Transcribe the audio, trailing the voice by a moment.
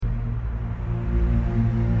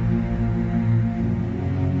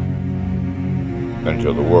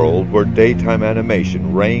Enter the world where daytime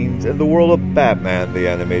animation reigns in the world of Batman the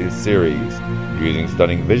Animated Series. Using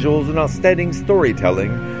stunning visuals and outstanding storytelling,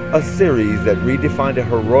 a series that redefined a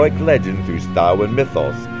heroic legend through style and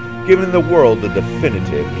mythos, giving the world the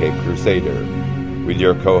definitive Cape Crusader. With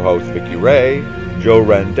your co-hosts Vicky Ray, Joe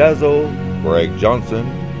Randazzo, Greg Johnson,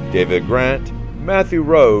 David Grant, Matthew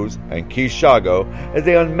Rose, and Keith Shago as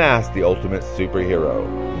they unmask the ultimate superhero,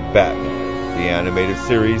 Batman, the Animated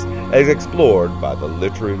Series, as explored by the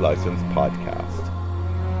Literary License Podcast.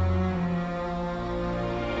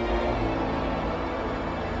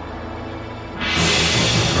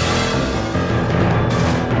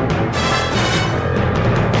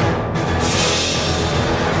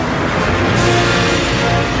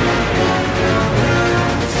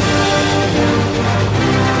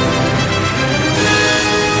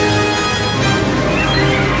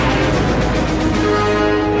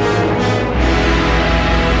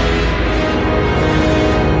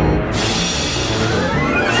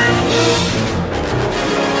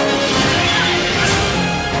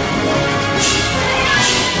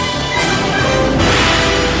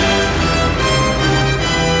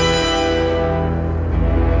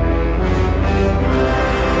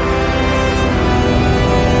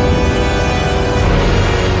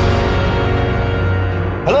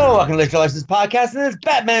 Literary License Podcast, and this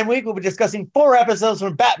Batman Week. We'll be discussing 4 episodes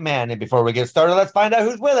from Batman. And before we get started, let's find out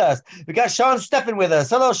who's with us. We got Sean Steffen with us.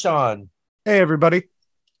 Hello, Sean. Hey, everybody.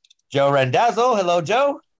 Joe Randazzo. Hello,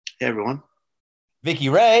 Joe. Hey, everyone. Vicky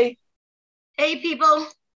Ray. Hey, people.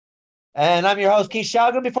 And I'm your host, Keith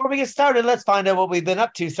Shago. Before we get started, let's find out what we've been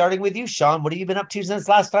up to, starting with you, Sean. What have you been up to since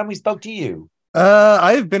last time we spoke to you?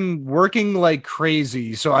 I've been working like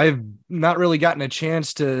crazy, so I've not really gotten a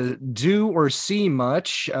chance to do or see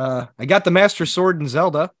much. I got the Master Sword in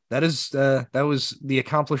Zelda. That was the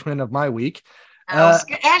accomplishment of my week.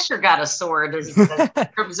 Asher got a sword as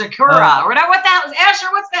Zakura. Or not, what the hell is Asher?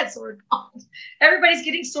 What's that sword called? Everybody's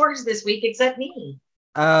getting swords this week except me.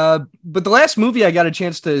 But the last movie I got a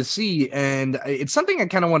chance to see, and it's something I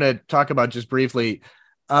kind of want to talk about just briefly.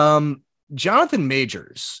 Jonathan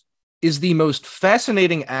Majors is the most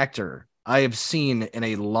fascinating actor I have seen in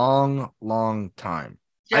a long, long time.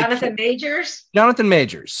 Jonathan Majors? Jonathan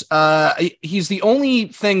Majors. He's the only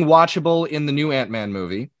thing watchable in the new Ant-Man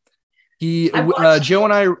movie. Joe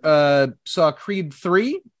and I saw Creed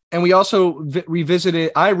 3, and we also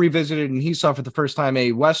I revisited, and he saw for the first time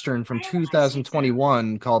a Western from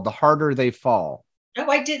 2021 called The Harder They Fall. Oh,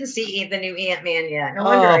 I didn't see the new Ant-Man yet. No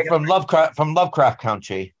wonder from Lovecraft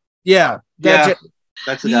Country. Yeah.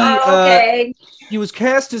 That's the guy. Okay. He was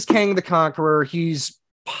cast as Kang the Conqueror. He's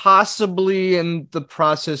possibly in the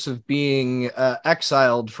process of being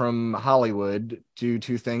exiled from Hollywood due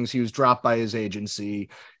to things. He was dropped by his agency,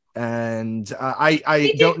 and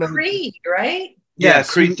I don't know. Creed, right? Yeah,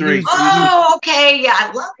 Creed 3. Oh, okay. Yeah,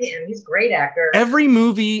 I love him. He's a great actor. Every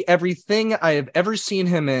movie, everything I have ever seen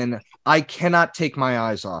him in, I cannot take my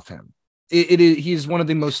eyes off him. He's one of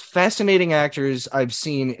the most fascinating actors I've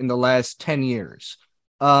seen in the last 10 years.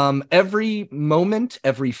 Every moment,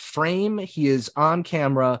 every frame he is on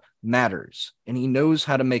camera matters, and he knows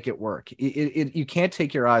how to make it work. You can't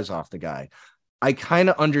take your eyes off the guy. I kind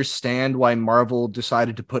of understand why Marvel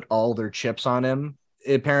decided to put all their chips on him.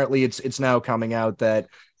 Apparently it's now coming out that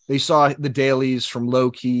they saw the dailies from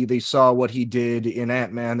Loki. They saw what he did in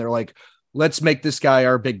Ant-Man. They're like, let's make this guy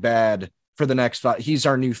our big bad for the next 5. He's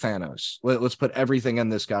our new Thanos. Let's put everything in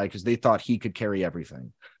this guy because they thought he could carry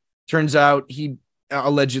everything. Turns out he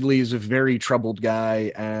allegedly is a very troubled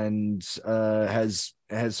guy and has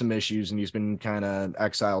some issues, and he's been kind of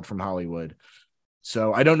exiled from Hollywood.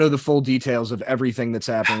 So I don't know the full details of everything that's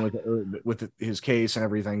happening with his case and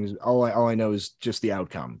everything. All I know is just the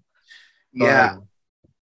outcome. Yeah.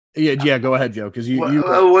 Yeah. Go ahead, Joe. Because when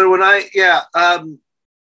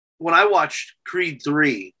I watched Creed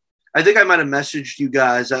 3, I think I might have messaged you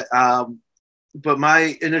guys. But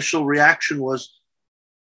my initial reaction was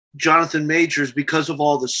Jonathan Majors, because of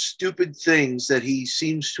all the stupid things that he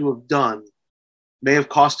seems to have done, may have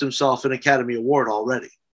cost himself an Academy Award already.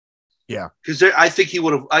 Yeah, because I think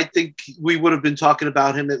we would have been talking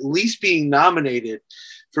about him at least being nominated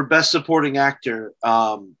for Best Supporting Actor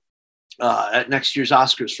at next year's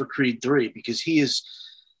Oscars for Creed 3, because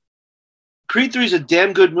Creed 3 is a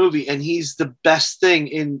damn good movie, and he's the best thing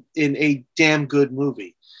in a damn good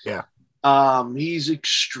movie. Yeah. He's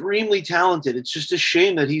extremely talented. It's just a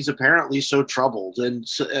shame that he's apparently so troubled and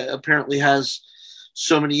apparently has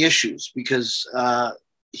so many issues, because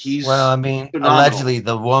he's phenomenal. Allegedly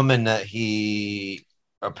the woman that he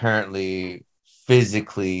apparently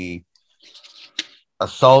physically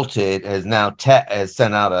assaulted has now has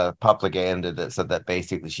sent out a propaganda that said that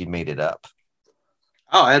basically she made it up.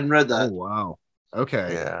 Oh, I hadn't read Oh that. wow.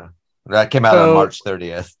 Okay. Yeah, that came out on March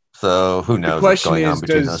 30th. So who knows what's going on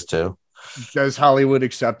between those two? Does Hollywood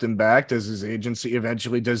accept him back? Does his agency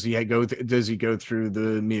eventually? Does he go? Does he go through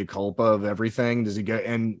the mea culpa of everything? Does he go?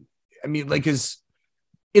 And I mean, like, it's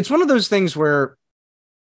one of those things where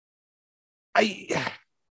you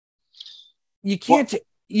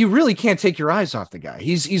really can't take your eyes off the guy.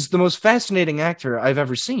 He's the most fascinating actor I've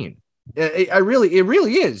ever seen. It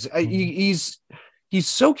really is. He's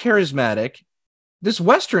so charismatic. This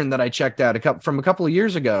Western that I checked out from a couple of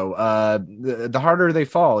years ago, the Harder They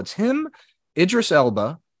Fall. It's him, Idris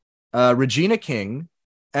Elba, Regina King,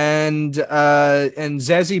 and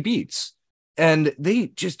Zazie Beetz, and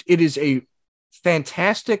it is a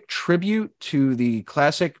fantastic tribute to the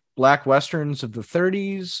classic black westerns of the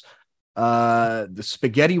 30s, the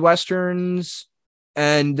spaghetti westerns,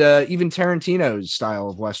 and even Tarantino's style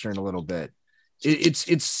of western a little bit.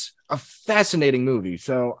 It's a fascinating movie.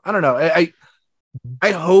 So I don't know.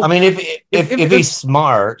 I hope. I mean, if he's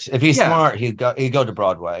smart, he'd go to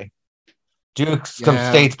Broadway, do some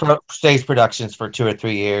stage productions for 2 or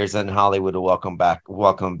 3 years, and Hollywood will welcome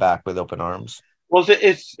him back with open arms. Well,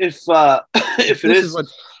 if it is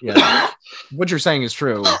what you're saying is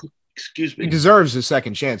true. Excuse me. He deserves a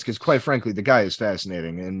second chance because, quite frankly, the guy is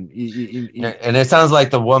fascinating, and and it sounds like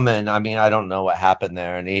the woman. I mean, I don't know what happened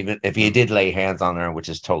there, and even if he did lay hands on her, which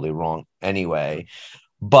is totally wrong anyway.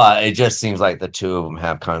 But it just seems like the two of them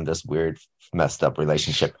have kind of this weird, messed up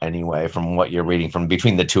relationship anyway, from what you're reading from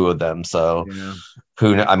between the two of them. So,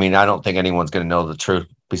 I mean, I don't think anyone's going to know the truth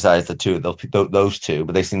besides the two of those two,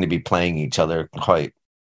 but they seem to be playing each other quite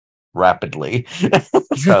rapidly.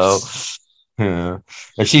 So,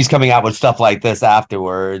 if she's coming out with stuff like this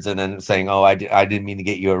afterwards and then saying, "Oh, I didn't mean to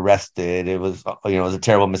get you arrested. It was, it was a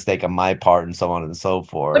terrible mistake on my part," and so on and so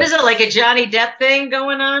forth. What is it, like a Johnny Depp thing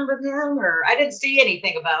going on with him, or I didn't see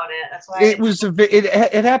anything about it. That's why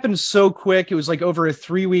it happened so quick. It was like over a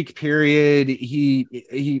 3-week period.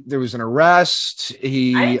 There was an arrest. I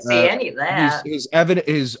didn't see any of that.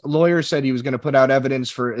 His lawyer said he was going to put out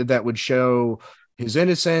evidence that would show his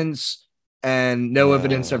innocence, and no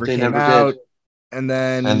evidence ever came out. And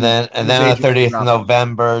then on the 30th of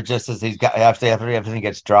November, just as he's got after everything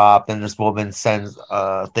gets dropped, and this woman sends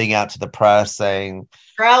a thing out to the press saying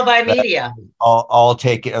trial by media. It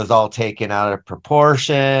was all taken out of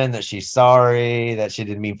proportion. That she's sorry, that she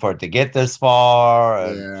didn't mean for it to get this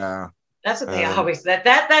far. That's what they always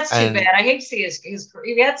that's too bad. I hate to see his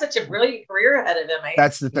he had such a brilliant career ahead of him.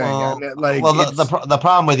 That's the thing. The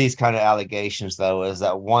problem with these kind of allegations, though, is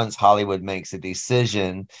that once Hollywood makes a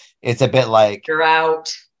decision, it's a bit like you're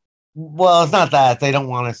out. Well, it's not that they don't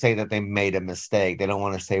want to say that they made a mistake. They don't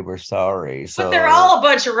want to say we're sorry. So, but they're all a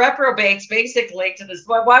bunch of reprobates, basically. To this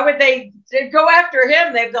point, why would they go after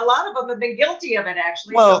him? A lot of them have been guilty of it,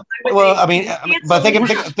 actually. But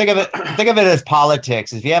think of it as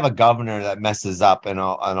politics. If you have a governor that messes up in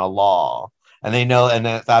a law, and they know, and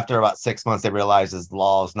then after about 6 months they realize his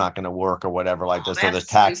law is not going to work or whatever like this, so the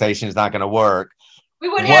taxation is not going to work. We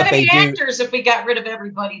wouldn't have any actors if we got rid of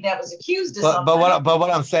everybody that was accused of something. But what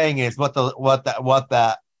I'm saying is what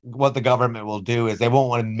the government will do is they won't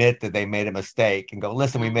want to admit that they made a mistake and go,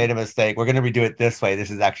 listen, we made a mistake. We're going to redo it this way. This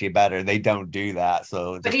is actually better. They don't do that.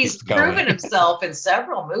 But he's proven himself in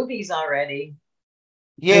several movies already.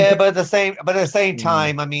 Yeah, but at the same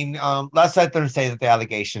time, I mean, let's let them say that the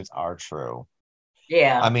allegations are true.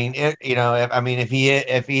 Yeah. I mean, if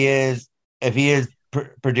he is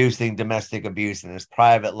producing domestic abuse in his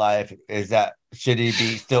private life, should he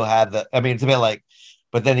still have the? I mean, it's a bit like,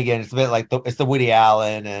 but then again, it's a bit like it's the Woody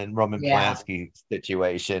Allen and Roman Polanski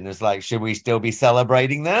situation. It's like, should we still be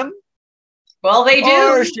celebrating them? Well, they do.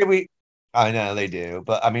 Or should we? I know they do,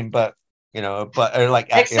 but I mean, like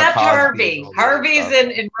except Harvey. Harvey's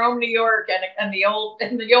in Rome, New York, and the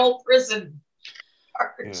old prison.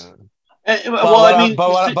 But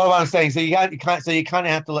what I'm saying, so you kind of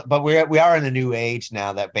have to. But we are in a new age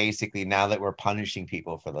now that we're punishing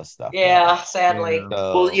people for this stuff. Yeah, sadly.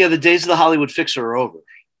 The days of the Hollywood fixer are over.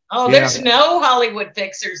 Oh, there's no Hollywood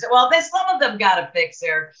fixers. Well, some of them got a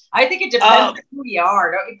fixer. I think it depends on who you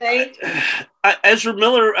are, don't you think? Ezra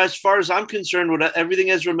Miller, as far as I'm concerned,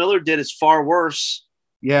 everything Ezra Miller did is far worse.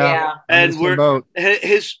 Yeah. And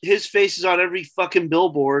his face is on every fucking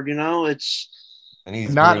billboard. It's. And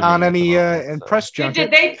he's not on any press junket.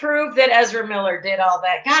 Did they prove that Ezra Miller did all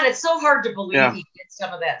that? God, it's so hard to believe he did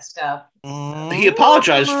some of that stuff. He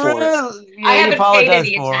apologized for it. I haven't paid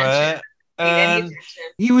any attention. And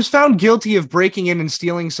He was found guilty of breaking in and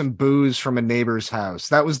stealing some booze from a neighbor's house.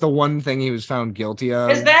 That was the one thing he was found guilty of.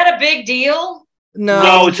 Is that a big deal?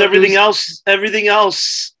 No, it's it everything was- else. Everything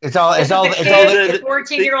else. it's all The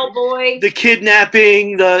 14-year-old boy. The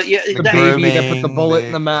kidnapping. The The that- baby that put the grooming, bullet in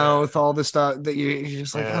the- the mouth, all the stuff that you're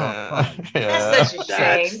just like, oh, fuck. That's such a That's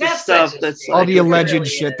shame. the That's stuff such a that's shame. All the It alleged really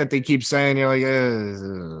shit is. that they keep saying. You're like,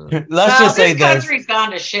 ugh. Let's Well, just say this this. country's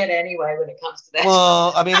gone to shit anyway when it comes to that.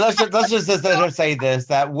 Well, I mean, let's just say this: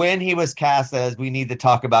 that when he was cast as "We need to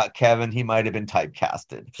talk about Kevin," he might have been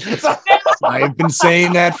typecasted. I've been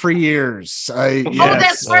saying that for years. Oh, Yes.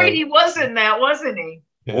 that's right. He was in that, wasn't he?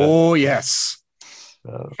 Oh, yes.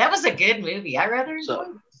 That was a good movie. I rather enjoyed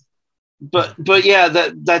it. but yeah,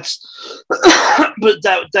 that's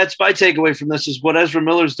that's my takeaway from this is what Ezra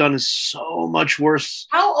Miller's done is so much worse.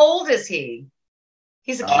 How old is he?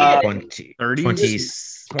 He's a kid. 20, 30s?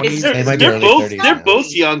 20s. 20s? They might be They're early both 30s they're now.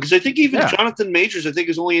 both young because I think even Yeah. Jonathan Majors I think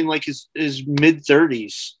is only in like his mid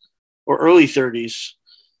 30s or early 30s.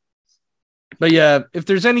 But yeah, if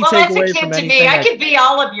there's any Well, that's a takeaway kid from to anything, me. I could be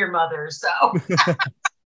all of your mothers. So,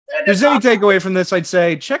 if there's any takeaway from this, I'd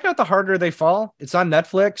say check out The Harder They Fall. It's on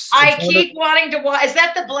Netflix. I It's one of keep wanting to watch. Is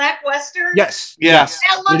that the Black Western? Yes. Yes.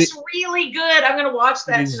 That looks really good. I'm going to watch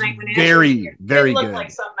that It is tonight. When very, Ashley's here. very It looked good.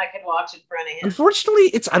 like something I could watch in front of him. Unfortunately,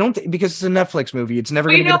 it's I don't think because it's a Netflix movie. It's never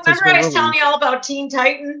Well, going you to know, get a remember I was physical telling you release. all about Teen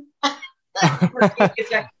Titan? I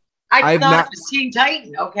I've thought not- it was Teen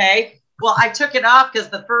Titan. Okay. Well, I took it off because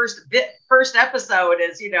the first episode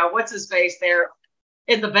is, what's his face there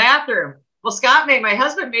in the bathroom. Well, my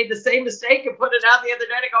husband made the same mistake and put it on the other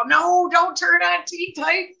night. I go, no, don't turn on Teen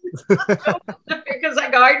Titan. Because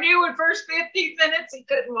I knew in first 15 minutes he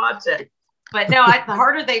couldn't watch it. But no, The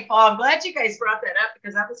Harder They Fall. I'm glad you guys brought that up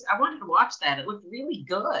because I wanted to watch that. It looked really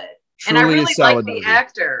good. And I Truly a really solid like the movie.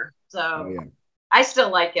 actor. So Oh, yeah. I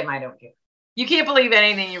still like him. I don't care. You can't believe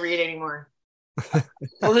anything you read anymore.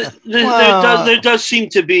 Well, Well- there does seem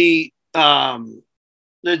to be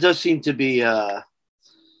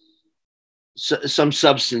some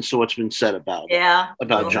substance to what's been said about Yeah. a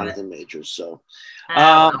about little Jonathan Majors. So bit.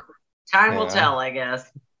 I don't know. Time will yeah. tell, I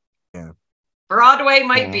guess. Yeah. Broadway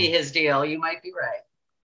might be his deal. You might be right.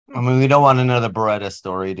 I mean, we don't want another Beretta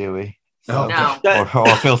story, do we? No. No. Or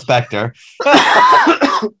Phil Spector.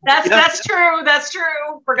 That's true. That's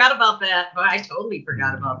true. Forgot about that. But I totally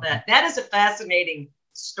forgot about that. That is a fascinating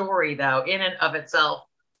story, though, in and of itself.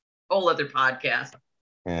 Whole other podcast.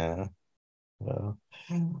 Yeah. So,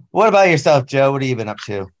 what about yourself, Joe? What have you been up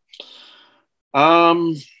to?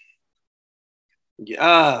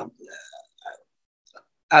 Yeah,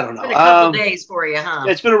 I don't know. Been a couple days for you, huh?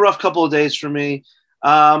 It's been a rough couple of days for me.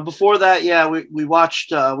 Before that, yeah, we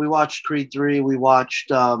watched Creed 3. We watched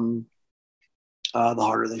The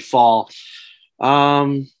Harder They Fall.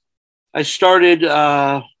 I started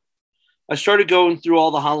going through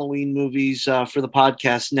all the Halloween movies for the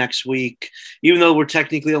podcast next week. Even though we're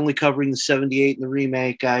technically only covering the 78 and the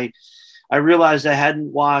remake, I realized I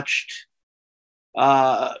hadn't watched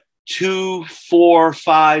 2, 4,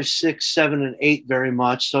 5, 6, 7, and 8 very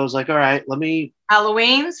much. So I was like, all right, let me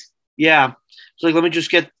Halloween's? Yeah. So like, let me just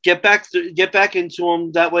get back into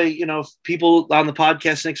them. That way, if people on the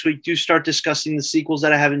podcast next week do start discussing the sequels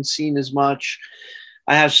that I haven't seen as much,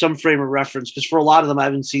 I have some frame of reference because for a lot of them, I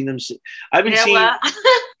haven't seen them. I haven't seen. Well, I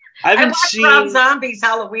I haven't watched seen. Rob Zombie's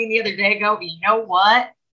Halloween the other day. You know what?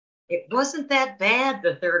 It wasn't that bad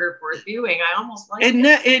the third or fourth viewing. I almost liked it.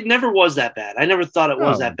 It never was that bad. I never thought it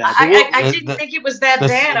was No. that bad. I didn't think it was that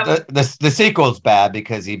bad. I was, The sequel's bad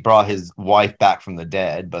because he brought his wife back from the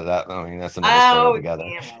dead, but that's another story altogether.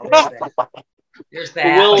 damn, well, there's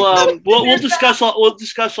that. We'll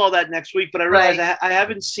discuss all that next week. But I realize Right. I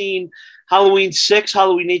haven't seen Halloween 6,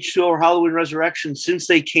 Halloween H2O, or Halloween Resurrection since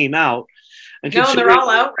they came out. And No, they're considering all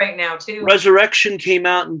out right now too. Resurrection came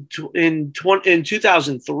out in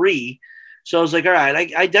 2003, so I was like, all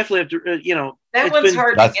right, I definitely have to, That it's one's been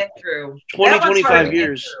hard to get through. 20, That one's hard 25 to get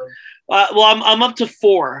years. through. Well, I'm up to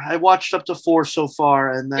 4. I watched up to 4 so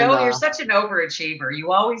far, and then Joe, you're such an overachiever.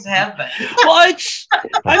 You always have been. well,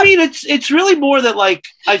 it's really more that like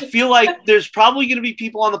I feel like there's probably going to be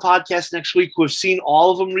people on the podcast next week who have seen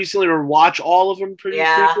all of them recently or watch all of them pretty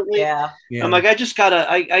frequently. Yeah. Yeah. I'm like, I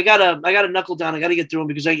gotta knuckle down. I gotta get through them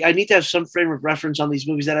because I need to have some frame of reference on these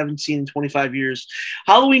movies that I haven't seen in 25 years.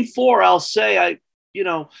 Halloween 4, I'll say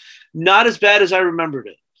not as bad as I remembered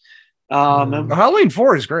it. and- Halloween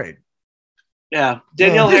 4 is great. yeah,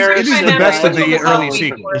 Danielle It is- Harris. it is the best of the early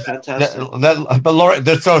sequels. Fantastic. But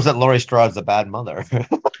that shows that Laurie Strode's a bad mother.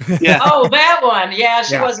 Yeah. Oh, that one. Yeah,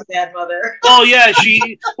 she Yeah. was a bad mother. Oh yeah,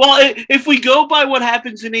 if we go by what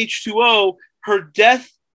happens in H2O, her death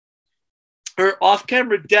her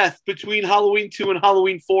off-camera death between Halloween 2 and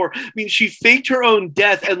Halloween 4. I mean, she faked her own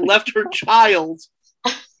death and left her child.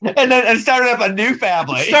 And started up a new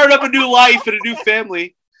family. Started up a new life and a new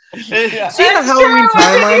family. Yeah. See the That's Halloween true.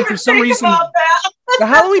 I didn't timeline even for some think reason. about that. The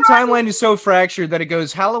Halloween timeline is so fractured that it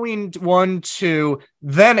goes Halloween 1, 2,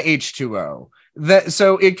 then H2O.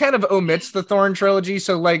 So it kind of omits the Thorn trilogy.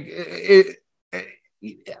 So like,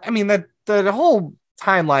 I mean that the whole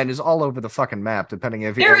timeline is all over the fucking map. Depending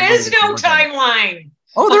if There is no timeline.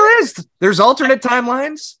 Oh, there is. There's alternate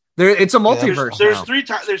timelines. It's a multiverse. There's now. three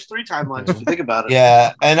timelines if you think about it.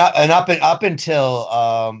 Yeah, and up until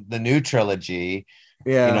the new trilogy,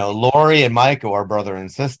 Yeah. you know, Laurie and Michael are brother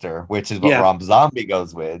and sister, which is what Yeah. Rob Zombie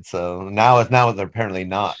goes with. So now they're apparently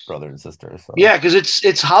not brother and sister. So. Yeah, because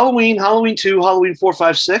it's Halloween, Halloween 2, Halloween 4,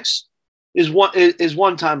 5, 6 is one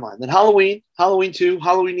timeline. Then Halloween 2,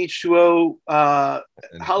 Halloween H2O,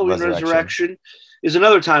 And Halloween Resurrection is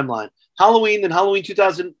another timeline. Halloween, then Halloween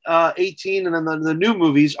 2018, and then the new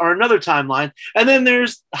movies are another timeline. And then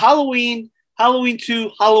there's Halloween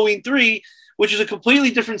 2, Halloween 3, which is a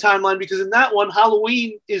completely different timeline because in that one,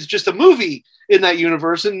 Halloween is just a movie in that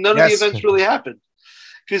universe, and none of the events really happened.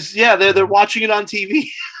 Because they're watching it on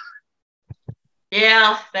TV.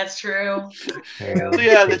 Yeah, that's true.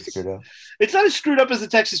 Yeah, it's not as screwed up as the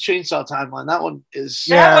Texas Chainsaw timeline. That one is.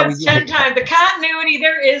 That one's 10 times. The continuity,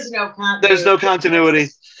 there is no continuity. There's no continuity.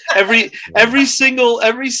 Every single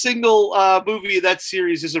movie of that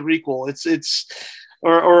series is a requel. It's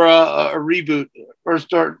or a reboot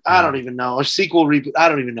or I don't even know, a sequel reboot. I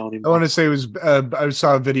don't even know anymore. I want to say it was. I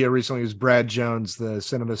saw a video recently. It was Brad Jones, the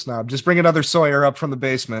cinema snob. Just bring another Sawyer up from the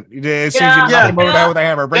basement. As soon as you knock him over the head with a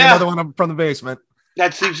hammer, bring another one up from the basement.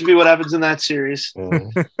 That seems to be what happens in that series.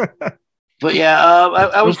 But yeah,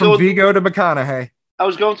 I was from going Vigo to McConaughey. I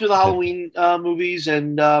was going through the Halloween movies,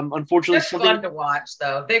 and unfortunately, they're fun to watch.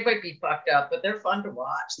 Though they might be fucked up, but they're fun to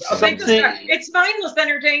watch. It's mindless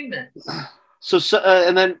entertainment. So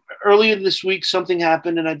and then early in this week, something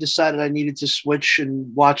happened, and I decided I needed to switch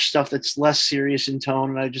and watch stuff that's less serious in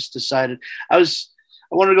tone. And I just decided I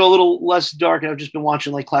wanted to go a little less dark. And I've just been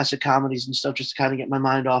watching like classic comedies and stuff just to kind of get my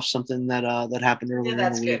mind off something that happened earlier in the week.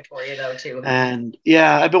 That's good for you though too. And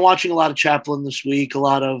yeah, I've been watching a lot of Chaplin this week. A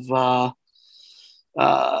lot of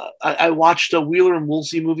I watched a Wheeler and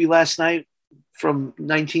Woolsey movie last night from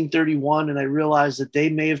 1931, and I realized that they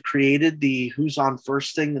may have created the Who's on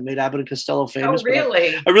First thing that made Abbott and Costello famous. Oh,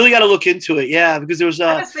 really? I really got to look into it. Yeah, because there was.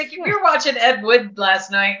 I was thinking we were watching Ed Wood last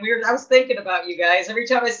night. I was thinking about you guys. Every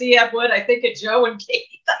time I see Ed Wood, I think of Joe and Kate.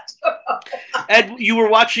 Ed, you were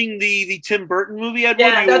watching the Tim Burton movie, Ed Wood?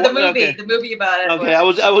 Yeah, the movie about Ed Wood. Okay,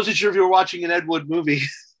 I wasn't sure if you were watching an Ed Wood movie.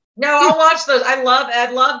 No, I'll watch those. I love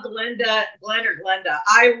Glenda.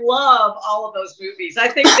 I love all of those movies. I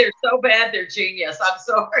think they're so bad, they're genius. I'm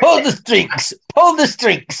sorry. Pull the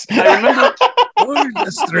strings. I remember. Pull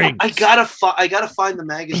the strings. I gotta find the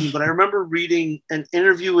magazine, but I remember reading an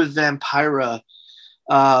interview with Vampira,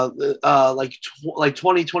 like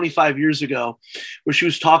 20, 25 years ago, where she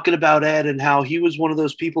was talking about Ed and how he was one of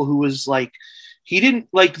those people who was like, he didn't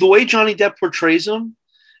like the way Johnny Depp portrays him.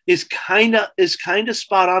 Is kind of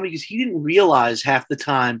spot on because he didn't realize half the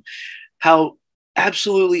time how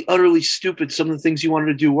absolutely utterly stupid some of the things he wanted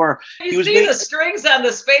to do were. You see the strings on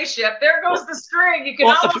the spaceship. There goes the string. You can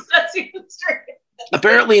almost see the string.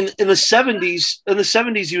 Apparently, in the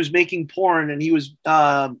 70s, he was making porn, and he was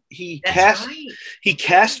he cast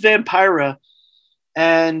Vampira,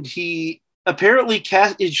 and he apparently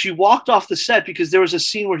she walked off the set because there was a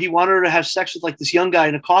scene where he wanted her to have sex with like this young guy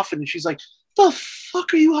in a coffin, and she's like, the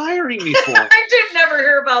fuck are you hiring me for? I did never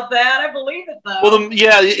hear about that. I believe it though. Well,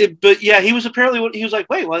 he was apparently he was like,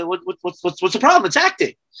 wait, what's the problem? It's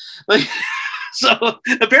acting. Like, so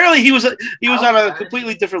apparently he was on a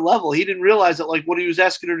completely different level. He didn't realize that like what he was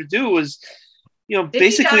asking her to do was,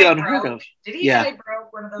 basically unheard of. Did he die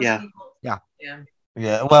broke? One of those people?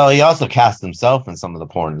 Yeah. Well, he also cast himself in some of the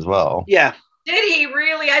porn as well. Yeah. Did he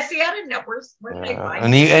really? I didn't know. Where did they find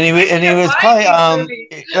and he was quite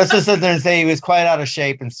let's just sit there and say he was quite out of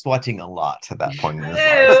shape and sweating a lot at that point in his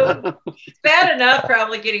life. So. It's bad enough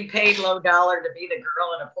probably getting paid low dollar to be the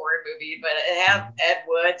girl in a porn movie, but have Ed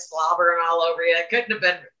Wood slobbering all over you. It couldn't have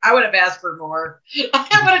been. I would have asked for more.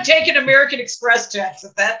 I would have taken American Express checks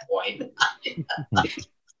at that point.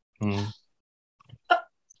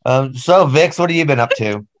 So Vix, what have you been up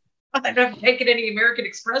to? I haven't taken any American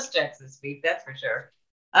Express checks this week, that's for sure.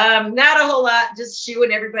 Not a whole lot, just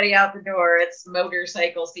shooing everybody out the door. It's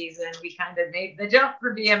motorcycle season. We kind of made the jump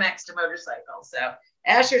from BMX to motorcycle. So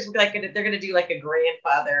Asher's like they're gonna do like a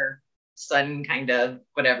grandfather son kind of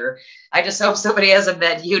whatever. I just hope somebody has a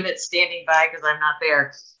med unit standing by because I'm not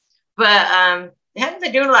there. But haven't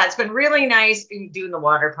been doing a lot. It's been really nice being doing the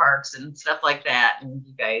water parks and stuff like that. And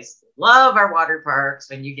you guys love our water parks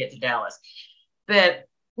when you get to Dallas. But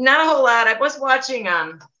not a whole lot. I was watching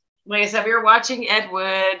like I said, we were watching Ed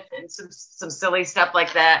Wood and some silly stuff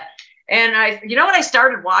like that. And what I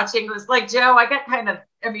started watching was like, Joe, I got kind of,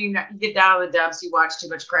 I mean, you get down in the dumps, you watch too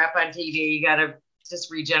much crap on TV, you got to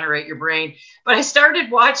just regenerate your brain. But I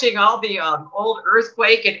started watching all the old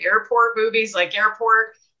earthquake and airport movies, like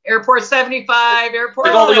Airport 75, Airport.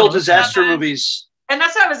 Like all the old disaster movies. And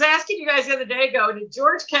that's what I was asking you guys the other day. Did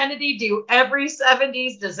George Kennedy do every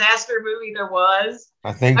 70s disaster movie there was?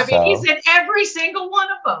 I think so. I mean, he's in every single one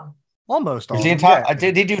of them. Almost all.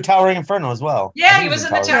 Did he do Towering Inferno as well? Yeah, he was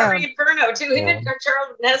in the Towering Inferno too. He Yeah. and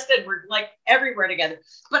Charlton Heston were like everywhere together.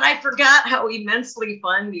 But I forgot how immensely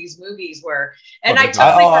fun these movies were, and I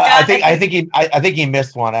totally forgot. I think he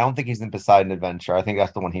missed one. I don't think he's in Poseidon Adventure. I think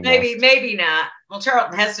that's the one he missed. Maybe not. Well,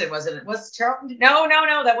 Charlton Heston wasn't it? Was Charlton? No,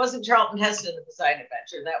 that wasn't Charlton Heston in the Poseidon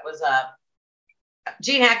Adventure. That was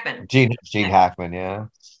Gene Hackman. Gene Hackman, yeah.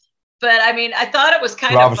 But I mean, I thought it was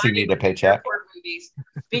kind of obviously funny need a paycheck. Airport movies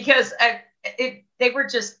because they were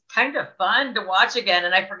just kind of fun to watch again.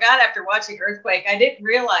 And I forgot after watching Earthquake, I didn't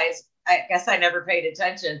realize. I guess I never paid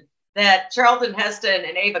attention that Charlton Heston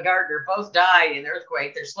and Ava Gardner both die in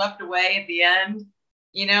Earthquake. They're swept away at the end,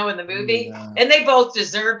 in the movie, and they both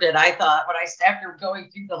deserved it. I thought after going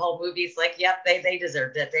through the whole movie, it's like, yep, they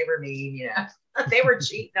deserved it. They were mean, they were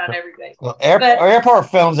cheating on everything. Well, airport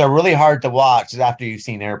films are really hard to watch after you've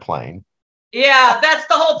seen Airplane. Yeah, that's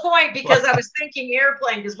the whole point, because I was thinking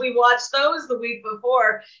Airplane because we watched those the week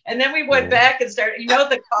before, and then we went back and started,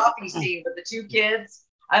 the coffee scene with the two kids.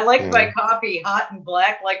 I like my coffee hot and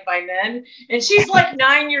black like my men. And she's like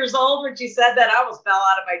 9 years old when she said that. I almost fell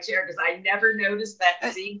out of my chair because I never noticed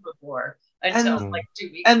that scene before until like 2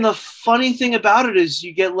 weeks ago. The funny thing about it is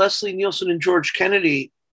you get Leslie Nielsen and George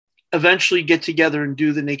Kennedy eventually get together and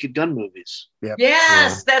do the Naked Gun movies. Yep.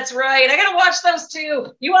 Yes, that's right. I got to watch those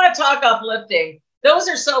too. You want to talk uplifting. Those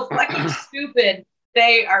are so fucking stupid.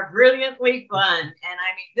 They are brilliantly fun. And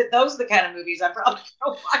I mean, those are the kind of movies I'm probably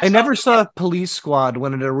going to watch. I never saw Police Squad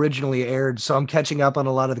when it originally aired, so I'm catching up on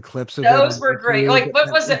a lot of the clips of those it. were great. Like, what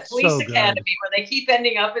was it? Police Academy, where they keep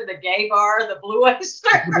ending up in the gay bar, the Blue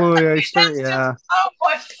Oyster. Blue Oyster, yeah. So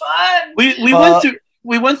much fun.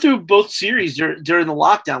 We went through both series during the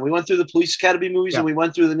lockdown. We went through the Police Academy movies and we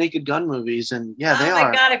went through the Naked Gun movies. And they are. Oh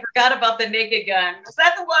my God, I forgot about the Naked Gun. Is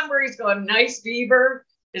that the one where he's going, nice beaver?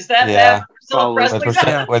 Is that that Priscilla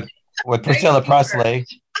Presley? With Priscilla Presley.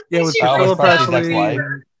 Yeah, with Priscilla Presley.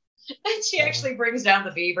 And she actually brings down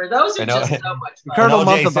the beaver. Those are just so much fun. Colonel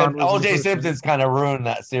OJ Simpson's kind of ruined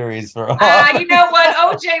that series for you know what?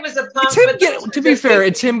 OJ was a punk. To be fair,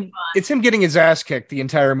 it's him getting his ass kicked the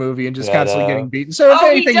entire movie and just constantly getting beaten. So if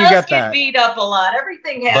anything, you get that. Beat up a lot.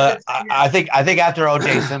 Everything happens. But I think after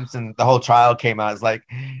OJ Simpson, the whole trial came out. It's like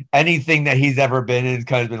anything that he's ever been in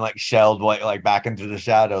kind of been like shelled like back into the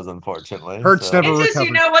shadows. Unfortunately, Hurts never recovered.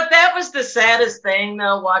 You know what? That was the saddest thing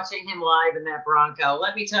though. Watching him live in that Bronco.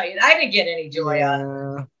 Let me tell you. I didn't get any joy out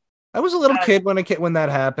of it. I was a little kid when that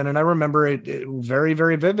happened, and I remember it very,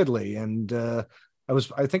 very vividly. And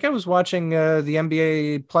I think I was watching the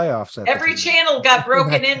NBA playoffs. Every channel got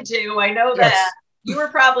broken into. I know that. You were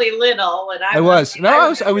probably little, and I was.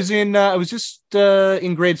 No, I was just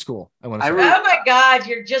in grade school. I want to say. Oh my God,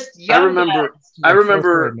 you're just young. I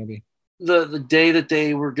remember the day that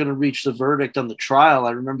they were going to reach the verdict on the trial.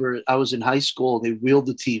 I remember I was in high school. They wheeled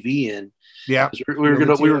the TV in. Yeah, we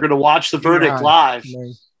were gonna watch the verdict live.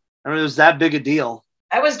 Nice. I mean, it was that big a deal.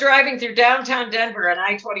 I was driving through downtown Denver on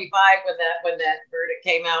I-25 when that verdict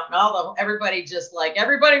came out, and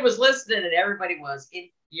everybody was listening, and everybody was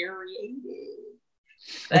infuriated.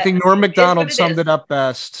 I think Norm Macdonald summed it up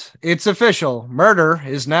best. It's official. Murder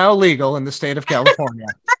is now legal in the state of California.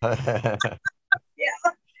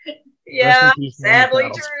 Yeah, sadly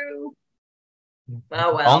true.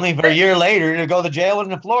 Oh, well. Only for a year later to go to jail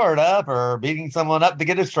in Florida for beating someone up to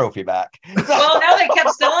get his trophy back. Well, no, they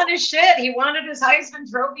kept selling his shit. He wanted his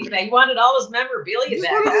Heisman Trophy back. He wanted all his memorabilia back.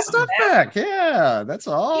 He wanted his stuff back. Yeah, that's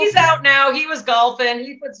all. He's out now. He was golfing.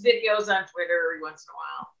 He puts videos on Twitter every once in a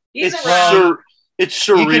while. He's around. It's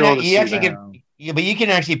surreal. But you can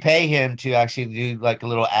actually pay him to actually do like a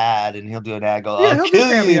little ad, and he'll do an ad. I'll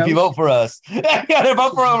kill you if you vote for us. I gotta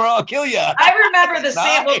vote for him, or I'll kill you. I remember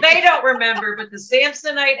well, they don't remember, but the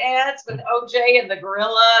Samsonite ads with OJ and the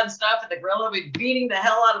gorilla and stuff, and the gorilla was beating the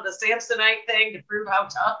hell out of the Samsonite thing to prove how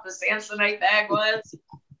tough the Samsonite bag was.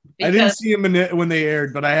 I didn't see him when they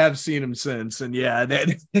aired, but I have seen him since, and yeah,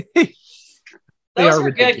 Those are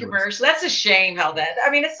were good ridiculous. commercials. That's a shame how that. I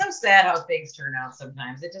mean, it's so sad how things turn out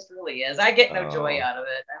sometimes. It just really is. I get no joy out of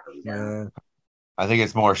it. I really don't. Yeah. I think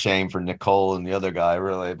it's more shame for Nicole and the other guy,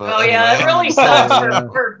 really. But Oh yeah, it anyway. really sucks Yeah.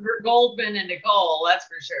 for Goldman and Nicole. That's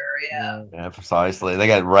for sure. Yeah. Yeah, precisely. They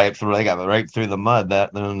got right through. They got right through the mud.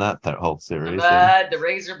 That whole The series. mud, the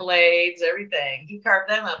razor blades, everything. He carved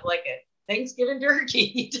them up like a Thanksgiving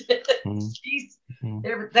turkey. Jeez.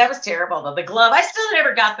 That was terrible though. The glove. I still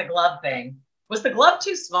never got the glove thing. Was the glove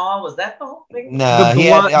too small? Was that the whole thing? No, The he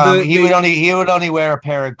had, blo- he the- would only wear a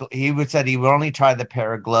pair of. He would said he would only try the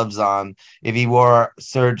pair of gloves on if he wore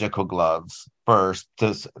surgical gloves first,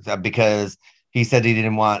 because he said he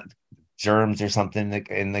didn't want germs or something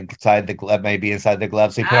inside the glove, maybe inside the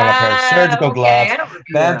glove. So he put on a pair of surgical gloves, I don't remember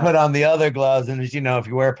then that. put on the other gloves. And as you know, if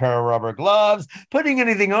you wear a pair of rubber gloves, putting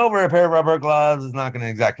anything over a pair of rubber gloves is not going to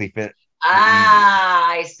exactly fit.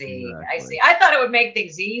 I see. Exactly. I see. I thought it would make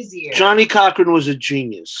things easier. Johnny Cochran was a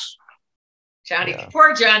genius. Yeah.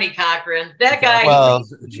 Poor Johnny Cochran. That guy. Well,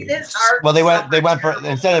 his heart Well, they went suffered for terrible.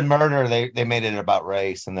 instead of murder, they made it about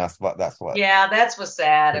race, and that's what. Yeah, that's what's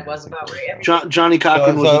sad. It was about rape. Johnny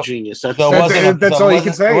Cochran was So- a genius. That's, So it That's- wasn't. that's so all it you can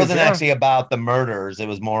wasn't- say It is, wasn't yeah. actually about the murders. It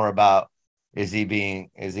was more about is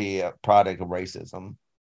he a product of racism?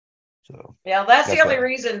 So Yeah, that's the That's only right.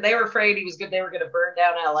 reason they were afraid he was good. They were going to burn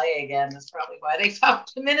down LA again. That's probably why they found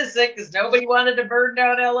him innocent, because nobody wanted to burn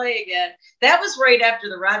down LA again. That was right after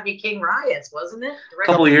the Rodney King riots, wasn't it? a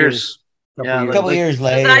couple of years. Yeah, a couple years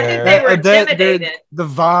later, I think they were intimidated. the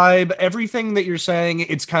vibe, everything that you're saying,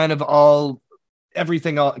 it's kind of all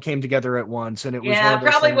everything all came together at once, and it was one Yeah, of those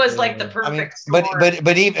probably things was where- like the I mean, perfect storm.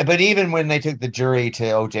 but even when they took the jury to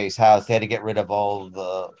OJ's house, they had to get rid of all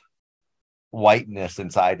the whiteness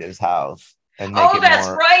inside his house and make Oh, it that's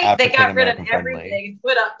more right. They got rid of African-American friendly. everything and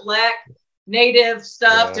put up black native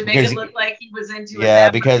stuff Yeah, to make because it look like he was into it. Yeah,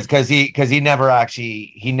 that because he never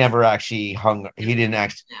actually hung. He didn't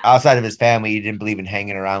actually outside of his family. He didn't believe in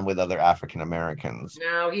hanging around with other African Americans.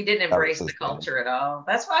 No, he didn't That was embrace his the thing. culture at all.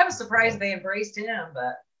 That's why I was surprised they embraced him,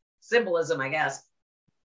 but symbolism, I guess.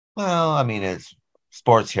 Well, I mean, it's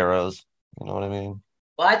sports heroes. You know what I mean?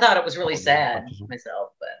 Well, I thought it was really sad myself.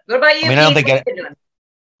 But what about you? I mean, I don't Pete? think What you doing?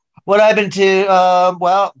 What I've been to,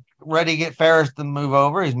 well, ready to get Ferris to move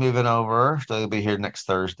over. He's moving over, so he'll be here next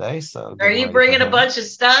Thursday. So, Are getting you ready bringing for a him. bunch of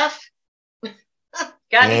stuff? Got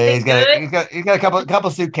Yeah, anything good? he's got a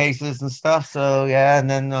couple suitcases and stuff. So yeah, and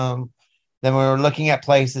then we're looking at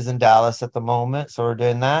places in Dallas at the moment, so we're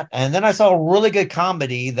doing that. And then I saw a really good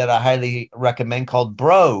comedy that I highly recommend called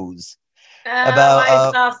Bros. about,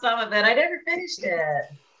 I saw some of it. I never finished it.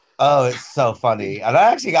 Oh, it's so funny, and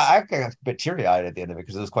I got a bit teary eyed at the end of it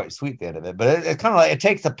because it was quite sweet at the end of it. But it's kind of like it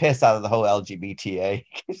takes the piss out of the whole LGBTA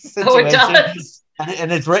situation. Oh, it does.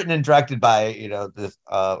 And it's written and directed by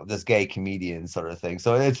this gay comedian sort of thing.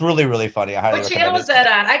 So it's really funny. I highly What recommend channel it. was that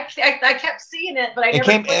on? I kept seeing it, but I It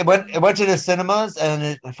never. went to the cinemas,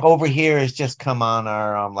 and over here it's just come on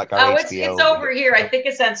our our Oh, it's HBO. over here. I think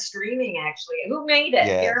it's on streaming. Actually, who made it?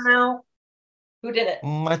 Yes. Paramount. Who did it?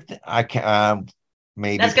 I can't.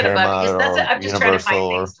 Maybe That's gonna bug me. Paramount Because or I'm just trying to find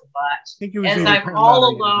Universal. things to watch. I think it was And either I'm Paramount all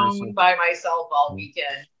or alone Universal. by myself all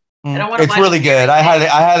weekend. I don't wanna It's watch really good. I everything.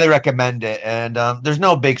 highly recommend it. And there's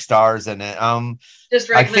no big stars in it. Just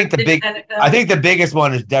I think recommend I think the biggest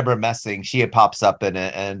one is Deborah Messing. She pops up in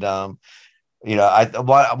it, and one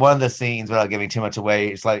of the scenes, without giving too much away,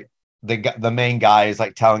 it's like the main guy is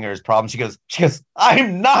like telling her his problem. She goes,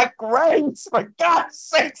 "I'm not great. For God's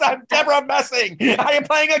sakes, I'm Deborah Messing. I am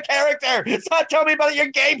playing a character. Stop telling me about your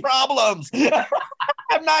gay problems.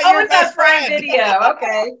 I'm not your it's on best Prime friend." Video.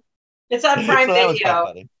 Okay. It's on Prime So that was quite Video.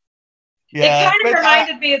 funny. It kind but, of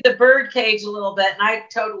reminded me of the Birdcage a little bit, and I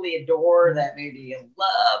totally adore that movie. I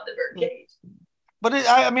love the Birdcage. But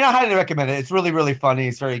I highly recommend it. It's really funny.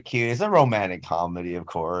 It's very cute. It's a romantic comedy, of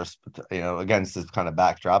course, but against this kind of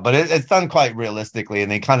backdrop. But it's done quite realistically,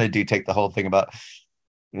 and they kind of do take the whole thing about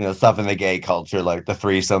stuff in the gay culture, like the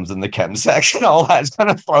threesomes and the chemsex and all that's kind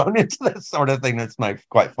of thrown into this sort of thing. That's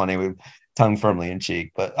quite funny with tongue firmly in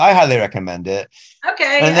cheek. But I highly recommend it.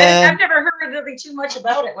 Okay, And then- I've never heard really too much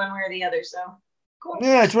about it one way or the other. So cool.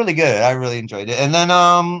 Yeah, it's really good. I really enjoyed it. And then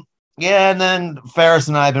and then Ferris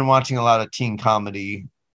and I have been watching a lot of teen comedy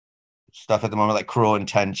stuff at the moment, like Cruel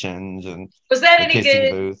Intentions and Was that The any Kissing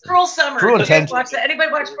good? Booth. Cruel Summer. Cruel Did you guys Intentions. watch that?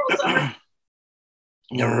 Anybody watch Cruel Summer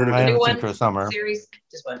Never heard of I it. new haven't seen one? Cruel Summer. series?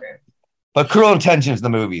 Just wondering. But Cruel Intentions, the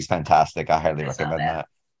movie, is fantastic. I highly I saw recommend that.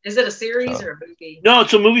 that. Is it a series So- or a movie? No,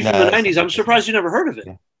 it's a movie from No, the it's 90s. a I'm movie. surprised you never heard of it.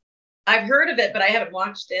 I've heard of it, but I haven't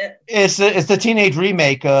watched it. It's the teenage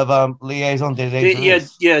remake of Liaison de Yeah,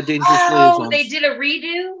 Dangerous. Dangerous Oh, Liaisons. they did a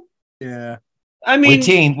redo. Yeah. I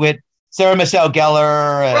mean, With Sarah Michelle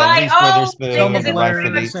Gellar and Right. Reese Oh, Witherspoon Selma is it and Blair Ryan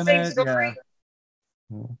pretty much is Phillippe. the in same it, story?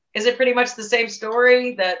 Yeah. Is it pretty much the same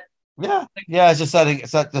story that Yeah, it's just set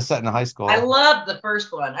in a high school. I love the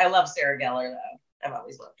first one. I love Sarah Gellar though. I've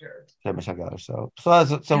always loved her. Sarah Michelle Gellar. So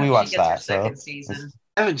we She watched gets her that. So second season.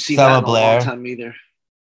 I haven't seen Selma that in a long Blair. time either.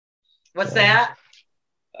 What's that?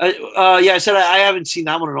 I said I haven't seen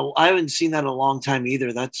that one. I haven't seen that in a long time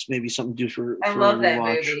either. That's maybe something to do for. I for love a that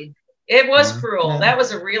rewatch. movie. It was Yeah. cruel. Yeah. That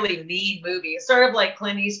was a really mean movie. It's sort of like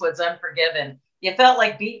Clint Eastwood's Unforgiven. You felt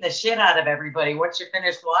like beating the shit out of everybody once you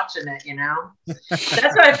finished watching it, you know? That's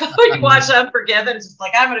what I felt when you watch Unforgiven. It's just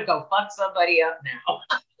like, I'm going to go fuck somebody up now.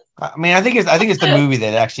 I mean, I think it's the movie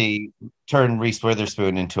that actually turned Reese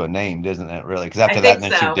Witherspoon into a name, doesn't it? Really, because after I that,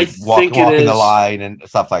 think then so. she I did think it walking the is. line and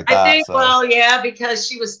stuff like that. I think, so. well, because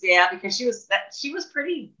she was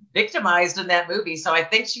pretty victimized in that movie. So I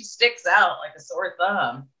think she sticks out like a sore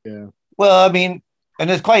thumb. Well, I mean, and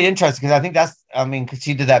it's quite interesting because I think because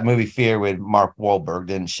she did that movie Fear with Mark Wahlberg,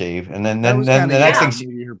 didn't she? And then That was the kinda, next yeah. thing,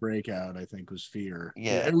 maybe her breakout, I think, was Fear.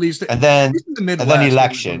 Yeah. At least and then in the Midwest, then it was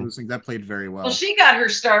Election. one of those things that played very well. Well, she got her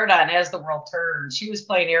start on As the World Turns. She was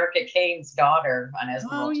playing Erica Kane's daughter on As the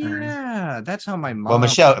Oh World Turns. yeah, that's how my mom. well,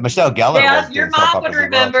 Michelle Gellar. Yeah, was your doing soap mom would operas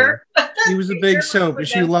as well, remember. She was a Your big mom soap. would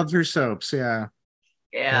She remember. loved her soaps. Yeah.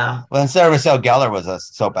 Yeah. Well, and Sarah Michelle Gellar was a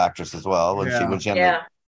soap actress as well when Yeah. she Yeah.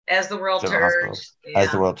 As the World General Hospital. Turns. As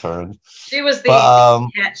Yeah. the World Turned. She was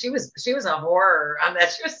she was a horror on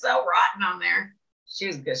that. She was so rotten on there. She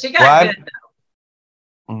was good. She got Well,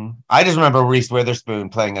 good I just remember Reese Witherspoon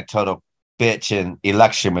playing a total bitch in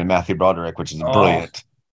Election with Matthew Broderick, which is Oh. brilliant.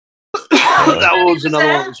 That was another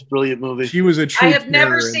that? one. That was a brilliant movie. She was a true. I have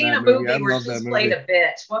never terror in seen that a movie I where love she's that played movie. a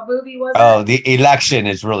bitch. What movie was Oh, it? The Election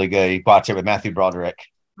is really good. You watch it with Matthew Broderick.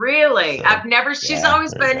 Really? So, I've never. She's yeah,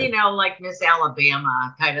 always very been, good. like Miss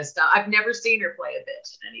Alabama kind of stuff. I've never seen her play a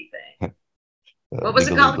bitch in anything. What was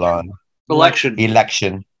it Legally called? Blonde. Election.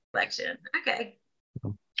 Election. Election. Okay.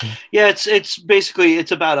 Yeah, it's basically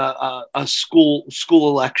it's about a school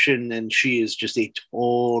election, and she is just a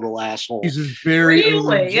total asshole. He's a very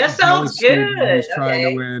Really? That sounds jealous student good. who's trying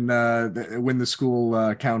Okay. to win the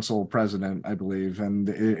school council president, I believe, and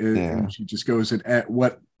and she just goes at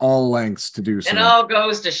what all lengths to do so. And all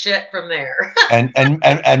goes to shit from there. And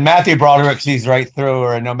Matthew Broderick sees right through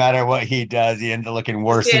her, and no matter what he does, he ends up looking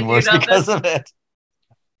worse Can't and do worse nothing. because of it.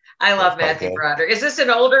 I love That's quite Matthew good. Broderick. Is this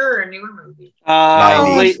an older or a newer movie?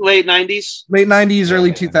 90s. Late 90s. Late 90s,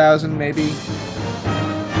 early 2000, maybe.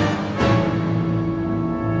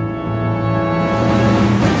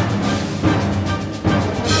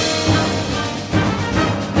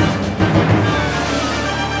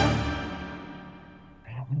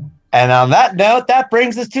 And on that note, that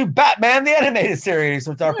brings us to Batman the Animated Series,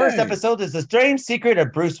 which our first Yay. episode is The Strange Secret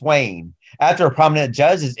of Bruce Wayne. After a prominent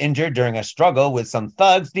judge is injured during a struggle with some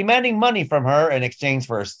thugs demanding money from her in exchange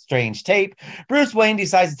for a strange tape, Bruce Wayne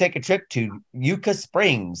decides to take a trip to Yucca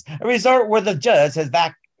Springs, a resort where the judge has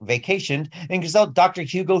vacationed, and consult Dr.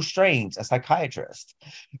 Hugo Strange, a psychiatrist.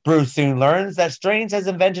 Bruce soon learns that Strange has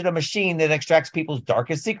invented a machine that extracts people's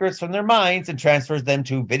darkest secrets from their minds and transfers them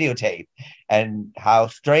to videotape, and how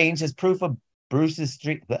Strange is proof of Bruce's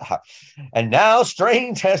street. And now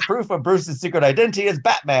Strange has proof of Bruce's secret identity as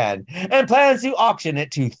Batman and plans to auction it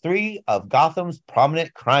to 3 of Gotham's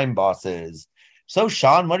prominent crime bosses. So,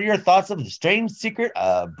 Sean, what are your thoughts of the strange secret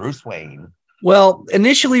of Bruce Wayne? Well,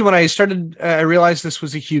 initially, when I started, I realized this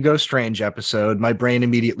was a Hugo Strange episode. My brain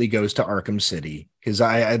immediately goes to Arkham City because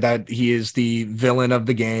that he is the villain of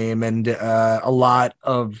the game, and a lot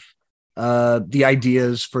of the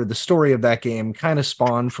ideas for the story of that game kind of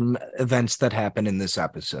spawned from events that happen in this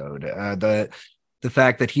episode. The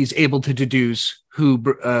fact that he's able to deduce who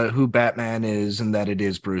Batman is and that it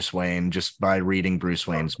is Bruce Wayne just by reading Bruce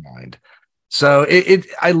Wayne's mind. So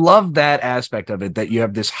I love that aspect of it, that you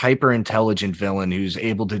have this hyper intelligent villain who's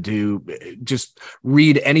able to just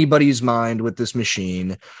read anybody's mind with this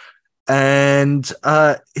machine. And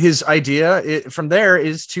his idea from there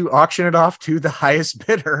is to auction it off to the highest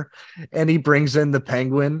bidder. And he brings in the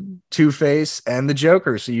Penguin, Two-Face, and the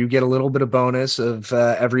Joker. So you get a little bit of bonus of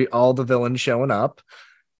all the villains showing up.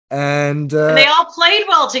 And they all played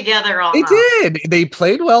well together. They did. They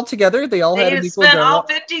played well together. They all had an equal spent go. all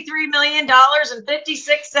 $53 million and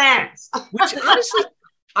 56 cents. Which honestly,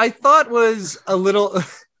 I thought was a little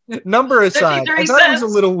number aside. I 53 thought it was a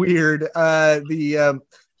cents. little weird. I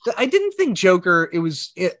didn't think Joker. It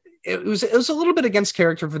was a little bit against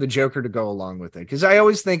character for the Joker to go along with it, because I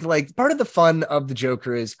always think like part of the fun of the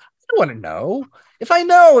Joker is I want to know. If I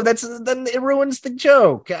know, then it ruins the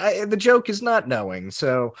joke. The joke is not knowing.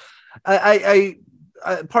 So I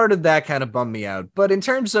part of that kind of bummed me out. But in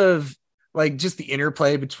terms of like just the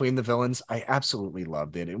interplay between the villains. I absolutely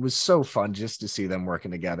loved it. It was so fun just to see them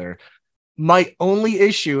working together. My only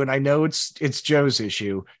issue, and I know it's Joe's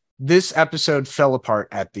issue, this episode fell apart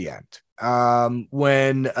at the end.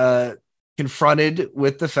 When confronted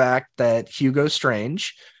with the fact that Hugo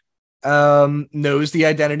Strange knows the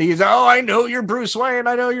identity is, oh, I know you're Bruce Wayne.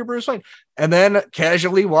 I know you're Bruce Wayne. And then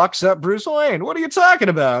casually walks up, Bruce Wayne, what are you talking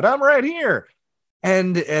about? I'm right here.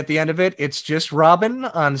 And at the end of it, it's just Robin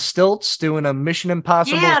on stilts doing a Mission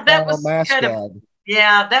Impossible. Yeah, that was mask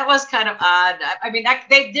that was kind of odd. I mean,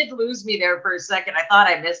 they did lose me there for a second. I thought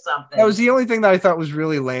I missed something. That was the only thing that I thought was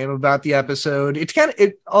really lame about the episode. It's kind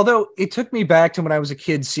of although it took me back to when I was a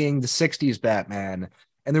kid seeing the 60s Batman.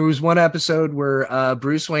 And there was one episode where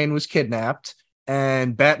Bruce Wayne was kidnapped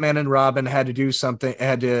and Batman and Robin had to do something,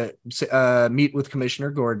 had to meet with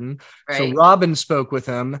Commissioner Gordon. Right. So Robin spoke with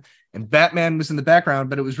him and Batman was in the background,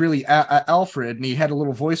 but it was really Alfred, and he had a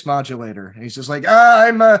little voice modulator. And he's just like, I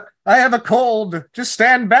have a cold. Just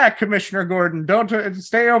stand back, Commissioner Gordon. Don't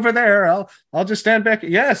stay over there. I'll just stand back.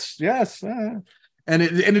 Yes. And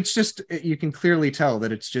it's just, you can clearly tell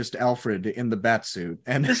that it's just Alfred in the bat suit.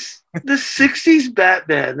 And the 60s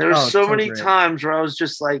Batman, there were so many times where I was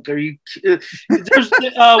just like, are you there's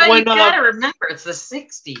you gotta remember it's the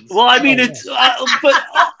 60s. Well, I mean, it's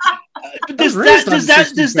but does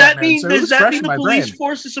that mean the police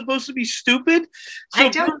force is supposed to be stupid? So I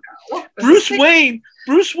don't know. Bruce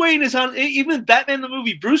Wayne is on, even Batman the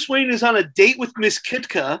movie, Bruce Wayne is on a date with Miss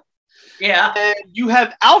Kitka. Yeah, and you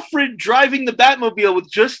have Alfred driving the Batmobile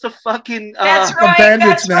with just a fucking that's right.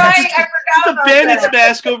 Bandit's mask. Right. I forgot the bandit's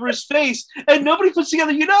mask over his face, and nobody puts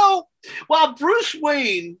together. While Bruce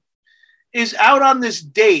Wayne is out on this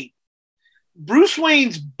date, Bruce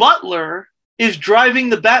Wayne's butler is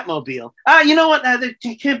driving the Batmobile. You know what? There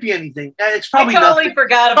can't be anything. It's probably nothing.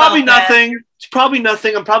 Forgot about probably nothing. That. It's probably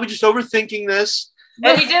nothing. I'm probably just overthinking this.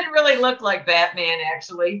 And he didn't really look like Batman,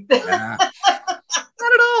 actually. Yeah.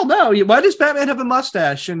 Not at all. No. Why does Batman have a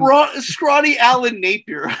mustache? And scrawny Alan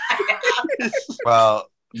Napier. Well,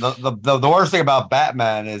 the worst thing about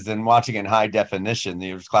Batman is in watching in high definition.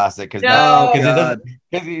 The classic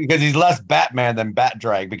because he's less Batman than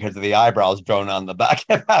Batdrag because of the eyebrows drawn on the back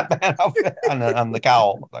of Batman outfit on the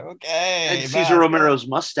cowl. Like, okay, and Cesar Romero's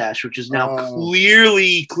mustache, which is now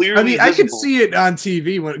clearly. I mean, visible. I could see it on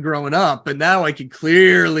TV growing up, but now I can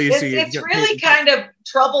clearly see it. It's really kind of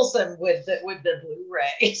troublesome with the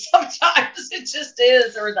Blu-ray. Sometimes it just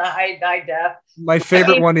is, or the high def. My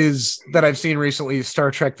favorite one is that I've seen recently is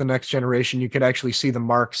Star Trek: The Next Generation. You could actually see the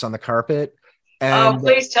marks on the carpet. And,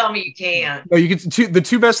 please tell me you can't. No, you could. The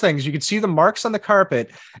two best things: you could see the marks on the carpet,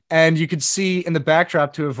 and you could see in the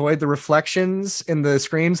backdrop to avoid the reflections in the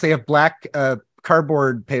screens. They have black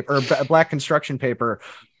cardboard paper or black construction paper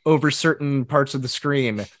over certain parts of the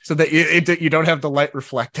screen, so that you don't have the light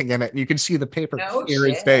reflecting in it, and you can see the paper clear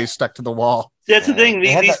as day stuck to the wall. That's the thing;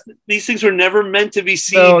 these things were never meant to be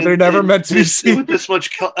seen. No, they're never meant to be seen with this much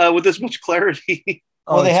clarity.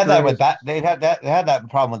 Well, they had that with that. They had that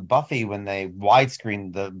problem with Buffy when they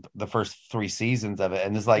widescreened the first 3 seasons of it,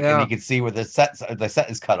 and it's like, and you could see where the set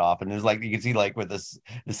is cut off, and there's like you can see like where the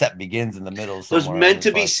set begins in the middle. It was meant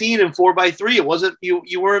to be seen in 4:3. It wasn't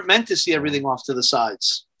you weren't meant to see everything off to the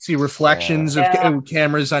sides. See reflections of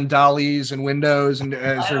cameras on dollies and windows, and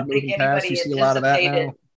as they're moving past, you see a lot of that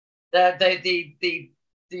now. The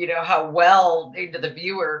how well the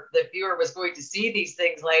viewer was going to see these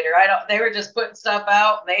things later. They were just putting stuff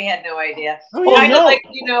out and they had no idea. Like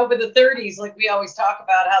with the 30s, like we always talk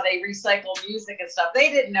about how they recycle music and stuff.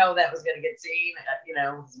 They didn't know that was going to get seen,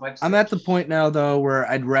 as much. I'm at the point now though where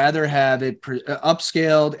I'd rather have it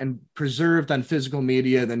upscaled and preserved on physical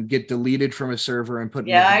media than get deleted from a server and put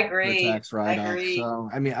in I agree. Tax write-off. So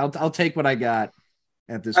I mean, I'll take what I got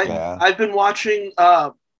at this point. I've been watching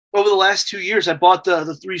over the last 2 years. I bought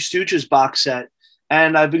the Three Stooges box set,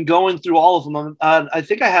 and I've been going through all of them. I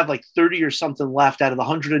think I have like 30 or something left out of the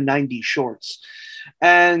 190 shorts.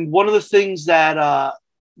 And one of the things that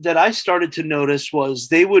I started to notice was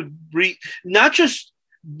they would not just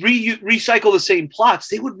recycle the same plots,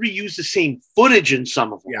 they would reuse the same footage in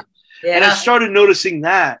some of them. Yeah. And I started noticing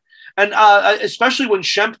that. And especially when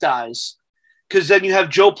Shemp dies, because then you have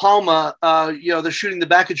Joe Palma, they're shooting the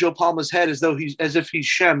back of Joe Palma's head as if he's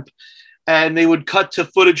Shemp, and they would cut to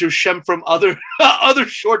footage of Shemp from other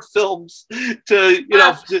short films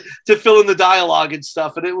to fill in the dialogue and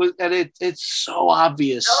stuff, and it's so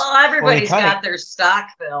obvious. Well, everybody's got their stock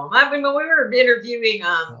film. I mean, when we were interviewing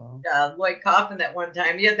Lloyd Kaufman that one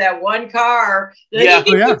time, he had that one car that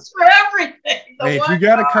he used for everything. Hey, if you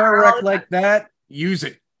got a car wreck like that, use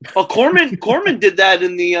it. Well, Corman did that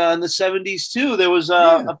in the 70s too. There was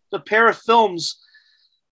a pair of films.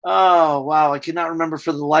 Oh wow, I cannot remember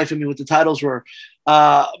for the life of me what the titles were.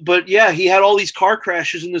 But yeah, he had all these car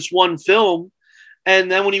crashes in this one film,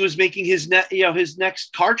 and then when he was making his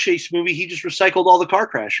next car chase movie, he just recycled all the car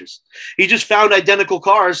crashes. He just found identical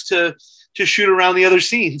cars to shoot around the other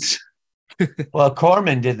scenes. Well,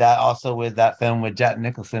 Corman did that also with that film with Jack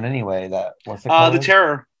Nicholson. Anyway, what's it called? The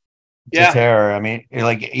Terror. The Terror. I mean,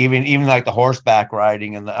 like even like the horseback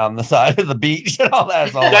riding on the side of the beach and all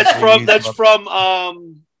that.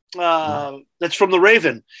 That's from The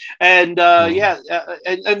Raven, and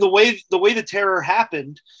and the way the Terror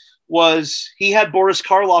happened was he had Boris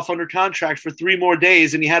Karloff under contract for 3 more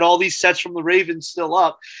days, and he had all these sets from The Raven still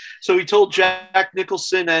up. So he told Jack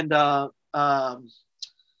Nicholson and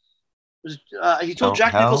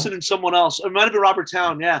Nicholson and someone else. It might have been Robert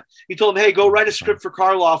Towne. Yeah, he told him, "Hey, go write a script for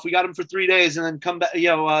Karloff. We got him for 3 days, and then come back.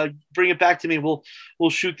 Bring it back to me. We'll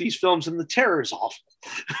shoot these films." And The Terror is awful,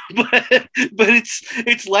 but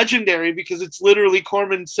it's legendary because it's literally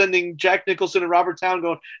Corman sending Jack Nicholson and Robert Towne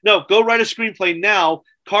going, "No, go write a screenplay now.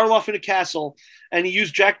 Karloff in a castle," and he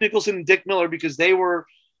used Jack Nicholson and Dick Miller because they were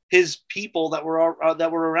his people that were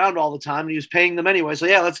around all the time, and he was paying them anyway. So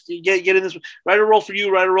yeah, let's get in this. Write a role for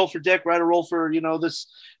you. Write a role for Dick. Write a role for this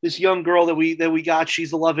young girl that we got.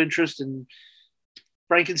 She's the love interest, and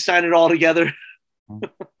Frankenstein it all together.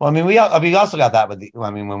 Well, I mean, we also got that with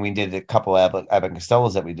when we did a couple of Abbott and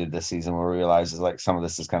Costellos that we did this season, where we realized like some of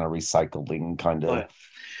this is kind of recycling kind of. Oh, yeah.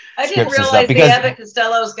 I didn't realize the Abbott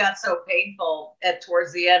Costellos got so painful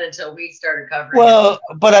towards the end until we started covering. Well,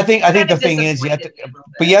 but I think the thing is, you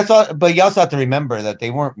also have to remember that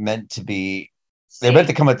they weren't meant to be. They're meant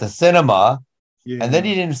to come at the cinema, and then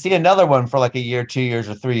you didn't see another one for like a year, 2 years,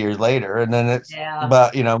 or 3 years later, and then it's. Yeah.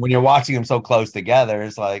 But when you're watching them so close together,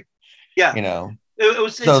 it's like, it's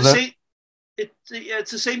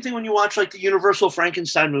the same thing when you watch like the Universal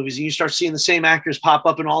Frankenstein movies and you start seeing the same actors pop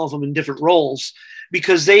up in all of them in different roles,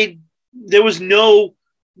 because there was no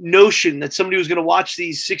notion that somebody was going to watch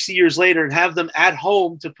these 60 years later and have them at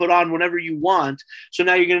home to put on whenever you want. So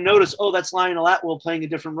now you're going to notice, oh, that's Lionel Atwill playing a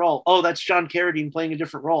different role. Oh, that's John Carradine playing a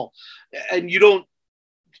different role. And you don't,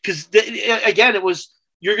 because again, it was,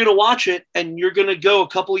 you're going to watch it and you're going to go a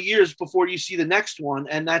couple of years before you see the next one.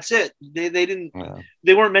 And that's it. They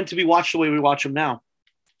weren't meant to be watched the way we watch them now.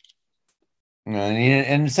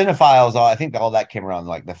 And Cinephiles, I think all that came around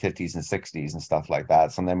like the 50s and 60s and stuff like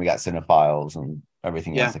that. So then we got Cinephiles and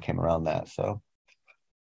everything else that came around that. So,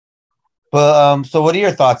 but so what are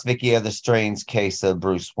your thoughts, Vicky, of the strange case of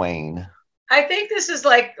Bruce Wayne? I think this is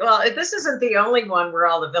like, well, this isn't the only one where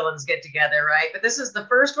all the villains get together, right? But this is the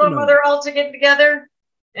first one where they're all to get together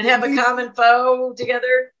and have a common foe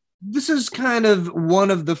together. This is kind of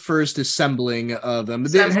one of the first assembling of them.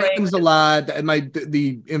 It happens a lot.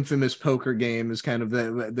 The infamous poker game is kind of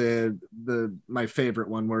my favorite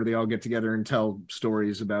one, where they all get together and tell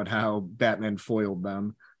stories about how Batman foiled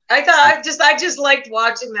them. I just liked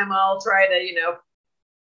watching them all try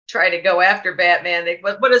to go after Batman.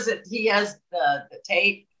 What is it? He has the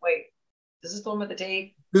tape. Wait, is this the one with the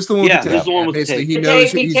tape? This is the one with the tape. This is the one with the tape. He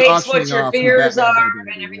knows he takes what your fears are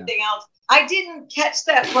and everything else. I didn't catch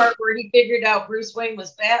that part where he figured out Bruce Wayne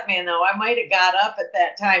was Batman, though. I might have got up at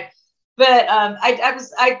that time, but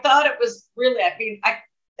I thought it was really. I mean,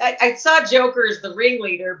 I saw Joker as the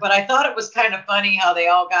ringleader, but I thought it was kind of funny how they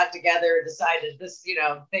all got together and decided this.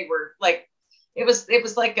 They were like, it was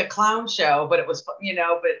like a clown show, but it was but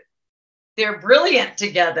they're brilliant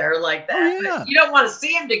together like that. Oh, yeah. But you don't want to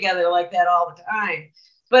see them together like that all the time,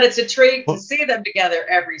 but it's a treat to see them together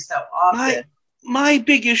every so often. My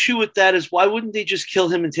big issue with that is, why wouldn't they just kill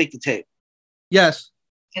him and take the tape? Yes.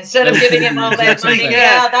 Instead of giving him all that money.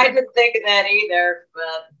 Yeah, I didn't think of that either.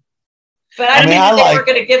 But I didn't think they were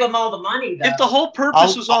going to give him all the money, though. If the whole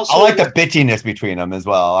purpose was also... I like the bitchiness between them as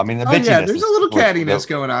well. I mean, the bitchiness. Yeah, there's a little cattiness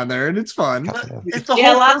going on there, and it's fun. If the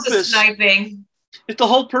whole lots purpose, of sniping. If the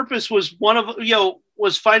whole purpose was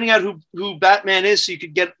was finding out who Batman is so you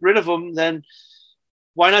could get rid of him, then...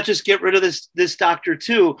 why not just get rid of this doctor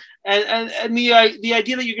too? And the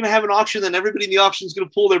idea that you're going to have an auction, then everybody in the auction is going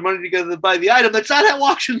to pull their money together to buy the item. That's not how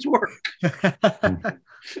auctions work.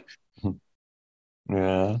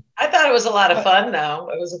 Yeah. I thought it was a lot of fun, though.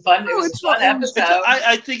 It was a fun episode.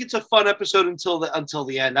 I think it's a fun episode until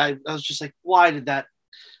the end. I was just like, why did that?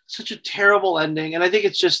 Such a terrible ending. And I think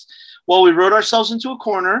it's just, well, we wrote ourselves into a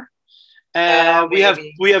corner, and we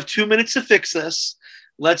have 2 minutes to fix this.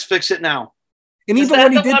 Let's fix it now. And even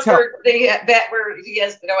when he did tell, where he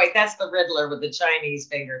has, no wait, that's the Riddler with the Chinese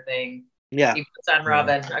finger thing. Yeah, he puts on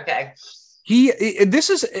Robin. Okay. This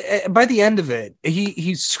is by the end of it,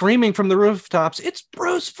 he's screaming from the rooftops, "It's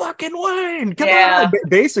Bruce fucking Wayne! Come on!"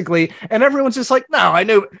 Basically, and everyone's just like, "No, I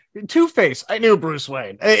knew Two-Face. I knew Bruce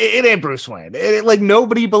Wayne. It ain't Bruce Wayne." Like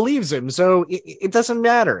nobody believes him, so it doesn't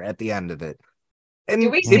matter at the end of it. And do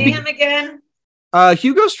we see him again?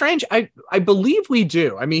 Hugo Strange, I believe we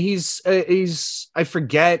do. I mean, he's I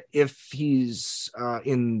forget if he's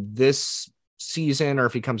in this season or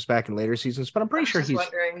if he comes back in later seasons, but I'm pretty sure he's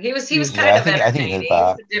wondering. He was kind of entertaining. He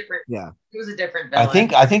was a different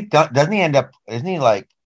villain. I think doesn't he end up, isn't he like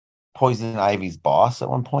Poison Ivy's boss at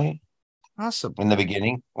one point? Possibly in the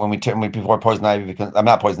beginning when before Poison Ivy becomes, I'm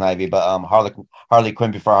not Poison Ivy, but Harley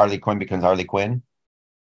Quinn before Harley Quinn becomes Harley Quinn.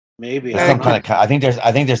 Maybe there's I think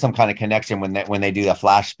there's some kind of connection when they do the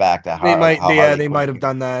flashback to they might have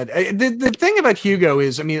done that. The thing about Hugo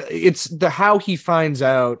is, I mean, it's the how he finds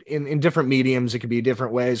out in different mediums. It could be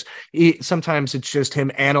different ways. Sometimes it's just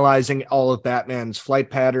him analyzing all of Batman's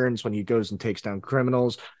flight patterns when he goes and takes down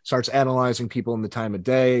criminals, starts analyzing people in the time of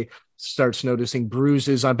day, starts noticing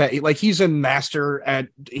bruises on Bat. Like he's a master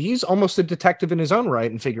he's almost a detective in his own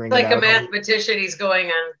right and figuring like it out. A mathematician. He's going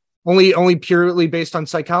on. Only purely based on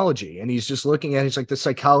psychology, and he's just looking at the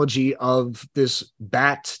psychology of this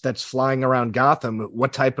bat that's flying around Gotham.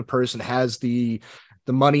 What type of person has the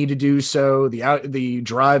money to do so, the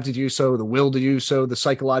drive to do so, the will to do so, the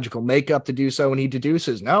psychological makeup to do so, and he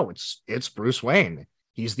deduces, no, it's Bruce Wayne.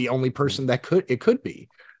 He's the only person that could be.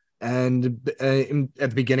 And at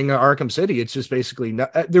the beginning of Arkham City, it's just basically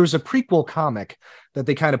there was a prequel comic that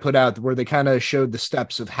they kind of put out where they kind of showed the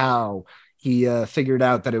steps of how he figured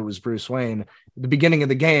out that it was Bruce Wayne. At the beginning of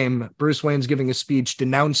the game, Bruce Wayne's giving a speech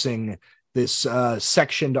denouncing this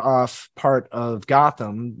sectioned off part of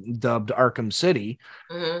Gotham dubbed Arkham City.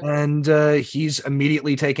 Mm-hmm. And he's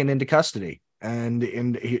immediately taken into custody. And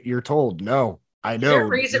you're told, no, I know. Is there a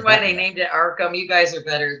reason why they named it Arkham? You guys are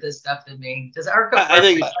better at this stuff than me. Does Arkham? I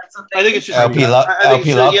think it's just LP Lovecraft.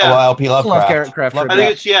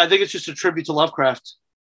 I think it's just a tribute to Lovecraft.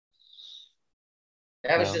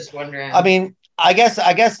 I was just wondering. I mean, I guess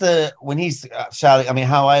when he's shouting, I mean,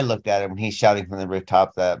 how I looked at it when he's shouting from the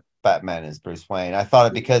rooftop that Batman is Bruce Wayne, I thought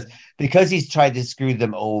it because he's tried to screw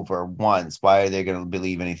them over once. Why are they going to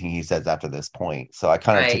believe anything he says after this point? So I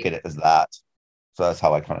kind of took it as that. So that's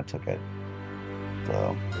how I kind of took it.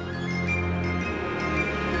 So.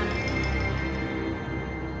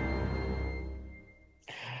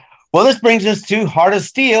 Well, this brings us to Heart of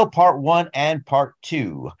Steel, Part 1 and Part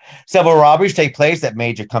 2. Several robberies take place at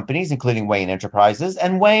major companies, including Wayne Enterprises,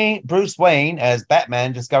 and Bruce Wayne, as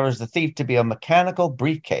Batman, discovers the thief to be a mechanical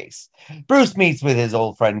briefcase. Bruce meets with his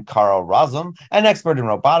old friend Carl Rosum, an expert in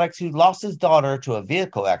robotics who lost his daughter to a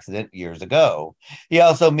vehicle accident years ago. He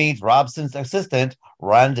also meets Robson's assistant,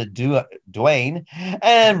 Rhonda Duane,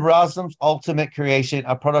 and Rosum's ultimate creation,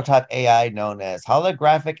 a prototype AI known as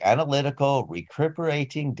Holographic Analytical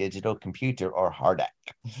Recuperating Digital Computer, or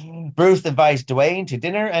HARDAC. Bruce invites Duane to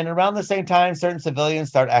dinner, and around the same time, certain civilians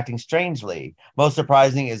start acting strangely. Most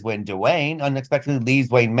surprising is when Duane unexpectedly leaves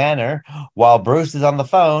Wayne Manor while Bruce is on the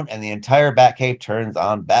phone, and the entire Batcave turns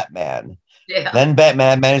on Batman. Yeah. Then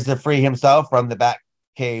Batman manages to free himself from the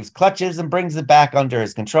Batcave's clutches and brings it back under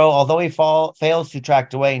his control. Although he fails to track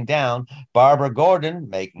Duane down, Barbara Gordon,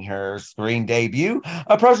 making her screen debut,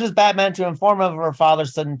 approaches Batman to inform him of her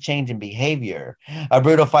father's sudden change in behavior. A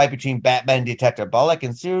brutal fight between Batman and Detective Bullock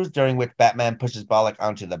ensues, during which Batman pushes Bullock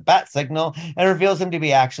onto the bat signal and reveals him to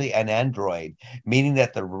be actually an android, meaning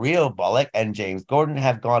that the real Bullock and James Gordon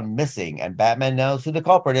have gone missing, and Batman knows who the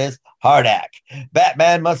culprit is, HARDAC.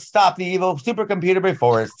 Batman must stop the evil supercomputer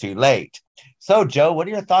before it's too late. So, Joe, what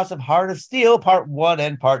are your thoughts of Heart of Steel, Part 1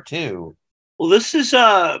 and Part 2? Well, this is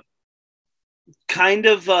kind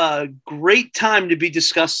of a great time to be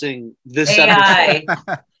discussing this AI.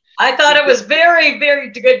 I thought it was very,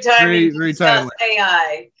 very good time to discuss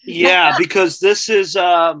AI. Yeah, because this is,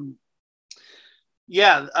 I'm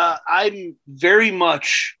very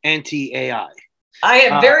much anti-AI. I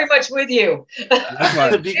am very much with you.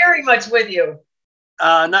 Very much with you.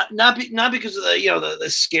 Not because of the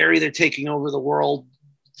scary they're taking over the world,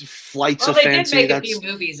 flights of fancy. They did make a few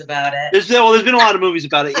movies about it. There's been a lot of movies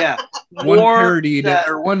about it. Yeah,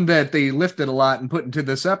 one that they lifted a lot and put into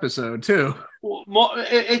this episode too.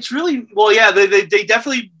 It's really they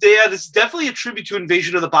definitely this is definitely a tribute to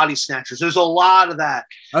Invasion of the Body Snatchers. There's a lot of that.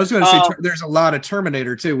 I was going to say there's a lot of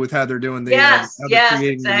Terminator too with how they're doing the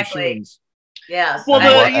exactly. Yes. Well,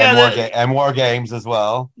 and war games as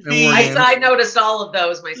well. I noticed all of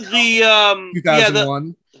those myself. The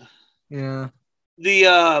 2001.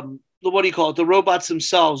 The what do you call it? The robots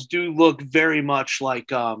themselves do look very much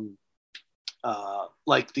like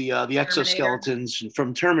like the exoskeletons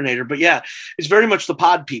from Terminator. But yeah, it's very much the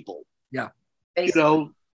pod people. Yeah. Basically. You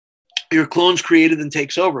know, your clone's created and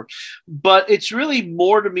takes over. But it's really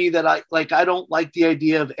more to me that I don't like the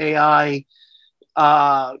idea of AI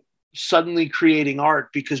suddenly creating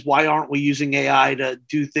art, because why aren't we using AI to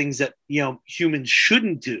do things that, you know, humans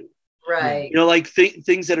shouldn't do? Right. You know, like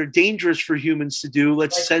things that are dangerous for humans to do.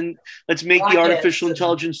 Let's make the artificial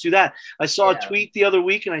intelligence do that. I saw a tweet the other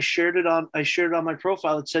week, and I shared it on my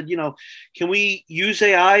profile. It said, you know, can we use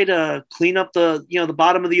AI to clean up the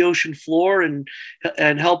bottom of the ocean floor and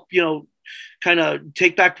help, you know, kind of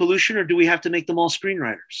take back pollution, or do we have to make them all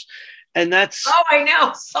screenwriters? And that's I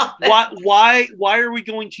know. Why are we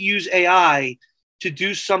going to use AI to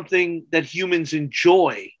do something that humans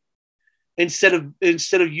enjoy, instead of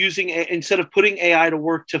putting AI to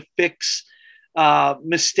work to fix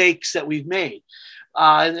mistakes that we've made?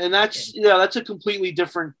 And that's that's a completely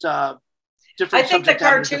different. I think the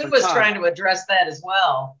cartoon was trying to address that as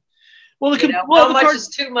well. Well, how much is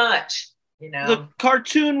too much? You know, the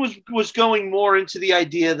cartoon was going more into the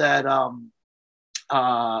idea that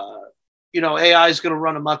you know, AI is going to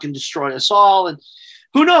run amok and destroy us all, and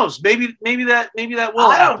who knows? Maybe that will.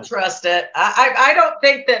 I don't trust it. I don't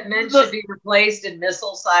think that men should be replaced in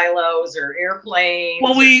missile silos or airplanes.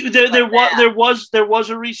 Well, there was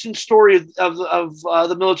a recent story of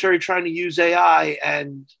the military trying to use AI,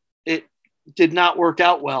 and it did not work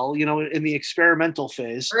out well, you know, in the experimental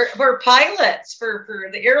phase. For pilots, for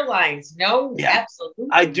the airlines, no, absolutely.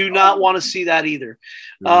 I do not want to see that either.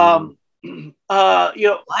 You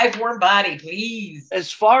know, live warm body, please.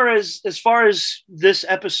 As far as this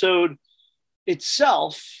episode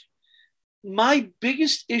itself, my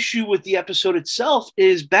biggest issue with the episode itself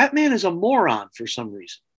is Batman is a moron for some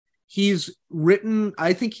reason.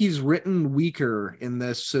 I think he's written weaker in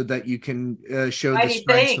this so that you can show the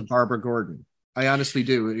strengths of Barbara Gordon. I honestly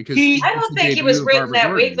do, because I don't think he was written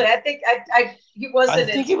that weakly. I think he wasn't. I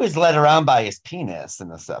think he was led around by his penis in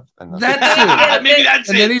the stuff. That's it. Maybe that's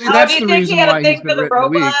it. That's the reason why he's been written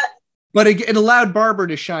weak. But it allowed Barbara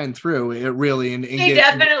to shine through. It really and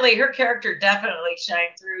her character definitely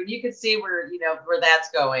shined through. You could see where that's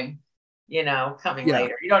going. You know, coming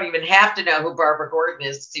later. You don't even have to know who Barbara Gordon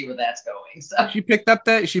is to see where that's going. So she picked up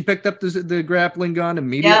the grappling gun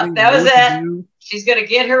immediately. Yeah, that was it. She's gonna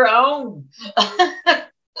get her own.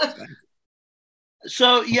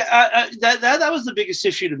 So that was the biggest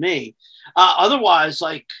issue to me. Otherwise,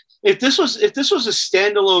 like if this was a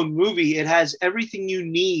standalone movie, it has everything you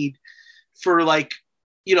need for, like,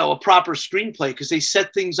 you know, a proper screenplay, because they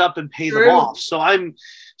set things up and pay them off. So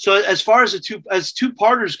as far as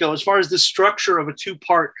two-parters go, as far as the structure of a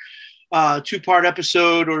two-part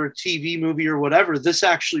episode or a TV movie or whatever, this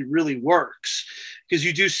actually really works, because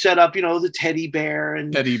you do set up, you know, the teddy bear.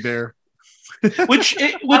 The teddy bear,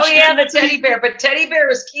 the teddy bear. But teddy bear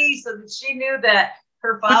is key, so that she knew that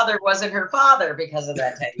her father wasn't her father because of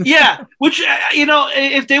that teddy bear. Yeah, which, you know,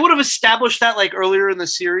 if they would have established that like earlier in the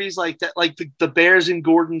series, like that, like the bear's in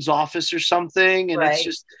Gordon's office or something, and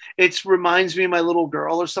it reminds me of my little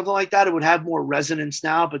girl or something like that, it would have more resonance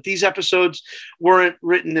now. But these episodes weren't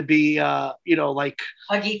written to be, you know, like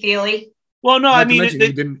huggy feely. Well, no, I mean,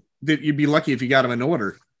 you'd be lucky if you got them in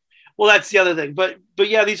order. Well, that's the other thing. But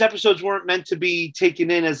yeah, these episodes weren't meant to be taken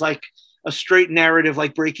in as like a straight narrative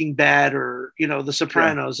like Breaking Bad or, you know, The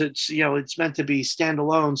Sopranos. Yeah. It's, you know, it's meant to be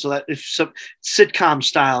standalone, so that if some sitcom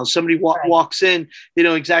style, somebody walks in, they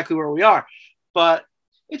know exactly where we are. But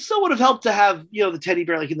it still would have helped to have, you know, the teddy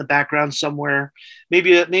bear like in the background somewhere.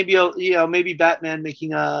 Maybe Batman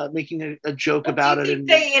making a joke about it. And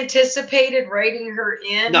they anticipated writing her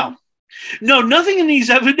in. No, nothing in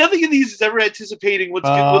these is ever anticipating what's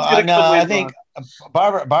going to come. I think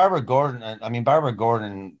Barbara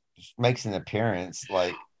Gordon makes an appearance,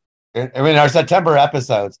 like, I mean, our September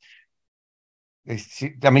episodes.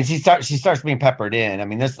 She starts being peppered in. I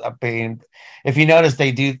mean, if you notice,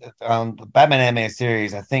 they do Batman animated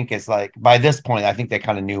series. I think it's like by this point, I think they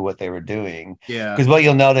kind of knew what they were doing. Yeah. Because what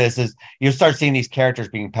you'll notice is you'll start seeing these characters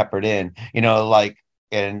being peppered in. You know, like,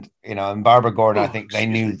 and you know, and Barbara Gordon. I think they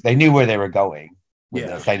knew where they were going. With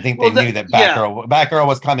this. I think they knew that Batgirl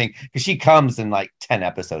was coming, because she comes in like 10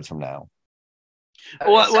 episodes from now.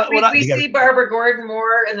 We see Barbara Gordon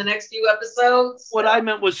more in the next few episodes. What I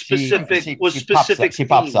meant was specific. She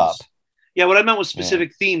pops up. Yeah, what I meant was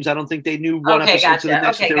specific themes. I don't think they knew one episode to the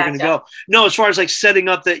next that they were going to go. No, as far as like setting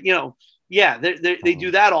up that, you know, they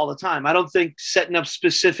do that all the time. I don't think setting up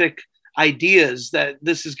specific ideas that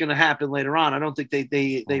this is going to happen later on. I don't think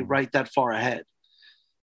they write that far ahead.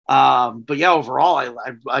 But yeah, overall,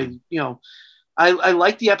 I you know, I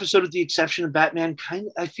like the episode with the exception of Batman.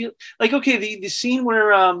 I feel like, okay, the scene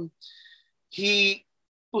where he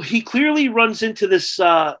clearly runs into this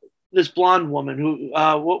this blonde woman who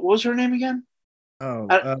what was her name again?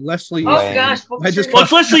 Leslie. Oh Wayne. gosh, Well, it's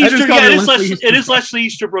Leslie Easter. Yeah, it is Leslie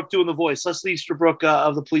Easterbrook doing the voice. Leslie Easterbrook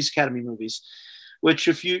of the Police Academy movies, which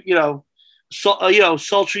if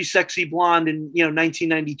sultry, sexy blonde in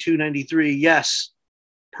 1992, 93. Yes,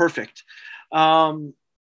 perfect. Running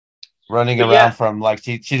But around yeah. from like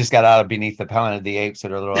she just got out of Beneath the Planet of the Apes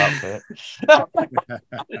with her little outfit. But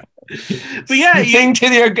yeah, sing to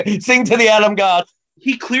the Adam God.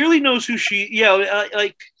 he clearly knows who she.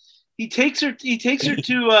 Like he takes her to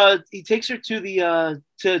the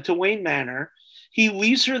Wayne Manor. He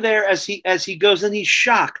leaves her there as he goes, and he's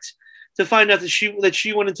shocked to find out that she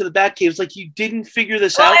went into the Batcave. It's like, you didn't figure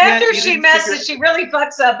this out yet. After she messes, she really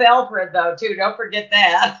fucks up Alfred though too. Don't forget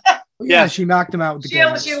that. Yeah, she knocked him out with the She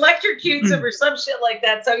gas. electrocutes him or some shit like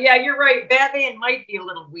that. So yeah, you're right. Batman might be a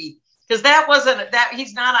little weak because that wasn't that.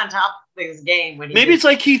 He's not on top of his game when he. Maybe it's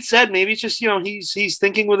like Keith said. Maybe it's just he's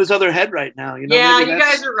thinking with his other head right now. Yeah, maybe you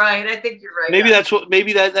guys are right. I think you're right.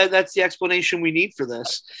 Maybe guys. that's the explanation we need for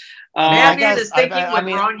this. Batman is thinking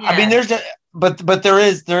with wrong head. I mean, but there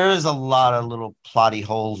is a lot of little plotty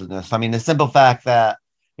holes in this. I mean, the simple fact that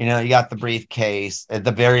you got the briefcase at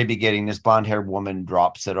the very beginning. This blonde-haired woman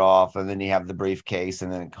drops it off, and then you have the briefcase,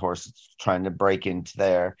 and then of course it's trying to break into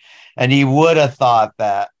there. And you would have thought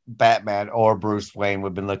that Batman or Bruce Wayne would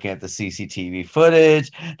have been looking at the CCTV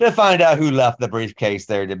footage to find out who left the briefcase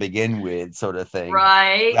there to begin with, sort of thing.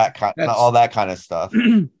 Right. All that kind of stuff.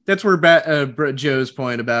 That's where Joe's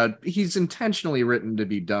point about he's intentionally written to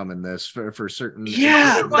be dumb in this for certain.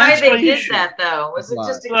 Yeah, Why they did that though? Was it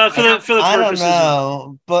just for the I don't purposes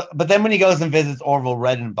know, but then when he goes and visits Orville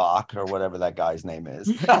Redenbach or whatever that guy's name is,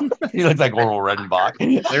 he looks like Orville Redenbach.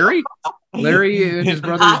 Larry and his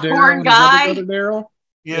brother's Popcorn Daryl. guy? And his other brother Daryl.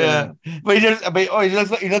 Yeah, but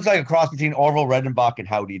he looks like a cross between Orville Redenbach and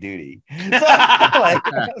Howdy Doody. So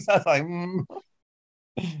it's like,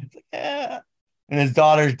 yeah. And his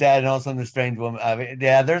daughter's dead, and all of a sudden the strange woman. I mean,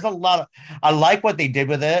 yeah, there's a lot of. I like what they did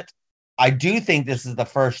with it. I do think this is the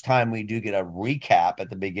first time we do get a recap at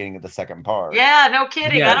the beginning of the second part. Yeah, no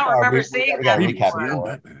kidding. Yeah, I don't remember seeing we that got a recap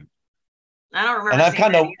before. before. I don't remember And I'm seeing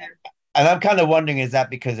kind of, that either. and I'm kind of wondering, is that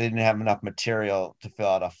because they didn't have enough material to fill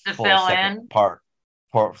out a To full fill second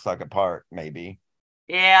in? second part, maybe.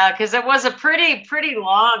 Yeah, because it was a pretty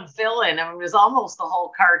long fill-in. I mean, it was almost the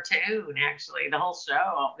whole cartoon, actually, the whole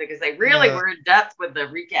show, because they really were in depth with the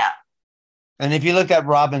recap. And if you look at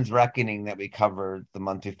Robin's Reckoning that we covered the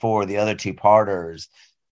month before, the other two parters,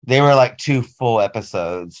 they were like 2 full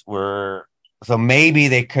episodes. So maybe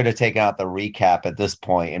they could have taken out the recap at this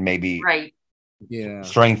point and maybe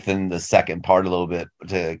strengthen the second part a little bit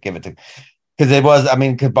to give it to, because it was. I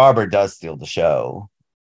mean, because Barbara does steal the show,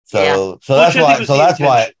 so that's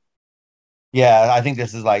why. Yeah, I think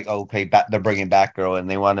this is like, okay, they're bringing Batgirl, and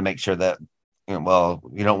they want to make sure that you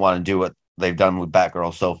don't want to do what they've done with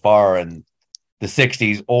Batgirl so far in the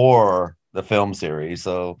 60s or the film series.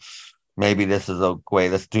 So maybe this is a way.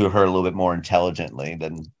 Let's do her a little bit more intelligently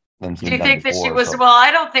than. Do you think that she was? Well,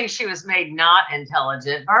 I don't think she was made not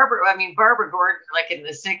intelligent. Barbara Gordon, like in the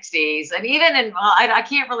 60s, and even in, I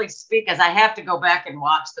can't really speak as I have to go back and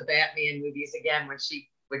watch the Batman movies again when she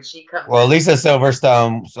comes. Well, Lisa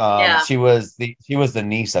Silverstone, Yeah. she was the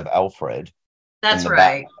niece of Alfred. That's in the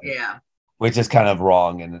right. Batman, Yeah. which is kind of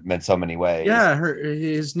wrong in so many ways. Yeah,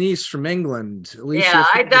 his niece from England. Alicia Yeah,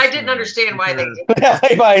 I Silverstone. didn't understand why they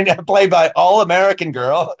did. played by all-American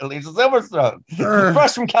girl, Lisa Silverstone,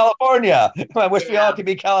 fresh from California. I wish we all could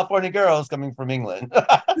be California girls coming from England.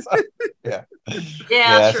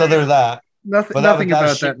 Yeah. So there's that. Nothing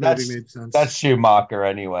about that movie made sense. That's Schumacher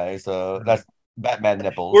anyway. So that's Batman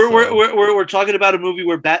nipples. We're talking about a movie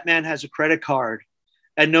where Batman has a credit card,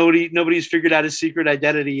 and nobody's figured out his secret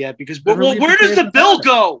identity yet. Because where does the bill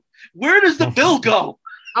go? Where does the bill go?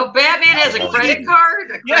 Oh, Batman has a credit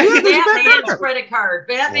card. Batman's credit card.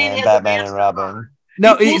 Batman has Batman a and Robin.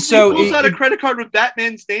 No, he pulls out a credit card with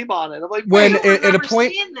Batman's name on it. I'm like, when at a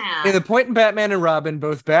point in the point in Batman and Robin,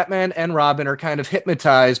 both Batman and Robin are kind of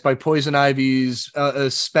hypnotized by Poison Ivy's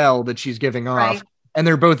spell that she's giving off. Right. And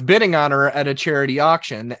they're both bidding on her at a charity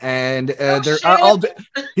auction, and they're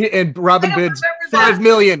shit. and Robin bids $5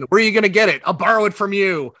 million. Where are you going to get it? I'll borrow it from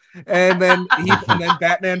you. And then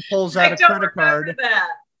Batman pulls out a credit card.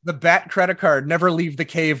 The Bat credit card. Never leave the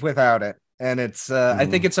cave without it. And it's I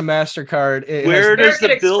think it's a MasterCard. Where does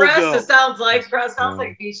the bill Express, go? It sounds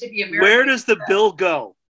like he should be American. Where does the bill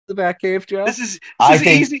go? the Batcave, Joe? This is I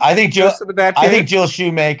easy. think Jill, Ghost of the Batcave? I think Jill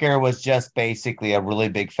Shoemaker was just basically a really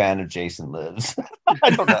big fan of Jason Lives. I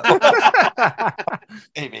don't know.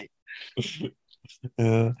 Maybe.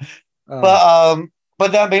 Yeah.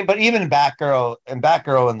 But even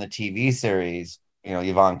Batgirl in the TV series,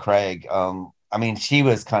 Yvonne Craig, I mean, she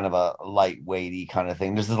was kind of a lightweighty kind of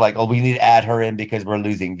thing. This is like, oh, we need to add her in because we're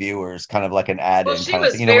losing viewers, kind of like an add-in Well, she kind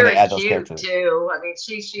was of thing. When they very add those cute characters. too. I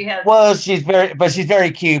mean, she had. Well, she's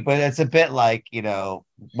very cute, but it's a bit like,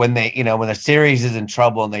 when when the series is in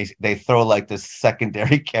trouble and they throw like this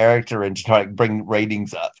secondary character in to try to bring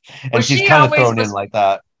ratings up, and Well, she's she kind of always thrown in was- like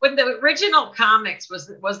that. When the original comics was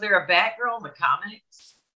there a Batgirl in the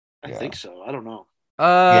comics? I think so. I don't know.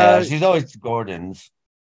 Yeah, she's always Gordon's.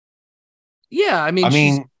 Yeah, I mean, I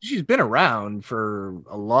mean- she's been around for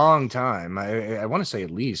a long time. I want to say at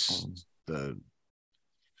least the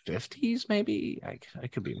 50s, maybe. I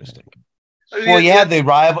could be mistaken. Well, you had the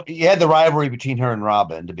rivalry between her and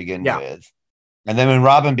Robin to begin Yeah. with, and then when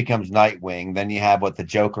Robin becomes Nightwing, then you have what the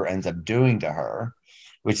Joker ends up doing to her,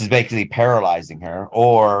 which is basically paralyzing her,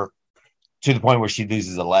 or to the point where she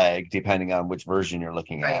loses a leg, depending on which version you're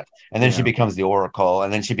looking Right. at, and then she Yeah. becomes the Oracle,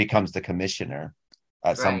 and then she becomes the Commissioner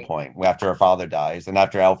at some Right. point after her father dies, and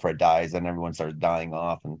after Alfred dies, then everyone starts dying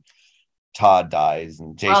off, and Todd dies,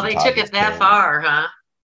 and Jason. Well, they Todd took gets it that killed. far, huh?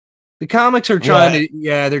 The comics are trying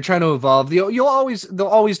they're trying to evolve. They'll always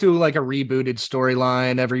do like a rebooted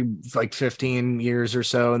storyline every like 15 years or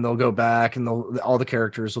so, and they'll go back and all the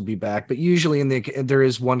characters will be back. But usually there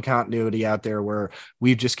is one continuity out there where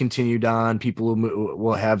we've just continued on. People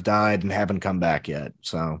will have died and haven't come back yet.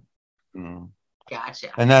 So Mm. Gotcha.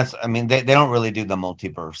 And that's, I mean, they don't really do the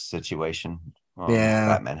multiverse situation. Yeah.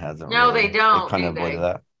 Batman hasn't. No, really. they don't, They've kind of do avoided they?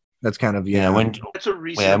 that. that's kind of When That's a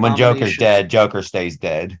recent. when Joker's abomination. dead, Joker stays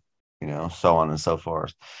dead. So on and so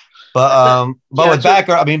forth. But with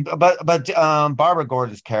Batgirl, I mean, but Barbara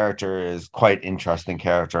Gordon's character is quite interesting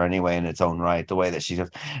character anyway in its own right. The way that she does,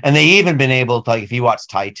 and they even been able to, like, if you watch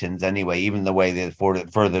Titans anyway, even the way they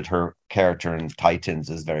furthered her character in Titans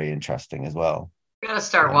is very interesting as well. Gotta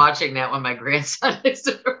start watching that when my grandson is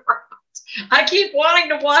around. I keep wanting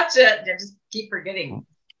to watch it, and I just keep forgetting.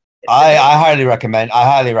 I highly recommend.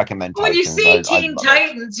 When you Titans. see I Teen love it.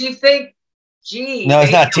 Titans, you think, gee. No,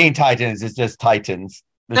 it's maybe not Teen Titans. It's just Titans.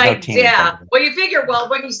 There's no Titans, teen in yeah. Titans. Well, you figure,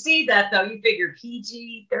 when you see that, though, you figure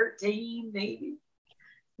PG-13, maybe?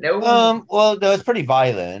 No. Well, no, it's pretty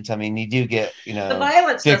violent. I mean, you do get, the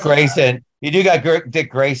violence Dick doesn't- Grayson. You do got Dick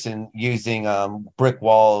Grayson using brick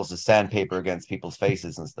walls as sandpaper against people's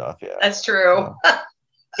faces and stuff. Yeah, That's true.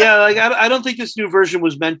 Yeah, like I don't think this new version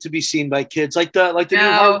was meant to be seen by kids. Like the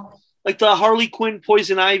No. the Harley Quinn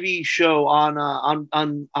Poison Ivy show on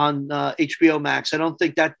HBO Max. I don't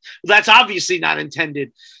think that's obviously not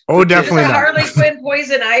intended. Oh, Is definitely the not. Harley Quinn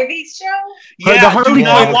Poison Ivy show? The Yeah, Harley do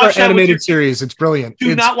not Quinn watch that with animated your, series. It's brilliant.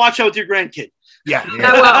 do not watch that with your grandkid. Yeah.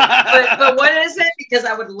 I will. But what is it? Because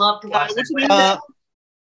I would love to watch what's the that. name of it?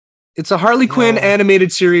 It's a Harley Quinn No.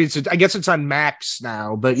 animated series. I guess it's on Max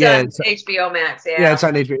now, but yeah, It's on HBO Max. Yeah. yeah, it's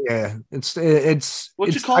on HBO. Yeah, it's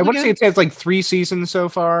What's it it's- called I want to say again? it has like 3 seasons so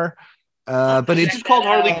far. But It's it's just called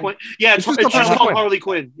Harley Quinn. Yeah, it's It's just just called called Harley Quinn. Harley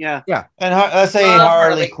Quinn. Yeah. and let's say Love Harley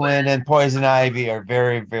Harley Quinn and Poison Ivy are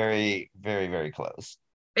very, very, very, very close.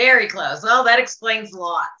 Very close. Well, that explains a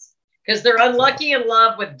lot. Because they're unlucky in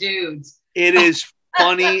love with dudes. It is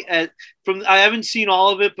funny. I haven't seen all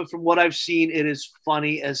of it, but from what I've seen, it is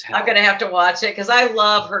funny as hell. I'm going to have to watch it because I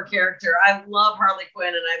love her character. I love Harley Quinn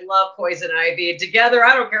and I love Poison Ivy. Together,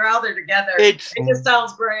 I don't care how they're together. It just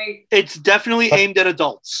sounds great. It's definitely aimed at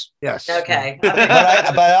adults. yes. Okay. But I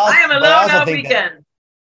I am also alone on think that- weekend.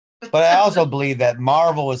 but I also believe that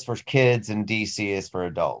Marvel is for kids and DC is for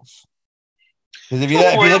adults. Because if you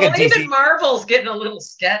look at Even DC, Marvel's getting a little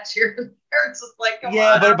sketch here and there. It's just like, come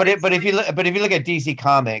yeah, on, but if you look at DC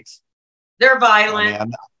Comics, they're I violent.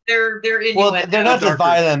 mean, They're well, innuendo. they're not just darker.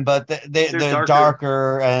 violent, but they're darker.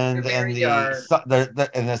 darker and They're very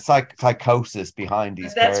the psychosis behind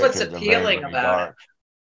these. That's what's characters are appealing very, very about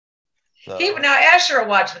dark. So, Now Asher will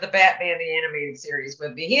watch the Batman the animated series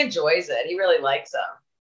with me. He enjoys it. He really likes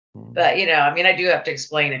them. But I do have to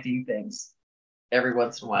explain a few things every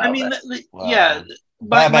once in a while. I mean, but- Wow. yeah.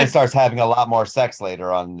 Batman starts having a lot more sex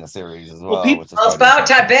later on in the series as well. Well, people- which is Well, it's quite about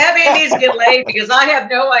time. interesting. Batman needs to get laid because I have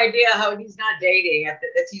no idea how he's not dating.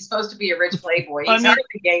 He's supposed to be a rich playboy. He's hardly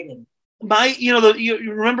dating.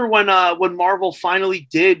 You remember when Marvel finally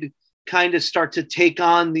did kind of start to take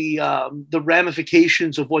on the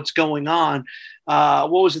ramifications of what's going on. What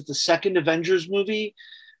was it? The second Avengers movie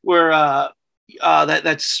where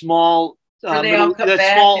that small Where they all come that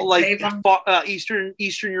back small and like save 'em?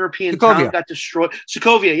 Eastern European Sokovia. town got destroyed.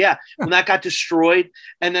 Sokovia, yeah, when that got destroyed,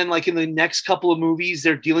 and then like in the next couple of movies,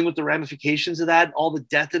 they're dealing with the ramifications of that, all the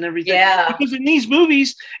death and everything. Yeah. Because in these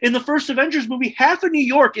movies, in the first Avengers movie, half of New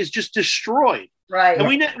York is just destroyed. Right. And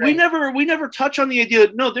we never touch on the idea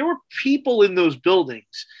that no, there were people in those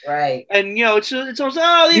buildings, Right. and it's always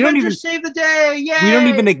the We don't Avengers even- save the day, yeah. We don't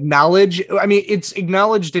even acknowledge. I mean, it's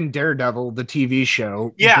acknowledged in Daredevil, the TV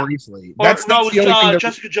show, Yeah. briefly. That's the only thing that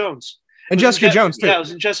Jessica Jones. and Jessica Jones too. Yeah, it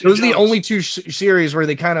was in Jessica Those are Jones. the only two series where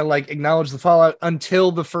they kind of like acknowledge the fallout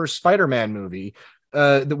until the first Spider-Man movie,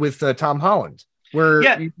 with Tom Holland, where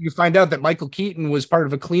Yeah. you find out that Michael Keaton was part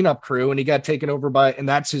of a cleanup crew and he got taken over by, and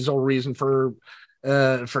that's his whole reason for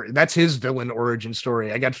that's his villain origin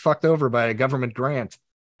story. I got fucked over by a government grant.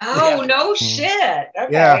 Oh, no shit.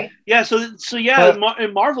 Okay. Yeah. Yeah, so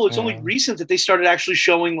in Marvel, it's only recent that they started actually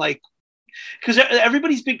showing like, because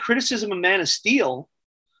everybody's big criticism of Man of Steel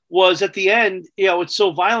was at the end, it's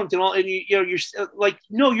so violent and all, and you're like,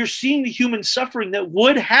 no, you're seeing the human suffering that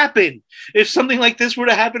would happen if something like this were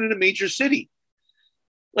to happen in a major city.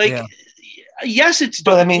 Like, yes, it's.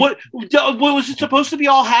 But I mean, what was it supposed to be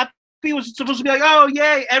all happy? Was it supposed to be like, oh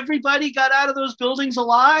yay, everybody got out of those buildings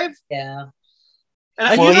alive? Yeah.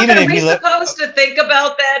 And Well, even Are if we you look, supposed to think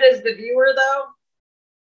about that as the viewer, though?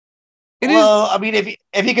 I mean,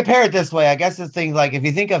 if you compare it this way, I guess the thing, like, if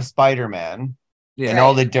you think of Spider-Man and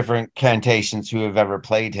all the different cantations who have ever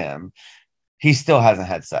played him, he still hasn't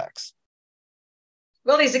had sex.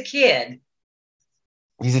 Well, he's a kid.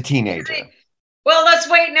 He's a teenager. Well, let's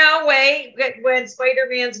wait now. Wait, when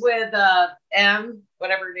Spider-Man's with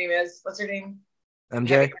whatever her name is. What's her name?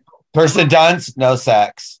 MJ. Kirsten Dunst, no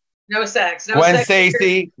sex. No sex. No Gwen sex.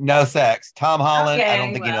 Stacy, no sex. Tom Holland, I Okay,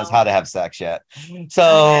 don't think he knows well. how to have sex yet.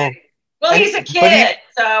 So, Okay. Well, he's a but kid,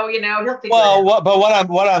 so he'll figure well, it out.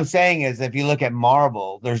 what I'm saying is, if you look at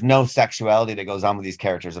Marvel, there's no sexuality that goes on with these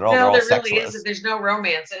characters at all. They're No, all there really sexless. isn't. There's no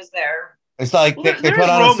romance, is there? It's like Well, they there's put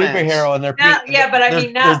on romance. a superhero and they're But I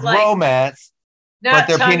mean, not there's like romance. not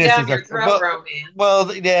their tongue down penises your are- throat well, romance.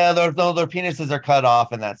 Well, yeah, their penises are cut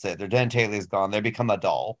off and that's it. Their genitalia is gone. They become a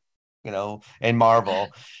doll, in Marvel.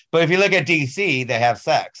 But if you look at DC, they have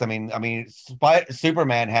sex. I mean,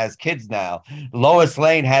 Superman has kids now. Lois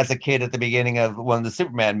Lane has a kid at the beginning of one of the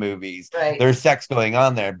Superman movies. Right. There's sex going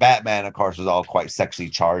on there. Batman, of course, was all quite sexually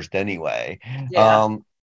charged anyway. Yeah.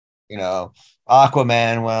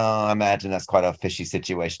 Aquaman, well, I imagine that's quite a fishy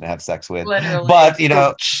situation to have sex with. Literally.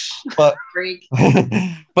 But Freak.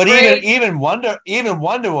 but Great. even Wonder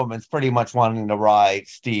Woman's pretty much wanting to ride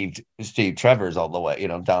Steve Trevor's all the way,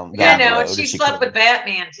 down Yeah, the no, road and she if slept could. with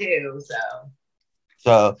Batman too.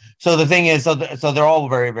 So So the thing is, so they're all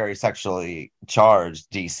very, very sexually charged.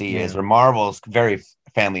 DC is, where Marvel's very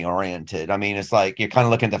family oriented. I mean, it's like you're kind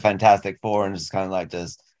of looking at the Fantastic Four, and it's kind of like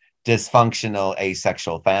this dysfunctional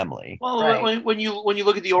asexual family. Well, Right. when you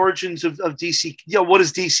look at the origins of DC, what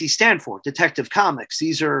does DC stand for? Detective Comics.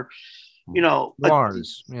 These are,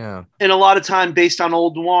 Noirs. Yeah. and a lot of time based on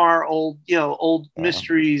old noir, old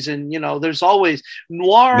mysteries, and there's always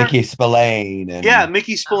noir. Mickey Spillane and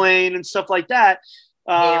Mickey Spillane and stuff like that.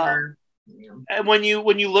 Hammer. And when you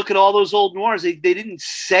look at all those old noirs, they didn't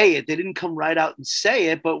say it. They didn't come right out and say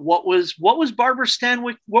it. But what was Barbara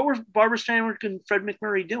Stanwyck? What were Barbara Stanwyck and Fred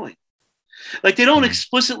McMurray doing? Like, they don't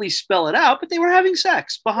explicitly spell it out, but they were having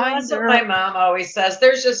sex Well, behind that's what her. my mom always says.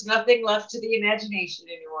 There's just nothing left to the imagination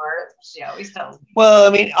anymore. She always tells me. Well, I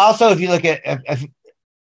mean, also if you look at if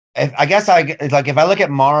I guess if I look at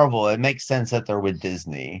Marvel, it makes sense that they're with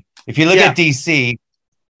Disney. If you look at DC,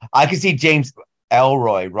 I can see James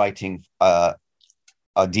Ellroy writing a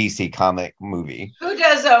DC comic movie. Who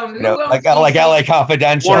does own? Who owns like DC? LA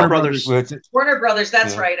Confidential, Warner Brothers. Warner Brothers.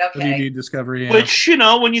 That's Yeah. right. Okay. WB Discovery. Yeah. Which,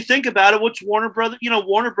 when you think about it, what's Warner Brothers?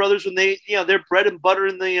 Warner Brothers, when they, their bread and butter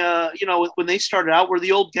in the, when they started out, were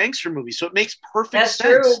the old gangster movies. So it makes perfect That's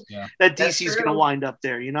sense true. that That's DC is true. going to wind up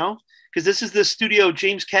there, because this is the studio,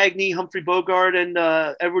 James Cagney, Humphrey Bogart, and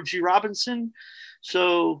Edward G. Robinson.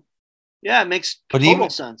 So, yeah, it makes total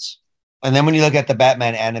sense. And then when you look at the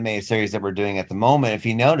Batman animated series that we're doing at the moment, if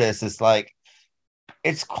you notice,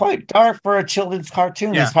 it's quite dark for a children's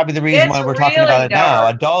cartoon. Yeah. It's probably the reason It's why we're talking really about it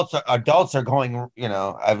now. dark. Adults are going,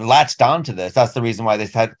 I've latched onto this. That's the reason why they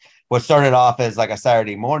had what started off as like a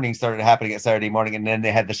Saturday morning started happening at Saturday morning, and then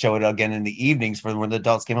they had to show it again in the evenings for when the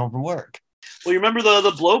adults came home from work. Well, you remember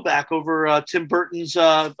the blowback over Tim Burton's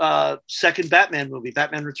second Batman movie,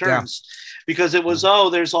 Batman Returns, because it was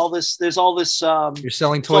there's all this. You're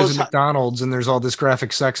selling toys at McDonald's, and there's all this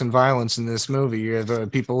graphic sex and violence in this movie. You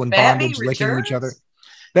have people in Batman bondage licking each other. Returns?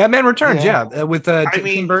 Batman Returns, Yeah. with I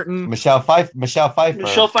mean, Tim Burton. Michelle Pfeiffer. Michelle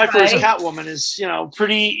Pfeiffer as Right. Catwoman is,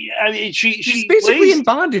 pretty. I mean, She's she basically lays, in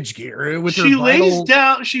bondage gear with her she vital.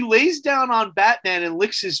 lays down on Batman and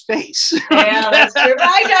licks his face. Yeah, that's true.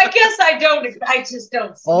 I guess I just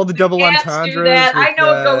don't. All the double cats do entendres that. I with,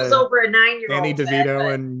 know it goes over a 9-year-old. Danny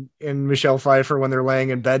DeVito and Michelle Pfeiffer when they're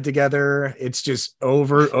laying in bed together. It's just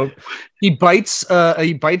over. He bites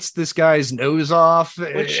this guy's nose off.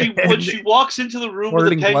 when she walks into the room with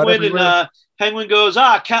the Squirting blood penguin, and everywhere. Penguin goes,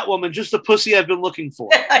 Catwoman, just the pussy I've been looking for.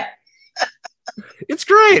 It's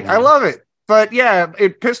great. I love it. But yeah,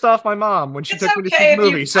 it pissed off my mom when she It's took me to see okay the if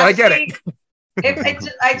you- movie. So I get it.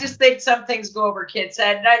 I just think some things go over kids'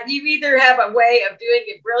 head. You either have a way of doing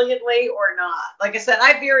it brilliantly or not. Like I said,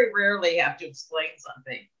 I very rarely have to explain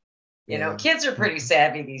something. You know, kids are pretty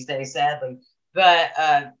savvy these days, sadly. But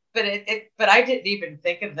I didn't even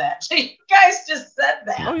think of that. You guys just said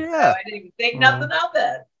that. Oh, yeah. So I didn't even think nothing of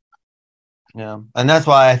that. Yeah, and that's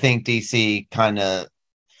why I think DC kind of,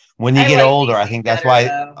 when you I get like older, DC I think that's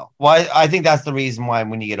better, why I think that's the reason why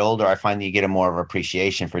when you get older, I find you get a more of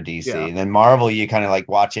appreciation for DC. Yeah. And then Marvel, you kind of like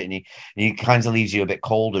watch it and you kind of leaves you a bit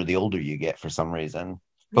colder the older you get for some reason.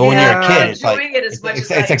 But when you're a kid, it's like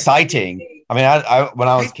it's exciting. I mean, I when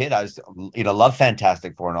I was a kid, I was love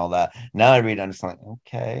Fantastic Four and all that. Now I read, I'm just like,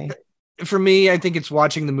 okay. For me, I think it's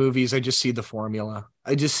watching the movies. I just see the formula.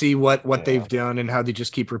 I just see what they've done and how they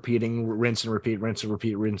just keep repeating, rinse and repeat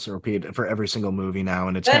for every single movie now.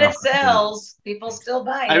 And it's But it sells. People still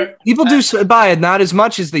buy it. People do buy it, not as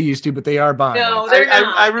much as they used to, but they are buying. No, it. they're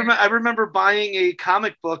not. I remember buying a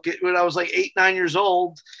comic book when I was like 8-9 years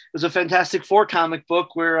old. It was a Fantastic Four comic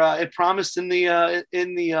book where it promised on the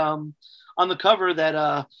cover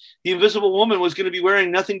that the Invisible Woman was going to be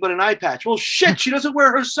wearing nothing but an eye patch. Well, shit, she doesn't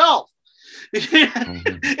wear herself.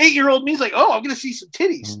 8-year-old me's like, oh, I'm going to see some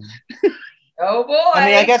titties. Oh boy! I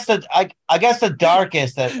mean, I guess the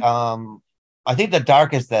darkest that I think the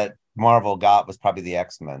darkest that Marvel got was probably the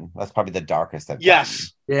X-Men. That's probably the darkest that.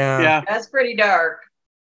 Yes. Yeah. That's pretty dark.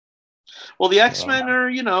 Well, the X-Men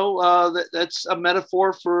are, that's a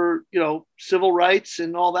metaphor for, civil rights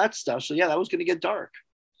and all that stuff. So yeah, that was going to get dark.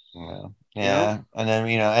 Yeah.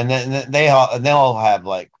 And then they all have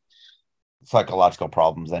like psychological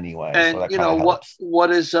problems anyway. And so what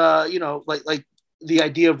is like the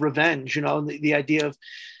idea of revenge, the idea of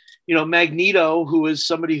Magneto, who is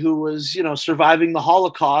somebody who was surviving the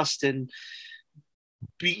Holocaust and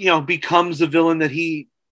becomes the villain that he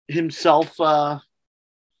himself fought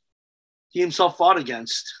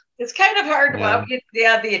against. It's kind of hard to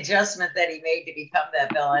the adjustment that he made to become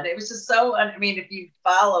that villain. It was just so. I mean, if you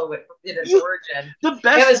follow it in its origin, the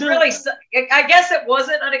best. It was really. I guess it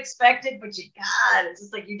wasn't unexpected, but it's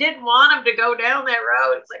just like you didn't want him to go down that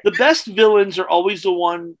road. It's like the best villains are always the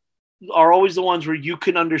ones where you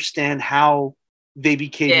can understand how they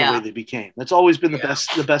became the way they became. That's always been the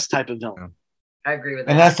best type of villain. I agree with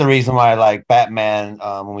that. And that's the reason why I like Batman.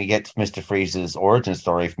 When we get to Mr. Freeze's origin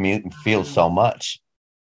story, feels so much.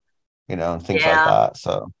 And things like that.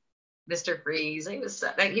 So, Mr. Freeze, he was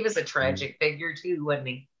a tragic figure too, wasn't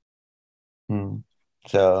he?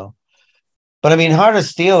 So, but I mean, Heart of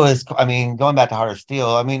Steel is. I mean, going back to Heart of Steel,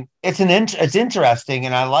 I mean, it's interesting,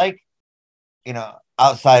 and I like,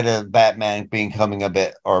 outside of Batman becoming a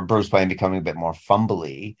bit, or Bruce Wayne becoming a bit more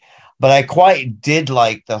fumbly, but I quite did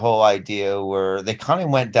like the whole idea where they kind of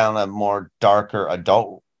went down a more darker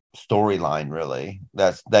adult storyline, really.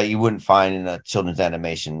 That you wouldn't find in a children's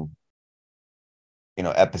animation.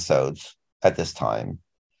 Episodes at this time,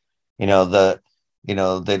 the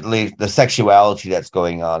sexuality that's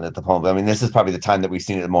going on at the moment. I mean, this is probably the time that we've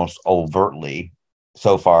seen it the most overtly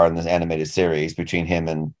so far in this animated series between him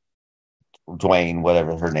and Dwayne,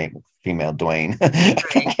 whatever her name, female Dwayne. I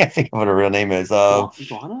can't think of what her real name is.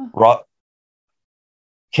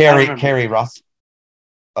 Carrie Ross.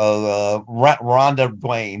 Rhonda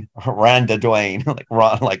Dwayne, like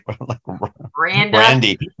Randy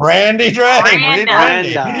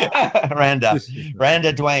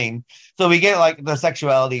Randa Dwayne. So we get like the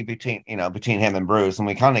sexuality between him and Bruce, and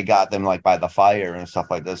we kind of got them like by the fire and stuff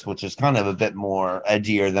like this, which is kind of a bit more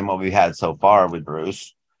edgier than what we had so far with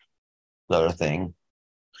Bruce. The other thing.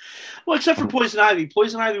 Well, except for Poison Ivy.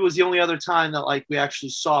 Poison Ivy was the only other time that like we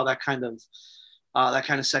actually saw that kind of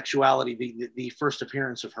sexuality, the first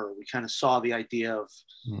appearance of her. We kind of saw the idea of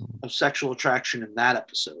sexual attraction in that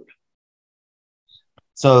episode.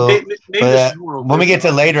 So when we get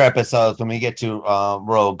to later episodes, when we get to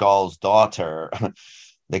Royal Gaul's daughter,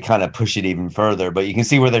 they kind of push it even further, but you can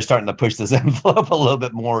see where they're starting to push this envelope a little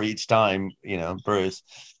bit more each time, Bruce.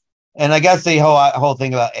 And I guess the whole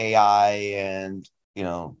thing about AI and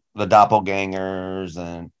the doppelgangers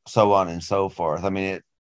and so on and so forth. I mean,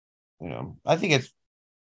 I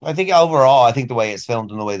think overall, I think the way it's filmed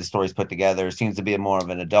and the way the story's put together seems to be more of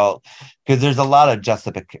an adult, because there's a lot of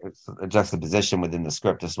juxtaposition within the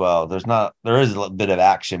script as well. There is a little bit of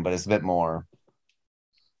action, but it's a bit more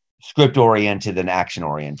script oriented than action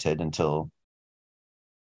oriented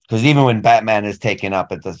because even when Batman is taken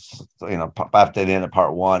up at this, after the end of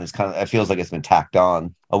part one, it feels like it's been tacked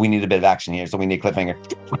on. Oh, we need a bit of action here, so we need a cliffhanger.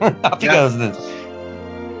 Off he goes.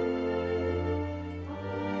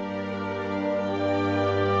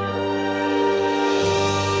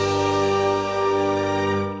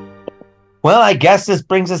 Well, I guess this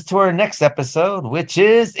brings us to our next episode, which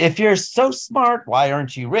is If You're So Smart, Why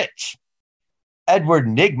Aren't You Rich? Edward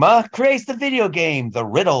Nygma creates the video game The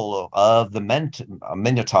Riddle of the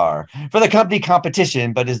Minotaur for the company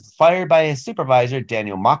competition, but is fired by his supervisor,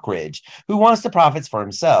 Daniel Mockridge, who wants the profits for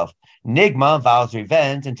himself. Nygma vows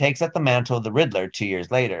revenge and takes up the mantle of the Riddler 2 years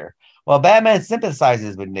later. While Batman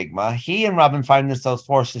sympathizes with Nygma, he and Robin find themselves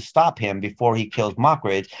forced to stop him before he kills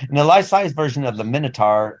Mockridge in a life-size version of the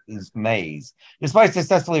Minotaur's maze. Despite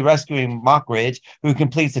successfully rescuing Mockridge, who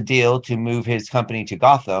completes a deal to move his company to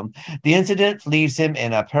Gotham, the incident leaves him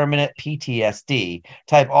in a permanent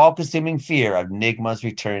PTSD-type all-consuming fear of Nygma's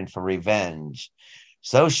return for revenge.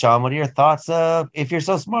 So, Sean, what are your thoughts of If You're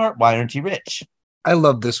So Smart, Why Aren't You Rich? I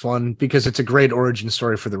love this one because it's a great origin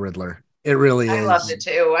story for the Riddler. It really is. I loved it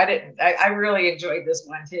too. I really enjoyed this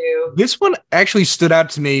one too. This one actually stood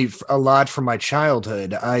out to me a lot from my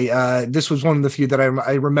childhood. This was one of the few that I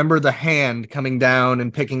remember the hand coming down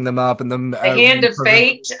and picking them up, and the hand of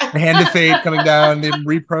fate. The hand of fate coming down, then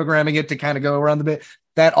reprogramming it to kind of go around the bit.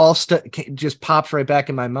 That all just pops right back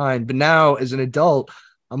in my mind. But now, as an adult,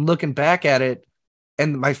 I'm looking back at it,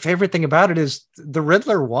 and my favorite thing about it is the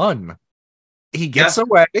Riddler won. He gets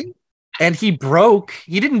away. And he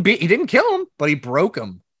didn't kill him, but he broke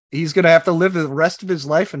him. He's going to have to live the rest of his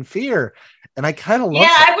life in fear. And I kind of love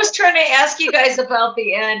that. I was trying to ask you guys about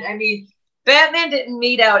the end. I mean, Batman didn't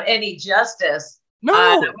mete out any justice. No.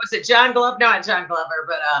 Was it John Glover? No, not John Glover,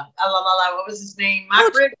 but what was his name?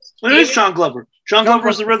 Mockridge? It is John Glover. John Glover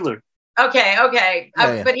was the Riddler. Okay.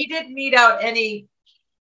 Yeah. But he didn't mete out anything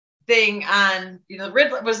on, the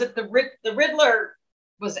Riddler. Was it the Riddler?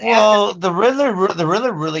 The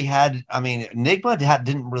Riddler really had. I mean, Nygma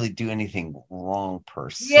didn't really do anything wrong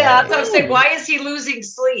per se. Yeah, that's what I'm saying. Why is he losing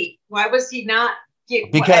sleep? Why was he not?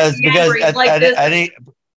 Because at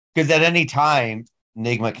any time,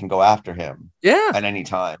 Nygma can go after him. Yeah, at any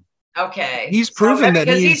time. Okay, he's proven that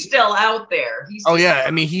he's still out there. I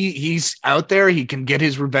mean, he's out there. He can get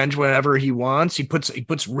his revenge whenever he wants. He puts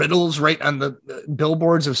riddles right on the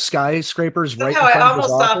billboards of skyscrapers. Right. How I almost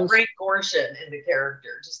saw Frank Gorshin in the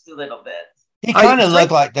character just a little bit. He kind of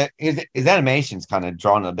looked like that. His animation's kind of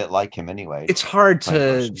drawn a bit like him, anyway. It's hard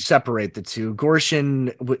to separate the two.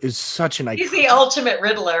 Gorshin is such an icon. He's the ultimate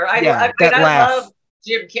Riddler. I love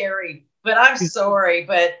Jim Carrey, but I'm sorry,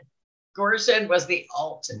 but Gorshin was the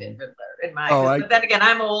ultimate Riddler in my but then again,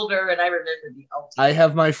 I'm older and I remember the ultimate. I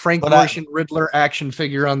have my Frank Gorshin Riddler action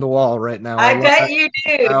figure on the wall right now. I bet you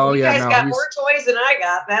do. Oh, you guys got more toys than I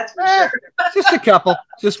got, that's for sure. Just a couple,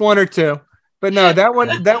 just one or two. But no, that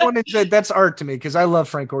one is that's art to me because I love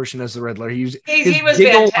Frank Gorshin as the Riddler. He was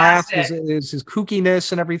fantastic. His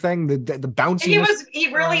kookiness and everything, the bounciness.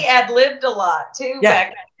 He really ad-libbed a lot too back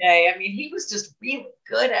in the day. I mean, he was just really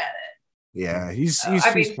good at it. Yeah, he's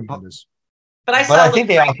tremendous. But I think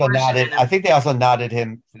they also nodded. I think they also nodded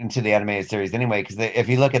him into the animated series anyway, because if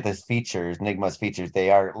you look at the features, Nygma's features, they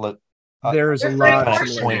are there's a lot of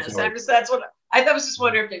similarities. That's what I was just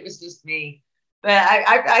wondering if it was just me, but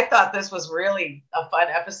I thought this was really a fun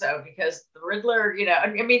episode because the Riddler, I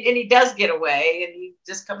mean, and he does get away and he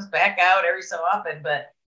just comes back out every so often,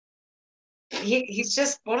 but he's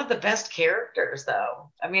just one of the best characters,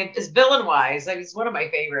 though. I mean, just villain wise, he's one of my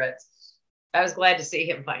favorites. I was glad to see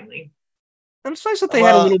him finally. And it's nice that they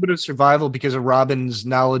had a little bit of survival because of Robin's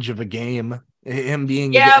knowledge of a game. Him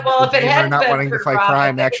being if it hadn't not been wanting for to fight Robin,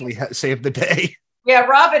 crime actually saved the day. Yeah,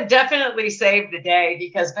 Robin definitely saved the day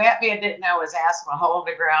because Batman didn't know his ass from a hole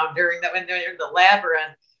in the ground when they were in the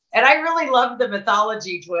labyrinth. And I really loved the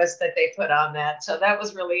mythology twist that they put on that. So that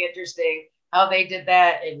was really interesting how they did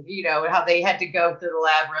that, and how they had to go through the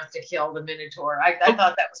labyrinth to kill the Minotaur. I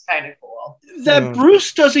thought that was kind of cool. That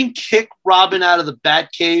Bruce doesn't kick Robin out of the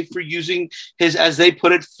Batcave for using his, as they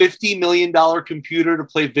put it, $50 million computer to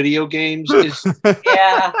play video games.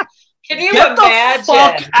 Yeah. Can you imagine? Get the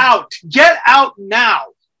fuck out! Get out now!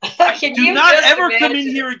 Do not ever come in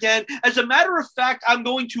here again. As a matter of fact, I'm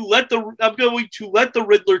going to let the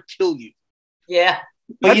Riddler kill you. Yeah.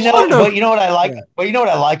 But I just wanna know- but you know what I like. Yeah. But you know what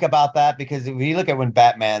I like about that, because if you look at when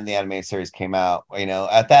Batman the animated series came out,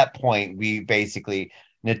 at that point we basically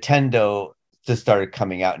Nintendo just started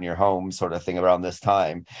coming out in your home, sort of thing, around this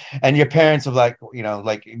time, and your parents were like,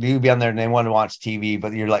 you'd be on there and they want to watch TV,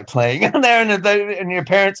 but you're like playing on there, and the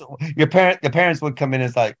parents would come in and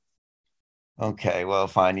it's like, okay, well,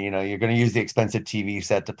 fine. You're going to use the expensive TV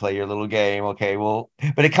set to play your little game. Okay, well,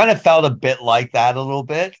 but it kind of felt a bit like that a little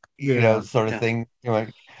bit, sort of thing.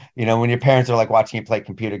 When your parents are like watching you play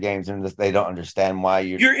computer games and they don't understand why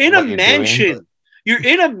you're in a mansion. You're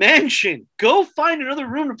in a mansion. Go find another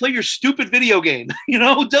room to play your stupid video game.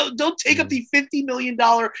 Don't take up the $50 million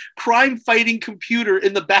crime fighting computer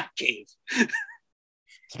in the Batcave.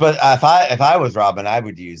 But if I was Robin, I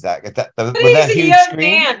would use that. With that huge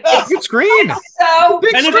screen. Good screen. So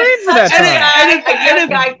big screen for that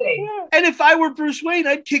time. And if I were Bruce Wayne,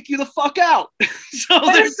 I'd kick you the fuck out. So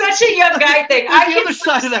it's such a young guy thing. I the other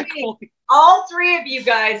side of that coin. All three of you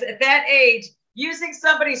guys at that age using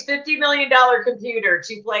somebody's $50 million computer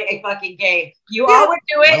to play a fucking game. You all would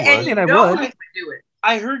do it, and you know who would do it.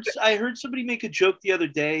 I heard somebody make a joke the other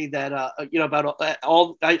day that about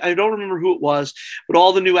all I don't remember who it was, but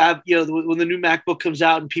all the new app, when the new MacBook comes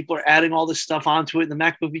out and people are adding all this stuff onto it, and the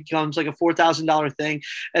MacBook becomes like a $4,000 thing,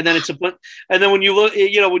 and then and then when you look,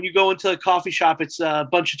 when you go into a coffee shop, it's a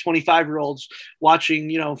bunch of 25-year-olds watching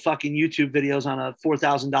fucking YouTube videos on a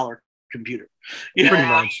 $4,000 computer. Pretty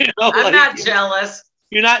much. I'm not jealous.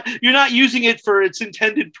 You're not using it for its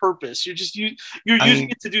intended purpose. You're using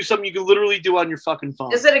it to do something you can literally do on your fucking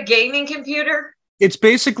phone. Is it a gaming computer? It's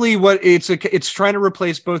basically it's trying to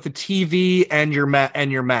replace both the TV and your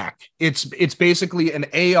Mac. It's basically an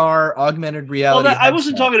AR augmented reality. Well, I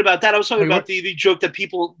wasn't talking about that. I was talking about the joke that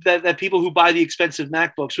people who buy the expensive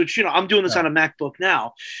MacBooks, which I'm doing this on a MacBook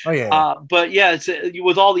now. Oh yeah. But yeah, it's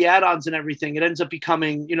with all the add-ons and everything, it ends up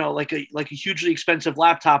becoming like a hugely expensive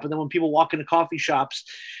laptop. And then when people walk into coffee shops,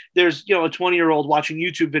 there's a 20-year-old watching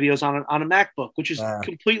YouTube videos on a MacBook, which is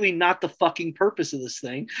completely not the fucking purpose of this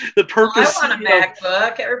thing. The purpose. I want a MacBook.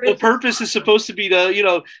 The purpose is supposed to be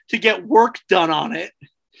to get work done on it.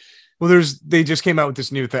 Well, they just came out with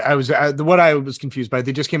this new thing. I was confused by.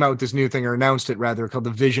 They just came out with this new thing, or announced it rather, called the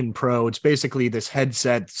Vision Pro. It's basically this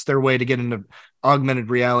headset. It's their way to get into augmented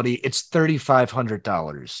reality. It's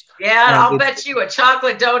 $3,500. Yeah, I'll bet you a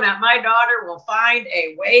chocolate donut. My daughter will find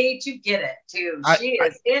a way to get it too. She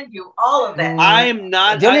is into all of that. I am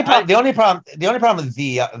not. The only problem with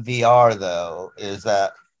VR though is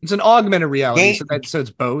that it's an augmented reality. So it's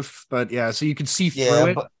both, but yeah, so you can see through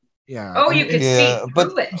it. Yeah. Oh, you can see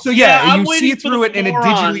through it. So you see through it, and it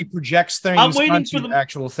digitally projects things onto the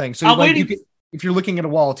actual thing. So if you're looking at a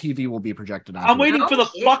wall, TV will be projected on. I'm waiting for the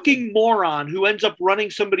fucking moron who ends up running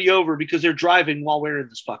somebody over because they're driving while wearing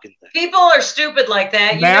this fucking thing. People are stupid like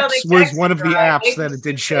that. Maps was one of the apps that it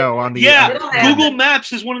did show on the. Yeah, Google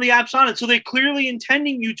Maps is one of the apps on it. So they're clearly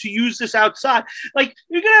intending you to use this outside. Like,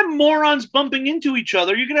 you're gonna have morons bumping into each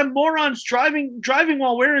other. You're gonna have morons driving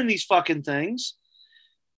while wearing these fucking things.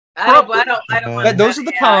 I don't those are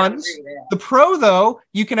the cons. The Pro, though,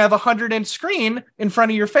 you can have a 100-inch screen in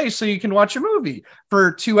front of your face, so you can watch a movie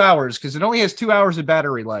for 2 hours, because it only has 2 hours of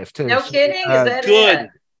battery life too. No kidding. Is that good?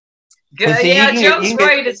 Good. Yeah, Joe's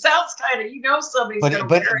right. It sounds kind of somebody's.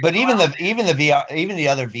 But even the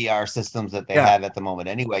other VR systems that they have at the moment,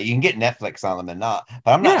 anyway, you can get Netflix on them and not.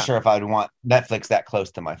 But I'm not sure if I'd want Netflix that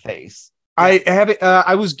close to my face. I have it.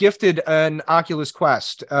 I was gifted an Oculus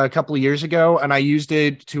Quest a couple of years ago, and I used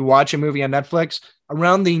it to watch a movie on Netflix.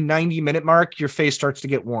 Around the 90-minute mark, your face starts to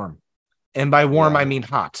get warm. And by warm, I mean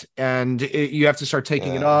hot. And you have to start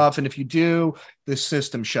taking it off. And if you do, the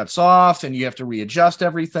system shuts off and you have to readjust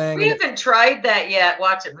everything. We haven't tried that yet.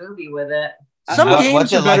 Watch a movie with it. Some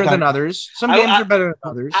games are better than others. Some games are better than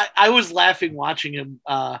others. I was laughing watching him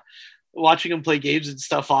play games and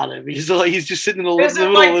stuff on it. He's just sitting in the middle of the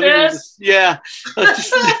living room. Yeah. I was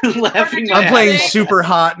just laughing. I'm playing super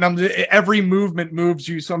hot, and every movement moves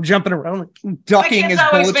you, so I'm jumping around, ducking as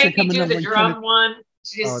bullets are coming in. The drum one.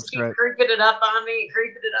 She just keep creeping it up on me,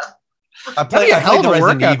 creeping it up. I played a hell of a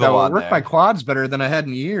workout, though. It worked my quads better than I had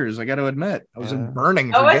in years. I got to admit, I was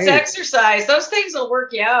burning. Oh, it's exercise. Those things will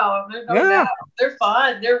work you out. No doubt. They're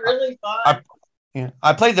fun. They're really fun.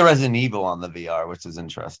 I played the Resident Evil on the VR, which is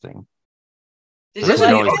interesting.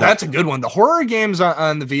 That's a good one. The horror games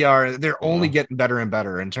on the VR, they're only getting better and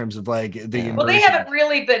better in terms of like the. Well, they haven't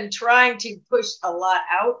really been trying to push a lot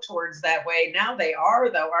out towards that way. Now they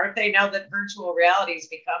are, though, aren't they? Now that virtual reality has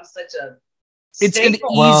become such a.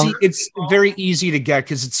 It's very easy to get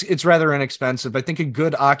because it's rather inexpensive. I think a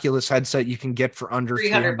good Oculus headset you can get for under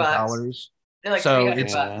 $300. They're like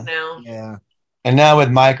 $300 now. Yeah. And now with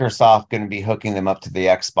Microsoft going to be hooking them up to the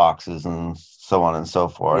Xboxes and so on and so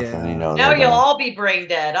forth, and Yeah. Now you'll all be brain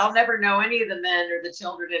dead. I'll never know any of the men or the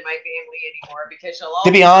children in my family anymore because you'll all.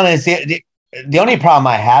 To be honest, the only problem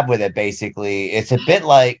I have with it, basically, it's a bit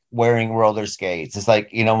like wearing roller skates. It's like,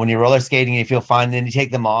 you know, when you're roller skating, you feel fine, then you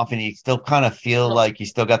take them off and you still kind of feel like you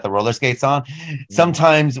still got the roller skates on.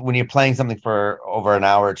 Sometimes when you're playing something for over an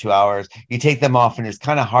hour or 2 hours, you take them off and it's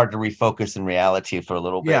kind of hard to refocus in reality for a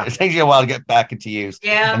little bit. Yeah. It takes you a while to get back into use.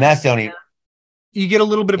 Yeah. And that's the only. You get a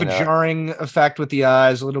little bit of You a know. jarring effect with the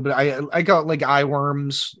eyes, a little bit. I got like eye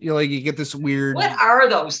worms. You know, like you get this weird. What are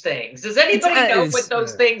those things? Does anybody know It's- what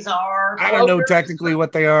those things are? I don't know Floaters? technically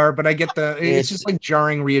what they are, but I get the. It's It's- just like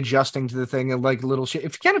jarring, readjusting to the thing, and like little shit.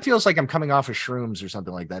 It kind of feels like I'm coming off of shrooms or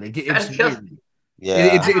something like that. It's weird.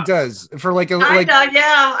 Yeah. It does for like a Kinda, like.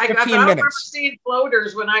 yeah. I 15 don't remember minutes. seeing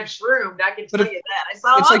floaters when I've shroomed. I can But tell it- you that. I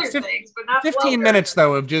saw it's like other things, but not 15 floaters. minutes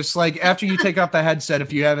though of just like after you take off the headset,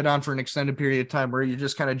 if you have it on for an extended period of time where you're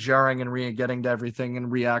just kind of jarring and getting to everything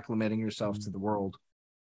and reacclimating yourself to the world.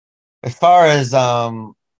 As far as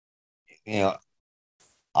you know,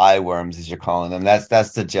 eye worms as you're calling them,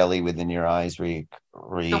 that's the jelly within your eyes The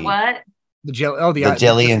what? The jelly, oh, the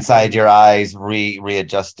jelly inside your eyes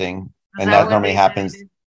readjusting, Is and that that what normally they happens. said?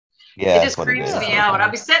 Yeah, It that's just what it creeps is. me out. I'll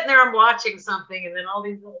be sitting there, I'm watching something, and then all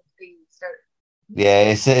these little things start.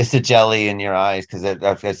 Yeah, it's the jelly in your eyes because it's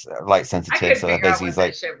light I sensitive. couldn't So that figure out basically what is that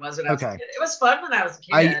like, shit was when I was a Okay. kid. It was fun when I was a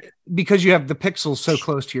kid. because you have the pixels so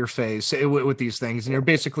close to your face with these things, and you're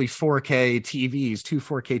basically 4K TVs, two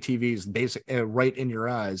 4K TVs, basic right in your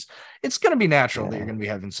eyes. It's going to be natural that you're going to be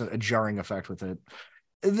having a jarring effect with it.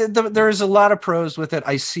 There's a lot of pros with it.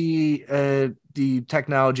 I see the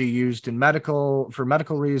technology used in for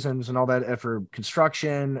medical reasons and all that, for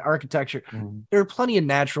construction, architecture. There are plenty of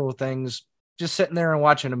natural things. Just sitting there and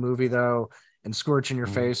watching a movie though, and scorching your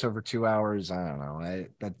face over 2 hours. I don't know.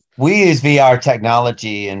 we use VR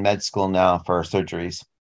technology in med school now for surgeries.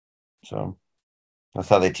 So that's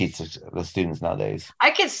how they teach the students nowadays.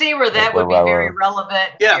 I can see where that Like would be where very we're-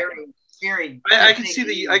 relevant. Yeah. Very. I can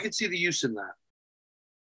see the use in that.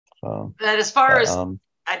 So, That as far as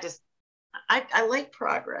I like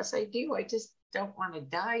progress. I do. I just don't want to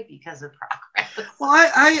die because of progress. Well,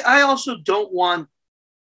 I also don't want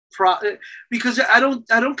because I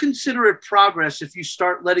don't consider it progress if you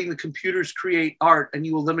start letting the computers create art and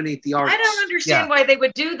you eliminate the artists. I don't understand why they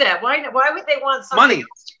would do that. Why would they want something Money.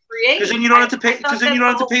 else to create? Because then you don't have to pay. I thought Because then you don't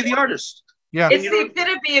have to that's pay the artist. Yeah. It's you the don't-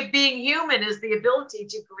 epitome of being human is the ability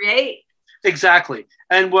to create. Exactly.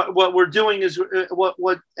 And what we're doing is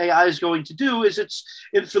what AI is going to do is it's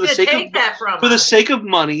for the To sake take of that from for the us. sake of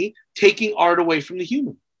money, taking art away from the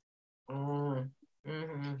human.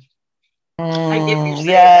 Mm-hmm. I get what you're saying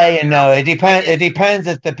yeah, now. you know, it depends. I It get- depends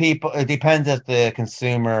if the people. It depends if the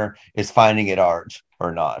consumer is finding it art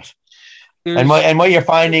or not. And what you're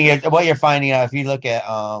finding out if you look at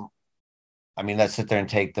I mean, let's sit there and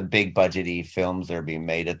take the big budgety films that are being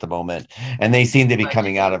made at the moment, and they seem to be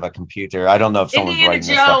coming out of a computer. I don't know if someone's Indiana writing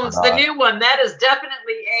this stuff or Jones, the not. new one, that is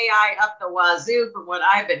definitely AI up the wazoo from what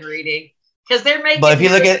I've been reading. Because they're making But if you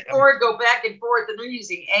look Harrison at- Ford go back and forth, and they're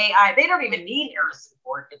using AI. They don't even need Harrison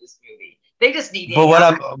Ford for this movie. They just need But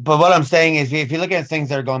AI. what I'm saying is, if you look at things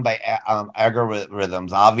that are going by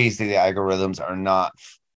algorithms, obviously the algorithms are not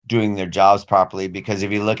doing their jobs properly, because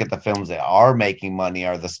if you look at the films that are making money,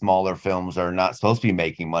 are the smaller films that are not supposed to be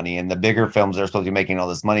making money, and the bigger films that are supposed to be making all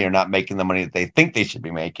this money are not making the money that they think they should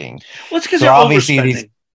be making. Well, it's because So they're obviously overspending.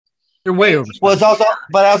 They're way over. Well, it's also,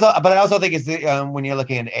 but I also think it's when you're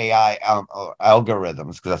looking at AI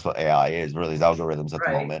algorithms, because that's what AI is, really, is algorithms at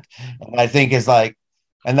the Right. moment. And I think it's like,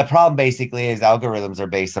 and the problem basically is algorithms are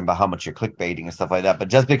based on how much you're clickbaiting and stuff like that. But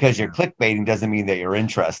just because you're clickbaiting doesn't mean that you're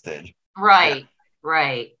interested. Right.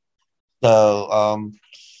 So,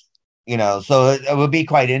 you know, so it would be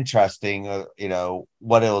quite interesting, you know,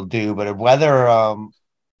 what it'll do. But whether, I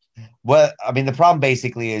mean, the problem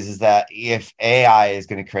basically is that if AI is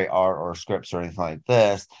going to create art or scripts or anything like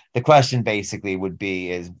this, the question basically would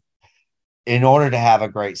be is, in order to have a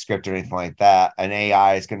great script or anything like that, an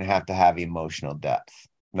AI is going to have emotional depth,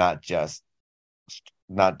 not just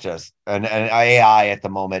an AI at the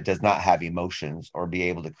moment does not have emotions or be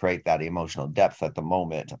able to create that emotional depth at the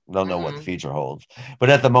moment. Don't know what the future holds, but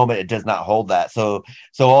at the moment it does not hold that. So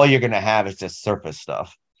all you're going to have is just surface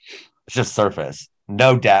stuff. It's just surface,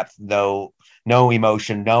 no depth, no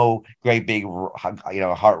emotion, no great big, you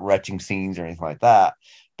know, heart-wrenching scenes or anything like that,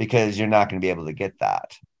 because you're not going to be able to get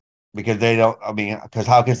that. Because they don't, I mean, because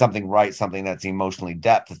how can something write something that's emotionally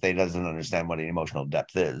depth if they doesn't understand what an emotional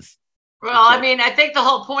depth is? Well, I mean, I think the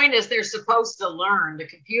whole point is they're supposed to learn. The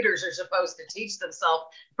computers are supposed to teach themselves.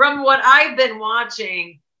 From what I've been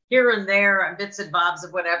watching here and there, and bits and bobs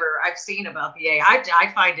of whatever I've seen about the AI,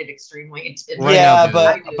 I find it extremely intimidating. Right Yeah,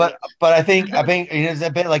 now, but I think it's a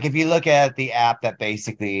bit like if you look at the app that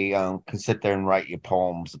basically can sit there and write you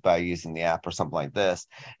poems by using the app or something like this.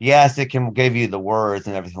 Yes, it can give you the words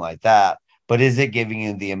and everything like that, but is it giving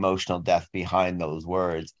you the emotional depth behind those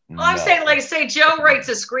words? Well, I'm No. saying, like, say Joe writes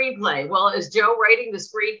a screenplay. Well, is Joe writing the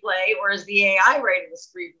screenplay, or is the AI writing the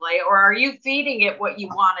screenplay, or are you feeding it what you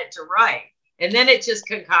want it to write? And then it just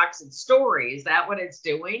concocts its story. Is that what it's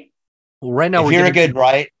doing? well, right now If we're you're a getting good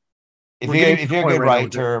writer, if we're you're getting to if the you're a point good right now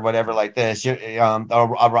writer or whatever like this,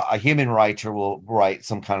 a human writer will write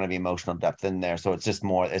some kind of emotional depth in there. So it's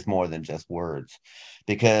more than just words,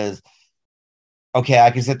 because okay,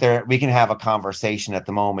 I can sit there, we can have a conversation at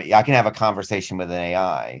the moment. I can have a conversation with an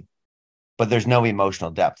AI, but there's no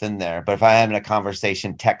emotional depth in there. But if I'm having a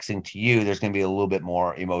conversation texting to you, there's going to be a little bit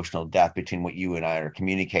more emotional depth between what you and I are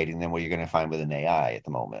communicating than what you're going to find with an AI at the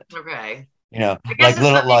moment. Okay. You know, I guess it's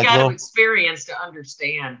something you got little to experience to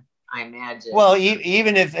understand, I imagine. well,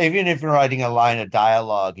 even if you're writing a line of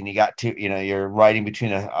dialogue and you got to, you're writing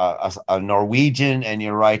between a Norwegian and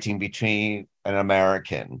you're writing between an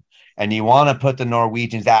American, and you want to put the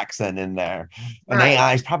Norwegian's accent in there, an Right.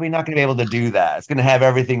 AI is probably not going to be able to do that. It's going to have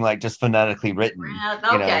everything like just phonetically written.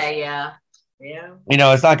 Okay, yeah.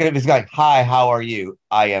 It's not going to. It's like, hi, how are you?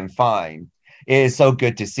 I am fine. It is so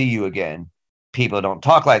good to see you again. People don't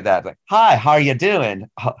talk like that. Like, hi, how are you doing?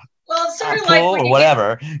 Well, it's sort of Cool, like when or you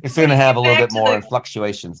whatever. It's going to have a little back bit to more the-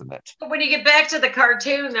 fluctuations in it. But when you get back to the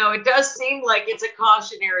cartoon, though, it does seem like it's a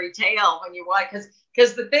cautionary tale when you watch,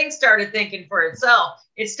 because the thing started thinking for itself.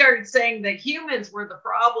 It started saying that humans were the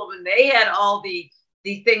problem and they had all the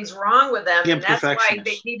things wrong with them, and that's why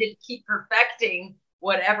they needed to keep perfecting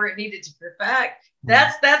whatever it needed to perfect.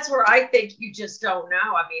 That's where I think you just don't know.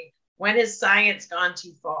 I mean, when has science gone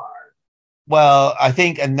too far? Well, I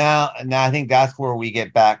think, and now I think that's where we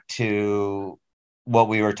get back to what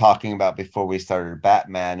we were talking about before we started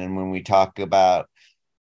Batman. And when we talk about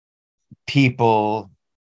people,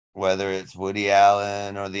 whether it's Woody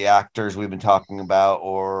Allen or the actors we've been talking about,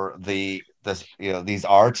 or these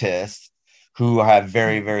artists who have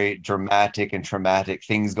very, very dramatic and traumatic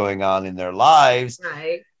things going on in their lives,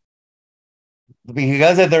 right?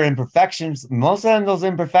 Because of their imperfections, most of them, those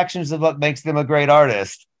imperfections is what makes them a great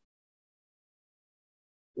artist.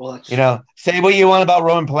 Well, say what you want about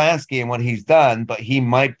Roman Polanski and what he's done, but he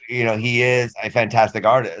is a fantastic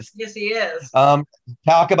artist. Yes, he is.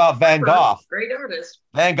 Talk about Van Gogh. Great artist.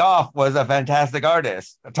 Van Gogh was a fantastic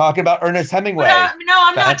artist. Talking about Ernest Hemingway. No,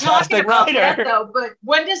 I'm not talking about that, though. But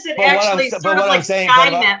when does it actually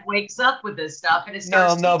Skynet wakes up with this stuff and it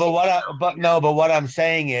starts? But what I'm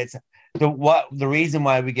saying is the reason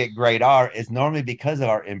why we get great art is normally because of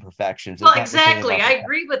our imperfections. Well, exactly. I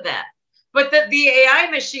agree with that. But the AI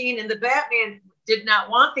machine and the Batman did not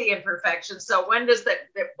want the imperfections. So when does that?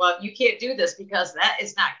 Well, you can't do this because that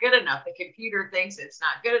is not good enough. The computer thinks it's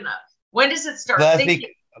not good enough. When does it start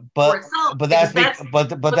thinking for itself? That's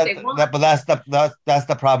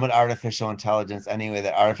the problem with artificial intelligence anyway.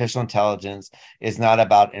 That artificial intelligence is not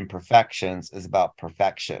about imperfections; it's about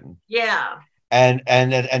perfection. Yeah. And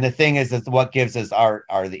the thing is what gives us art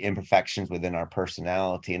are the imperfections within our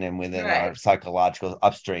personality and within our psychological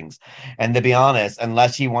upstrings. And to be honest,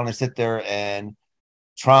 unless you want to sit there and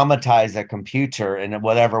traumatize a computer in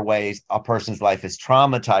whatever ways a person's life is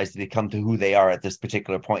traumatized to become to who they are at this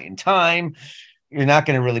particular point in time, you're not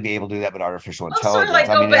going to really be able to do that with artificial intelligence. Sort of like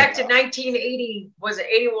go back to 1980, was it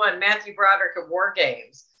 81, Matthew Broderick of War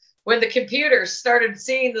Games, when the computers started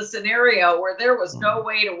seeing the scenario where there was no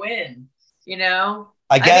way to win.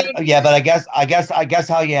 I guess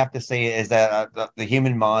how you have to say it is that the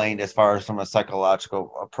human mind, as far as from a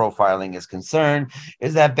psychological profiling is concerned,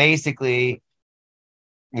 is that basically,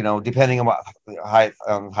 depending on what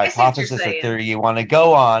hypothesis or theory you want to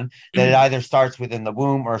go on, that it either starts within the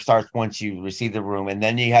womb or starts once you receive the womb. And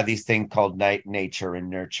then you have these things called nature and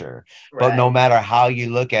nurture. Right. But no matter how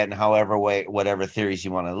you look at it and whatever theories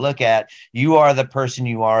you want to look at, you are the person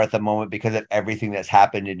you are at the moment because of everything that's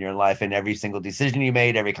happened in your life and every single decision you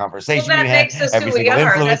made, every conversation you had, every single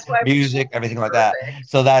influence, music, everything like that.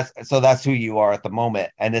 So that's who you are at the moment.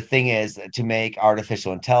 And the thing is, to make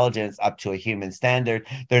artificial intelligence up to a human standard,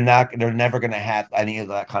 they're never going to have any of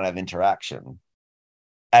that kind of interaction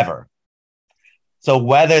ever. So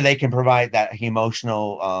whether they can provide that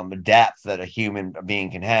emotional depth that a human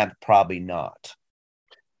being can have, probably not.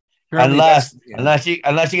 Apparently unless that's- yeah.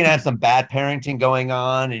 unless you can have some bad parenting going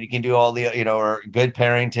on, and you can do all the or good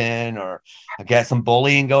parenting, or get some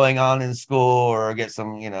bullying going on in school, or get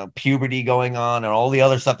some puberty going on, and all the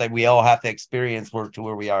other stuff that we all have to experience to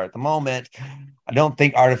where we are at the moment. I don't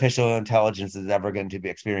think artificial intelligence is ever going to be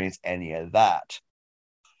experience any of that.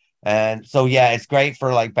 And so, yeah, it's great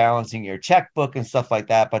for like balancing your checkbook and stuff like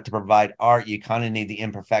that. But to provide art, you kind of need the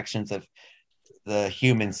imperfections of the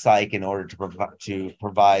human psyche in order to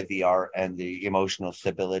provide the art and the emotional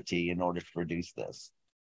stability in order to produce this.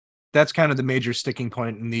 That's kind of the major sticking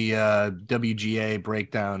point in the WGA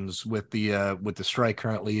breakdowns with the strike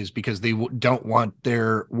currently, is because they don't want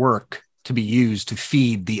their work to be used to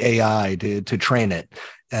feed the AI to train it.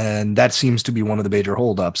 And that seems to be one of the major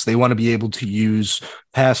holdups. They want to be able to use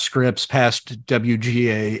past scripts, past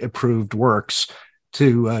WGA approved works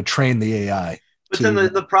to train the AI. But then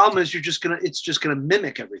the problem is it's just gonna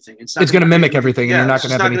mimic everything. It's going to mimic everything, and you're not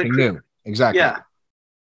going to have anything new. Exactly. Yeah.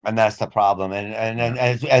 And that's the problem. And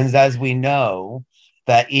as we know,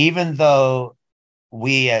 that even though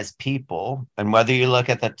we as people, and whether you look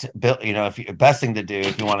at if best thing to do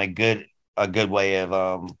if you want a good way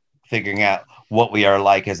of figuring out what we are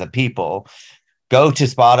like as a people, go to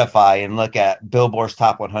Spotify and look at Billboard's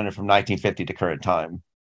Top 100 from 1950 to current time.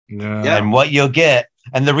 Yeah. And what you'll get,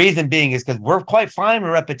 and the reason being is because we're quite fine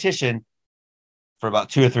with repetition for about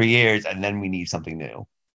 2 or 3 years, and then we need something new.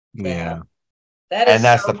 Yeah.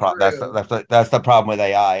 That's the problem. That's the problem with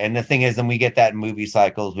AI. And the thing is, and we get that in movie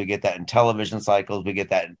cycles, we get that in television cycles, we get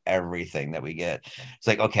that in everything that we get. It's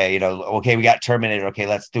like, okay, we got Terminator. Okay,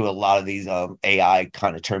 let's do a lot of these AI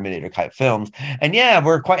kind of Terminator type films. And yeah,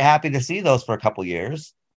 we're quite happy to see those for a couple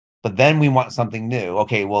years. But then we want something new.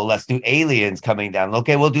 Okay, well, let's do Aliens coming down.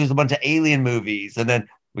 Okay, we'll do a bunch of alien movies. And then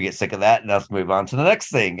we get sick of that, and let's move on to the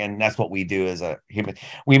next thing. And that's what we do as a human.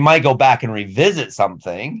 We might go back and revisit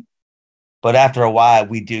something, but after a while,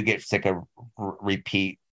 we do get sick of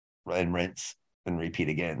repeat and rinse and repeat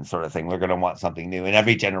again sort of thing. We're going to want something new. And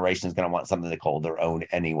every generation is going to want something to call their own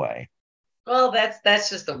anyway. Well, that's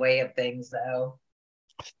just the way of things, though.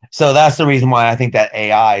 So that's the reason why I think that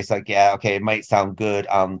AI is like, yeah, okay, it might sound good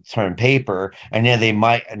on term paper. And then they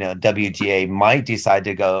might, WGA might decide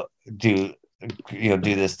to go do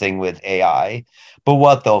this thing with AI. But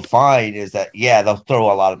what they'll find is that, yeah,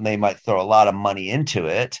 they might throw a lot of money into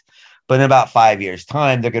it. But in about 5 years'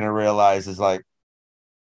 time, they're going to realize it's like,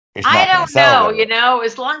 I don't know,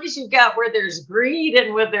 as long as you've got where there's greed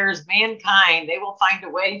and where there's mankind, they will find a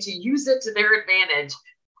way to use it to their advantage.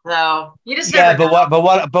 So you just never know.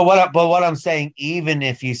 But what I'm saying, even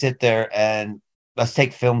if you sit there and let's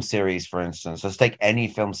take film series, for instance, let's take any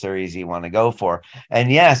film series you want to go for.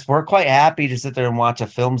 And yes, we're quite happy to sit there and watch a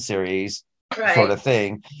film series sort of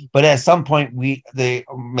thing. But at some point, the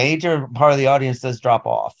major part of the audience does drop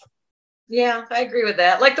off. Yeah, I agree with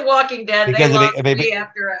that. Like The Walking Dead, because they lost me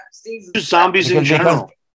after a season. Zombies in general.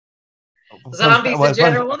 Zombies in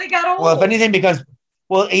general. Well, they got old. Well, if anything,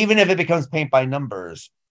 even if it becomes paint by numbers,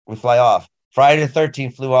 we fly off. Friday the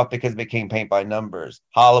 13th flew off because it became paint by numbers.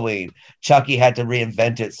 Halloween, Chucky had to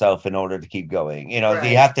reinvent itself in order to keep going. You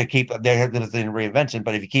have to keep there's the reinvention,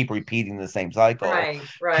 but if you keep repeating the same cycle,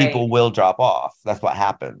 people will drop off. That's what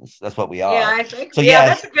happens. That's what we are. Yeah, I think. So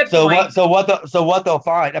that's a good point. What they'll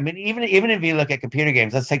find. I mean, even if you look at computer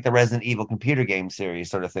games, let's take the Resident Evil computer game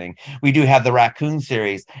series sort of thing. We do have the Raccoon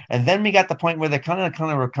series, and then we got the point where they kind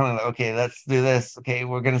of okay, let's do this. Okay,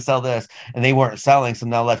 we're gonna sell this, and they weren't selling, so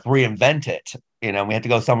now let's reinvent it. We had to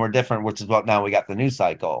go somewhere different, which is what now we got the new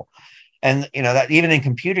cycle. And that even in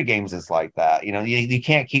computer games is like that. You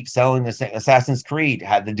can't keep selling the same. Assassin's Creed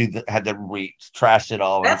had to trash it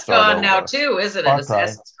all. That's gone now too, isn't it?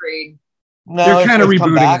 Assassin's Creed. No, they're kind of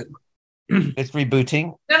rebooting it. It's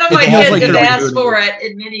rebooting. None of my kids have asked for it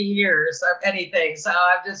in many years of anything. So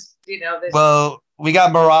I'm just, this. Well, we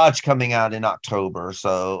got Mirage coming out in October,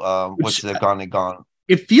 so which they've gone.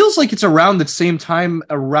 It feels like it's around the same time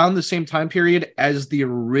period as the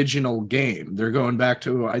original game. They're going back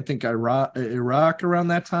to, I think, Iraq around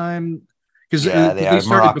that time, because they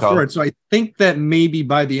started before it. So I think that maybe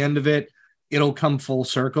by the end of it, it'll come full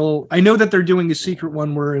circle. I know that they're doing a secret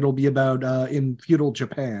one where it'll be about in feudal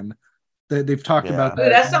Japan. They've talked about that. Ooh,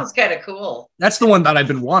 that sounds kind of cool. That's the one that I've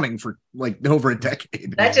been wanting for like over a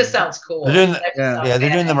decade. That just sounds cool. They're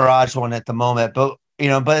doing the Mirage one at the moment, but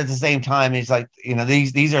but at the same time, it's like,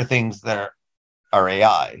 these are things that are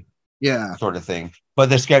AI, sort of thing. But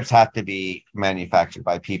the scripts have to be manufactured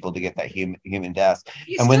by people to get that human death.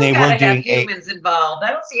 And when they were doing humans involved, I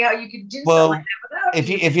don't see how you can do something like that without.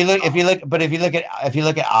 If you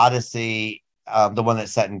look at Odyssey, the one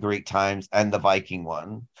that's set in Greek times, and the Viking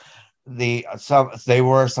one, there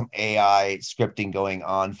were some AI scripting going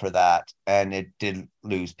on for that, and it did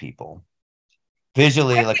lose people.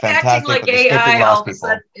 Visually, like Acting fantastic, like but the scripting AI all lost of a people.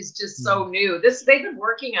 sudden is just so new. They've been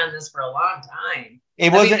working on this for a long time.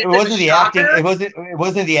 It wasn't the acting. It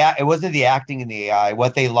wasn't the acting in the AI.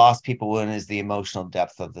 What they lost people in is the emotional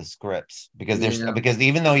depth of the scripts, because because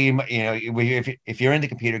even though if you're into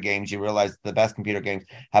computer games, you realize the best computer games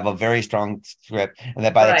have a very strong script, and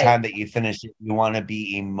that by the time that you finish it, you want to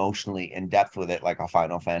be emotionally in depth with it, like a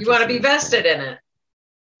Final Fantasy. You want to be vested in it.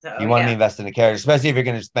 So, you want to invest in the character, especially if you're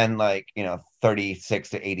going to spend 36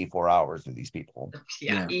 to 84 hours with these people.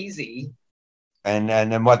 Yeah, easy. And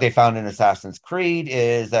then what they found in Assassin's Creed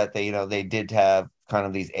is that they did have kind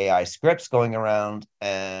of these AI scripts going around,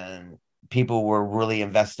 and people were really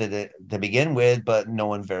invested to begin with, but no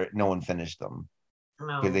one finished them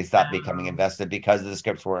because they stopped becoming invested because the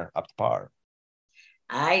scripts weren't up to par.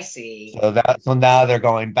 I see. So now they're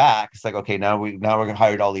going back. It's like, okay, now we're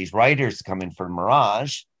hired all these writers to come in for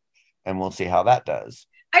Mirage, and we'll see how that does.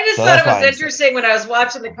 I just thought it was interesting when I was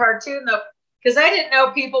watching the cartoon, though, because I didn't know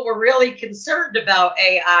people were really concerned about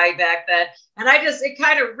AI back then. And it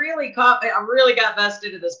kind of really caught me. I really got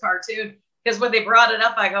vested in this cartoon because when they brought it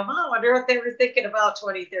up, I go, I wonder what they were thinking about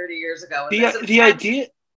 20, 30 years ago. The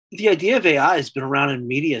idea of AI has been around in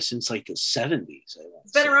media since like the 70s.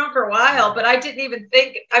 It's been around for a while, but I didn't even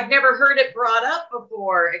think, I've never heard it brought up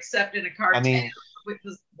before, except in a cartoon. Which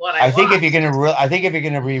is what I think if you're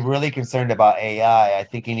gonna be really concerned about AI, I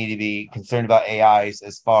think you need to be concerned about AIs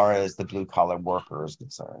as far as the blue collar worker is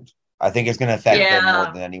concerned. I think it's going to affect them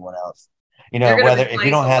more than anyone else. Whether if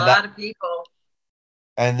you don't have that, of people.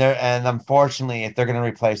 and unfortunately, if they're going to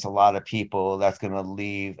replace a lot of people, that's going to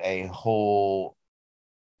leave a whole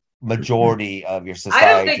majority of your society. I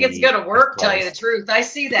don't think it's going to work. Tell you the truth, I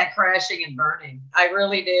see that crashing and burning. I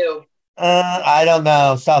really do. I don't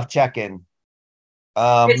know. Self-check-in.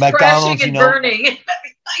 It's McDonald's, crashing and burning.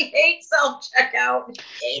 I hate self-checkout.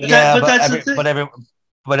 Yeah,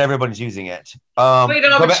 but everybody's using it. We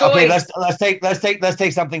don't have a choice. Okay, let's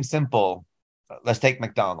take something simple. Let's take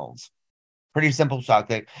McDonald's. Pretty simple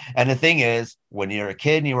topic. And the thing is, when you're a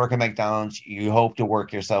kid and you work at McDonald's, you hope to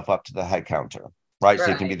work yourself up to the head counter, right? So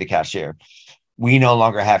you can be the cashier. We no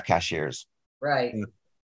longer have cashiers. Right.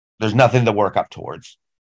 There's nothing to work up towards.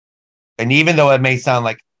 And even though it may sound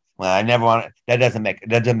like, well, I never want it.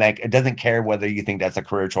 It doesn't care whether you think that's a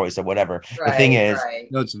career choice or whatever. The thing is,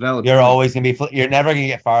 no, it's valid. You're always going to be, you're never going to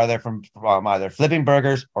get farther from either flipping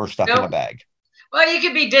burgers or stuffing a bag. Well, you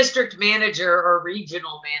could be district manager or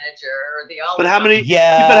regional manager or But how many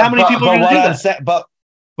people are going to do that? But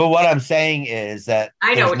what I'm saying is that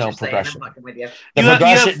I know there's no progression. I'm fucking with you.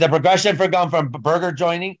 The progression for going from burger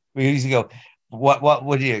joining, we used to go, what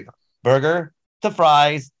would you, burger to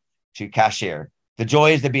fries to cashier. The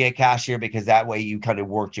joy is to be a cashier because that way you kind of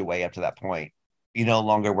worked your way up to that point. You no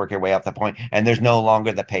longer work your way up the point, and there's no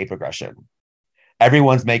longer the pay progression.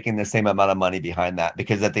 Everyone's making the same amount of money behind that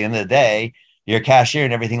because at the end of the day, your cashier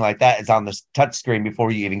and everything like that is on the touch screen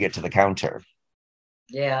before you even get to the counter.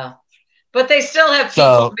 Yeah. But they still have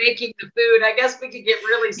people making the food. I guess we could get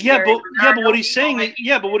really scary. But what he's saying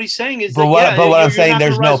is what I'm saying,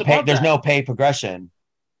 there's no pay progression.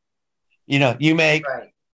 You make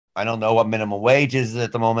I don't know what minimum wage is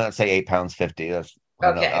at the moment. Let's say £8.50.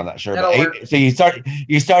 I'm not sure. But so you start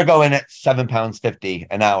going at £7.50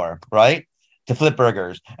 an hour, right? To flip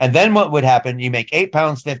burgers. And then what would happen? You make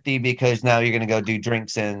 £8.50 because now you're going to go do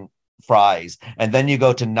drinks and fries. And then you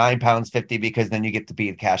go to £9.50 because then you get to be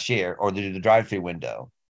a cashier or do the drive-through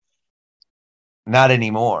window. Not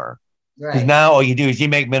anymore. Because now all you do is you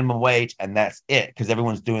make minimum wage and that's it. Because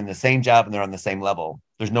everyone's doing the same job and they're on the same level.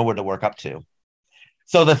 There's nowhere to work up to.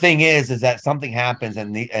 So the thing is that something happens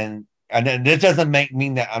and this doesn't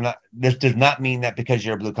mean that this does not mean that because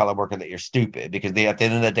you're a blue collar worker that you're stupid, because at the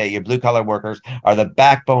end of the day, your blue collar workers are the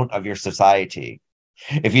backbone of your society.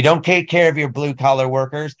 If you don't take care of your blue collar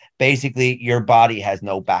workers, basically your body has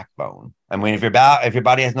no backbone. I mean, if your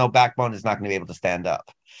body has no backbone, it's not going to be able to stand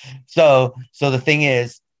up. So the thing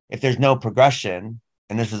is, if there's no progression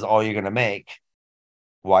and this is all you're going to make,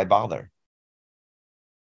 why bother?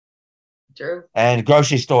 True. And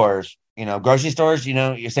grocery stores,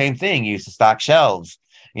 your same thing. You used to stock shelves.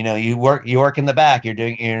 You work in the back. You're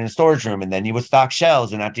in a storage room, and then you would stock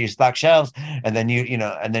shelves. And after you stock shelves, and then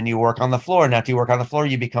you work on the floor. And after you work on the floor,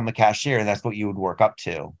 you become a cashier, and that's what you would work up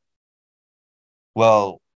to.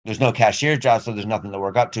 Well, there's no cashier job, so there's nothing to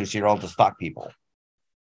work up to. So you're all to stock people.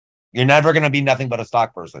 You're never going to be nothing but a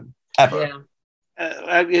stock person ever.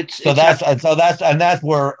 Yeah.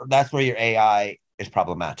 That's where your AI is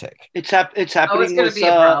problematic. It's happening gonna with be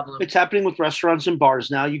a problem. it's happening with restaurants and bars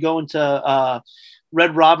now. You go into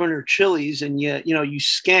Red Robin or Chili's, and you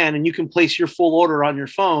scan, and you can place your full order on your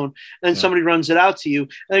phone, and then somebody runs it out to you,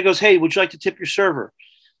 and it goes, "Hey, would you like to tip your server?"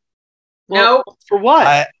 Well, No. for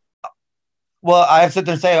what? Well, I have to sit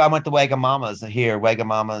there and say I went to Wagamama's here.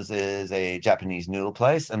 Wagamama's is a Japanese noodle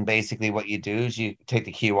place, and basically what you do is you take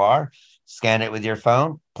the QR, scan it with your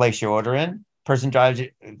phone, place your order in, person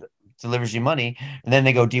delivers you money, and then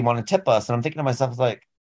they go, "Do you want to tip us?" And I'm thinking to myself, like,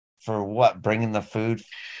 for what? Bringing the food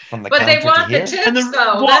from the But counter they want to the here? tips, And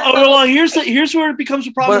though. here's where it becomes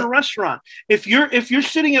a problem in But- a restaurant. If you're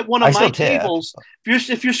sitting at one I of my still tip. tables,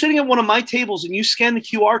 if you're sitting at one of my tables and you scan the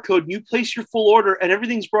QR code and you place your full order and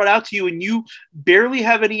everything's brought out to you and you barely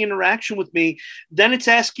have any interaction with me, then it's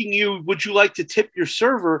asking you, would you like to tip your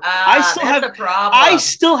server? I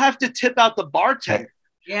still have to tip out the bartender.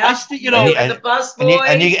 Yeah, the bus boy,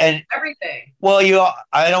 and everything. Well,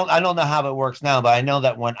 I don't know how it works now, but I know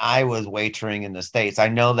that when I was waitering in the States, I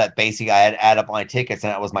know that basically I had to add up my tickets,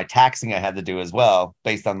 and that was my taxing I had to do as well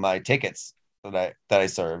based on my tickets that I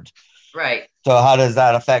served. Right. So how does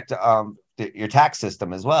that affect your tax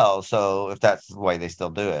system as well? So if that's the way they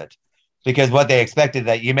still do it, because what they expected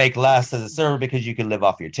that you make less as a server because you can live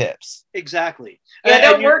off your tips. Exactly. Yeah, it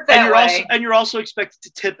don't work that way. You're also expected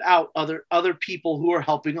to tip out other people who are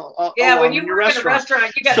helping. When you work in a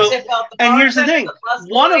restaurant, you got to tip out the. And here's the thing: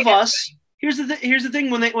 one of us. Everybody. Here's the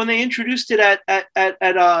thing: when they introduced it at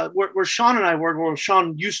where Sean and I work, where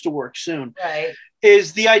Sean used to work soon, right?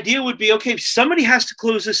 Is the idea would be, okay, somebody has to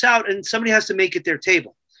close this out and somebody has to make it their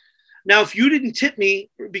table. Now, if you didn't tip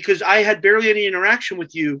me because I had barely any interaction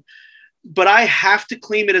with you, but I have to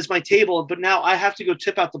claim it as my table, but now I have to go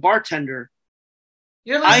tip out the bartender.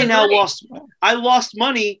 I lost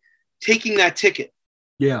money taking that ticket.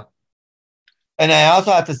 Yeah. And I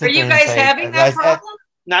also have to sit Are you guys having that problem?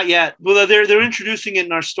 Not yet. Well, they're introducing it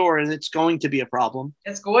in our store, and it's going to be a problem.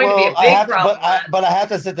 It's going to be a big problem. But I have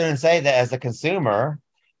to sit there and say that as a consumer,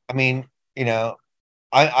 I mean,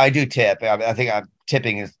 I do tip. I think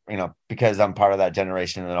tipping is, because I'm part of that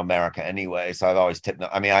generation in America anyway. So I've always tipped.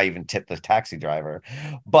 I mean, I even tipped the taxi driver.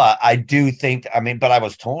 But I do think, but I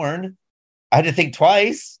was torn. I had to think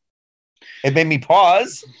twice. It made me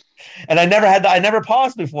pause. And I never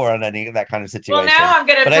paused before on any of that kind of situation. Well, now I'm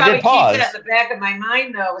going to probably keep pause. that in the back of my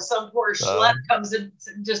mind, though. If some poor schlep comes in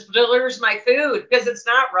and just delivers my food, because it's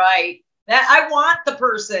not right. That I want the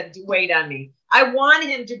person to wait on me. I want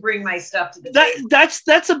him to bring my stuff to the table.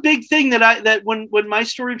 That's a big thing that when my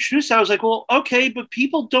store introduced, I was like, well, okay, but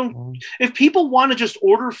people don't. If people want to just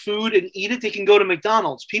order food and eat it, they can go to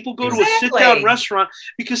McDonald's. People go to a sit-down restaurant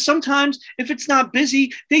because sometimes if it's not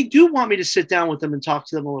busy, they do want me to sit down with them and talk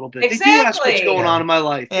to them a little bit. Exactly. They do ask what's going on in my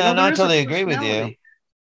life. Yeah, I totally agree with you.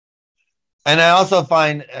 And I also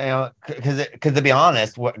find, because to be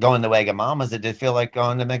honest, going to Wagamama's, it did feel like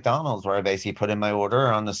going to McDonald's, where I basically put in my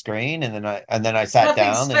order on the screen, and then I sat Nothing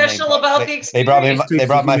down. Special about the they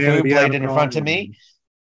brought my food plate in front of me,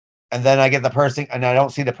 and then I get the person, and I don't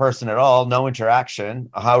see the person at all. No interaction.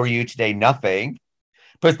 How are you today? Nothing.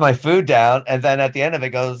 Puts my food down, and then at the end of it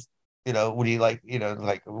goes, would you like,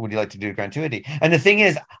 would you like to do gratuity? And the thing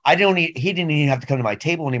is, he didn't even have to come to my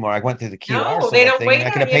table anymore. I went through the QR they don't thing, wait and I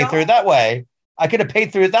could have paid through it that way. I could have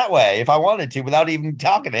paid through it that way if I wanted to without even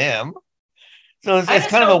talking to him. So it's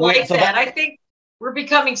kind of a weird. So I think we're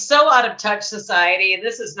becoming so out of touch society, and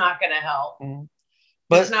this is not going to help.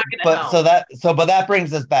 But it's not going to help. But that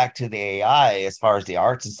brings us back to the AI as far as the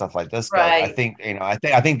arts and stuff like this goes. Right. I think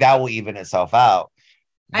I think that will even itself out.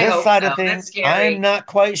 This side of things, I'm not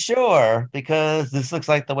quite sure, because this looks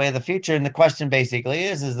like the way of the future. And the question basically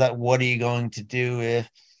is that what are you going to do if,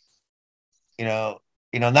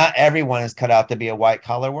 not everyone is cut out to be a white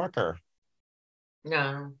collar worker.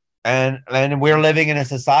 No. And we're living in a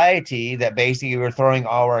society that basically we're throwing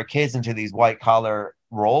all our kids into these white collar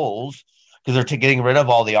roles because they're getting rid of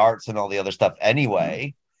all the arts and all the other stuff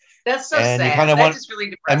anyway. That's so sad. That just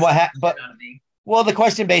really depressing. Well, the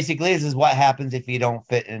question basically is what happens if you don't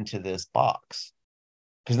fit into this box?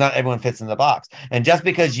 Because not everyone fits in the box. And just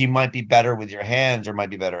because you might be better with your hands, or might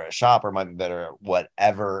be better at shop, or might be better at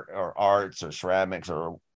whatever, or arts or ceramics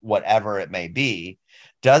or whatever it may be,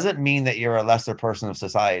 doesn't mean that you're a lesser person of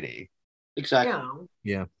society. Exactly.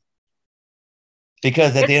 Yeah.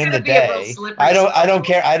 Because at the end of the day, I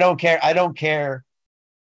don't care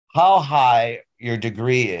how high your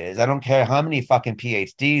degree is. I don't care how many fucking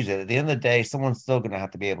PhDs. At the end of the day, someone's still going to have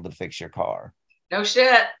to be able to fix your car. No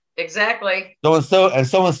shit. Exactly.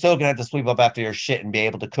 Someone's still going to have to sweep up after your shit and be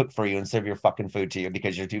able to cook for you and serve your fucking food to you,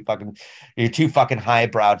 because you're too fucking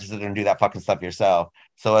highbrow to sit there and do that fucking stuff yourself.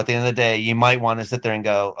 So at the end of the day, you might want to sit there and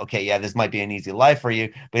go, okay, yeah, this might be an easy life for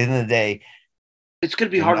you, but at the end of the day, it's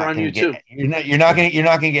going to be harder on you too. You're not going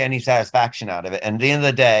to get any satisfaction out of it. And at the end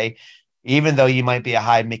of the day, even though you might be a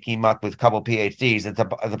high Mickey Muck with a couple PhDs,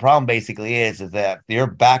 the problem basically is that your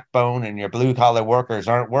backbone and your blue collar workers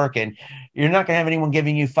aren't working. You're not going to have anyone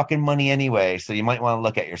giving you fucking money anyway. So you might want to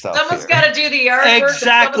look at yourself. Someone's got to do the yard work.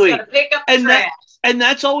 Exactly. Someone's got to pick up the trash. And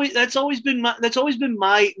that's always been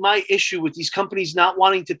my issue with these companies not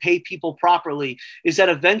wanting to pay people properly, is that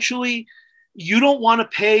eventually you don't want to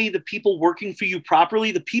pay the people working for you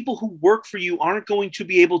properly. The people who work for you aren't going to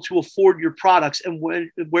be able to afford your products. And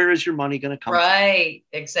where is your money going to come from? Right,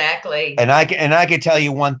 exactly. And I can tell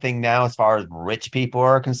you one thing now, as far as rich people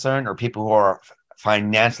are concerned, or people who are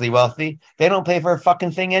financially wealthy, they don't pay for a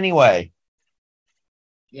fucking thing anyway.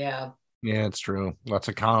 Yeah. Yeah, it's true. Lots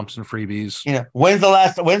of comps and freebies. You know, when's the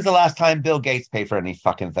last time Bill Gates paid for any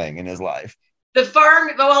fucking thing in his life? The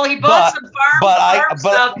farm. Well, he bought some farm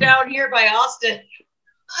stuff down here by Austin.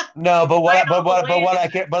 No, but what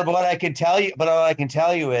I can tell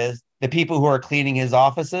you is the people who are cleaning his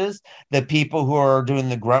offices, the people who are doing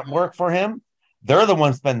the grunt work for him, they're the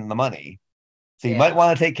ones spending the money. So you might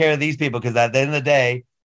want to take care of these people, because at the end of the day,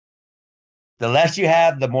 the less you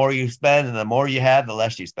have, the more you spend, and the more you have, the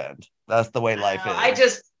less you spend. That's the way life is.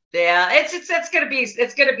 It's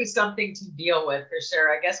gonna be something to deal with for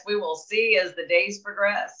sure. I guess we will see as the days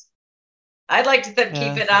progress. I'd like to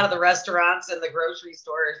keep it out of the restaurants and the grocery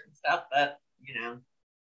stores and stuff, but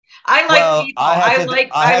I like people.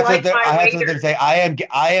 I have to say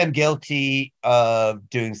I am guilty of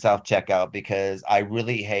doing self checkout, because I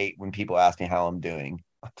really hate when people ask me how I'm doing.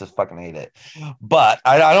 I just fucking hate it. But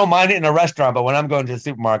I don't mind it in a restaurant. But when I'm going to the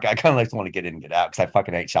supermarket, I kind of like to want to get in and get out, because I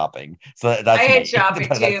fucking hate shopping. So I hate shopping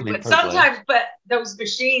too. But sometimes, those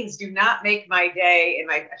machines do not make my day and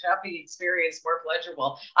my shopping experience more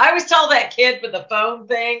pleasurable. I always tell that kid with the phone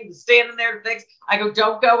thing, standing there to fix, I go,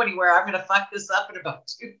 don't go anywhere. I'm going to fuck this up in about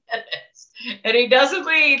 2 minutes. And he doesn't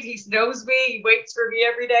leave. He knows me. He waits for me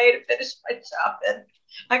every day to finish my shopping.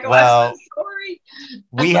 I go, I'm so sorry.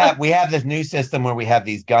 we have this new system where we have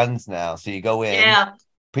these guns now. So you go in,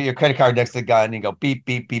 put your credit card next to the gun, you go beep,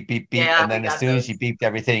 beep, beep, beep, beep. And then as soon as you beeped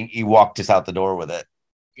everything, you walk just out the door with it.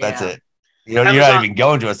 That's it. You're not even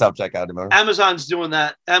going to a self-checkout anymore. Amazon's doing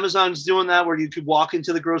that. Where you could walk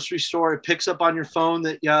into the grocery store, it picks up on your phone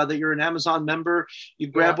that you're an Amazon member. You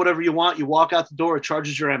grab whatever you want, you walk out the door, it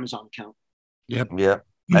charges your Amazon account. Yep.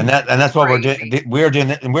 And that's what we're doing. We're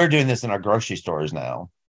doing this in our grocery stores now.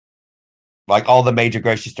 Like all the major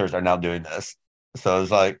grocery stores are now doing this. So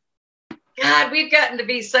it's like, God, we've gotten to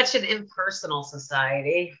be such an impersonal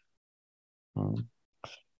society. Well,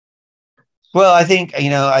 I think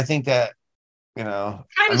that, I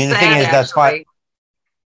mean, the thing is, that's fine.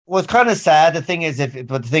 Well, it's kind of sad. The thing is,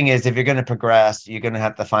 if you're going to progress, you're going to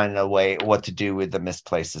have to find a way what to do with the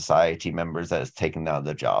misplaced society members that is taking down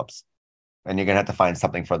their jobs. And you're going to have to find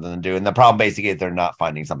something for them to do. And the problem basically is they're not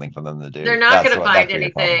finding something for them to do. They're not going to find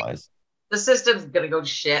anything. The system's going to go to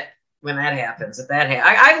shit when that happens. If that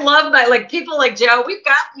happens, I love that. Like people like Joe, we've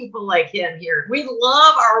got people like him here. We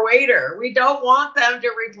love our waiter. We don't want them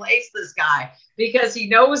to replace this guy because he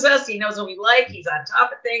knows us. He knows what we like. He's on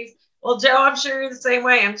top of things. Well, Joe, I'm sure you're the same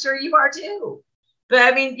way. I'm sure you are too.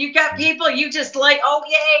 But I mean, you got people you just like, oh,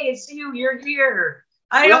 yay, it's you. You're here.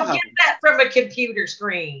 I don't get that from a computer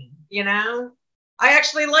screen. I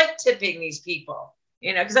actually like tipping these people,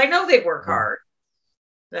 because I know they work hard.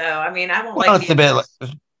 So, I mean, I won't it's a bit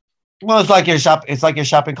it's like your shop. It's like your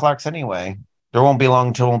shopping Clark's anyway. There won't be long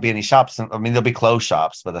until there won't be any shops. I mean, there'll be closed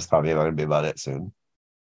shops, but that's probably going to be about it soon.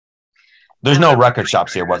 There's no record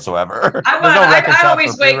shops here whatsoever. I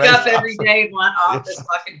always wake up every day and want off this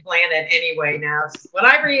fucking planet anyway now. When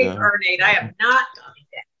I reincarnate, I am not coming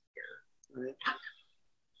back here.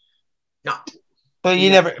 No. But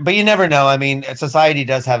you never know. I mean, society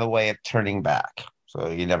does have a way of turning back. So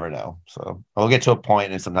you never know. So we'll get to a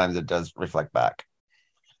point and sometimes it does reflect back.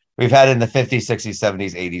 We've had it in the 50s, 60s,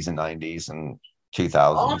 70s, 80s, and 90s and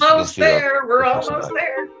 2000s. Almost there. We're almost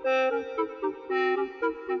there.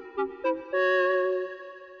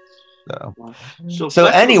 So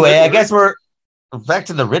anyway, I guess we're back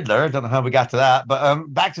to the Riddler. I don't know how we got to that,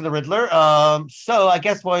 but back to the Riddler. So I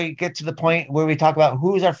guess we get to the point where we talk about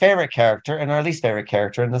who's our favorite character and our least favorite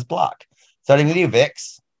character in this block. Starting with you,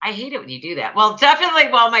 Vix. I hate it when you do that. Well,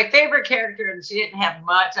 definitely. Well, my favorite character, and she didn't have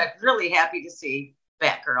much. I'm really happy to see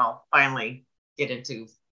Batgirl finally get into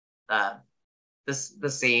the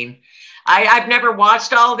scene. I've never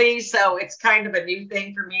watched all these, so it's kind of a new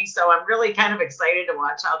thing for me. So I'm really kind of excited to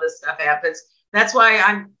watch how this stuff happens. That's why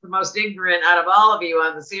I'm the most ignorant out of all of you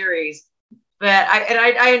on the series. But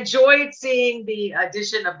I enjoyed seeing the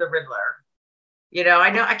addition of the Riddler. You know,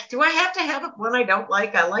 I know. Do I have to have one I don't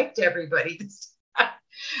like? I liked everybody.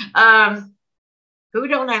 Who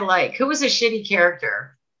don't I like? Who was a shitty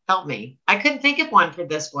character? Help me. I couldn't think of one for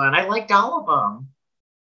this one. I liked all of them.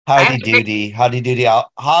 Howdy Doody, Redenbacher.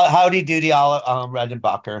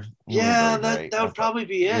 Yeah, that would probably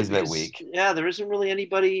be it. He was a bit weak. Yeah, there isn't really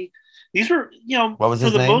anybody. These were, you know, what was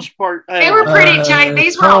his for the name? most part. They were pretty tight.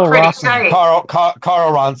 These were all pretty tight.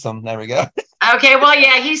 Carl Ransom. There we go. Okay, well,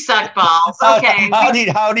 yeah, he sucked balls. Okay.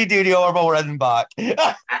 Howdy Doody Orville Redenbach.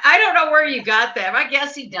 I don't know where you got them. I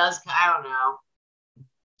guess he does. I don't know.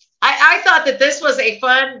 I thought that this was a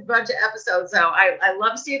fun bunch of episodes, though. I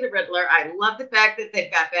love seeing the Riddler. I love the fact that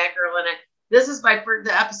they've got Batgirl in it. This is my first,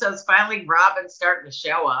 the episode's finally Robin starting to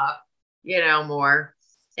show up, you know, more.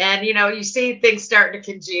 And, you know, you see things starting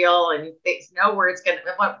to congeal and you know where it's going to,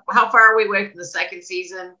 how far are we away from the second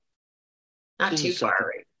season? Not too far,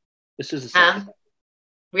 right? This is the second.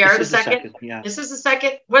 We are the second? Yeah. This is the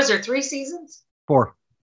second? Was there 3 seasons? 4.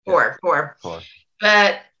 Four.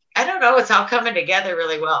 But I don't know. It's all coming together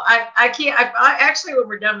really well. I can't. I actually, when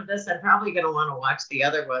we're done with this, I'm probably going to want to watch the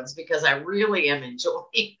other ones because I really am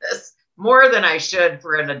enjoying this more than I should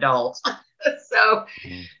for an adult. So,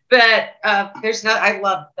 but there's no. I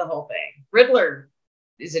love the whole thing. Riddler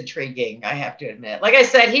is intriguing. I have to admit. Like I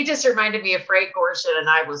said, he just reminded me of Frank Gorshin, and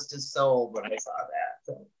I was just sold when I saw that.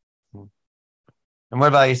 So. And what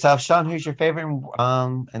about yourself, Sean? Who's your favorite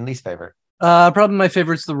and least favorite? Probably my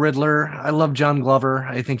favorite's the Riddler. I love John Glover.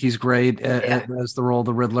 I think he's great as the role of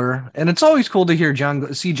the Riddler, and it's always cool to hear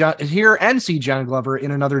see John Glover in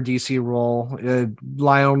another DC role.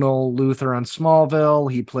 Lionel Luthor on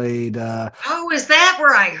Smallville. He played. Is that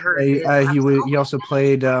where I heard? He also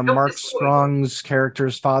played Mark Strong's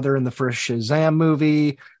character's father in the first Shazam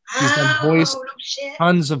movie. He's done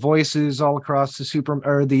tons of voices all across the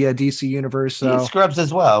the DC universe. So. He Scrubs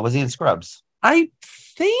as well. Was he in Scrubs? I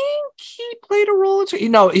think he played a role.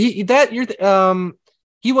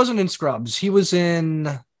 He wasn't in Scrubs. He was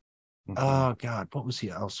in. Oh God, what was he?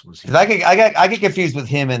 Else was he? I get confused with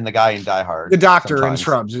him and the guy in Die Hard. The doctor sometimes. In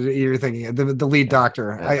Scrubs. You're thinking the lead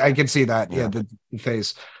doctor. Yeah. I can see that. Yeah, the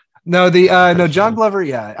face. No, John Glover.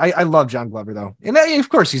 Yeah, I love John Glover though, and of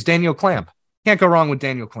course he's Daniel Clamp. Can't go wrong with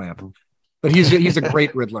Daniel Clamp. But he's a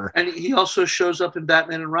great Riddler, and he also shows up in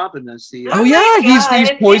Batman and Robin as the. He's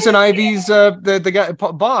Poison Ivy's the guy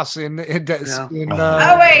boss in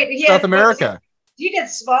South America. You did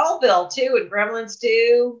Smallville too, and Gremlins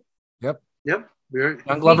too. Yep. John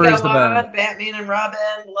Glover is the man. Batman and Robin,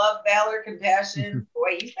 love, valor, compassion.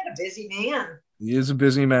 Boy, he's been a busy man. He is a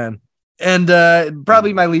busy man, and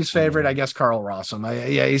probably my least favorite, I guess, Carl Rossum.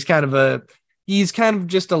 He's kind of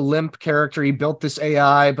just a limp character. He built this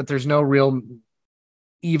AI, but there's no real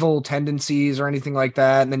evil tendencies or anything like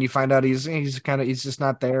that. And then you find out he's just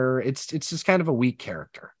not there. It's just kind of a weak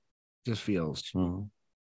character. Just feels.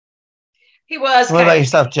 He was. What about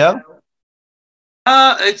yourself, Joe?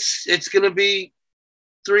 It's going to be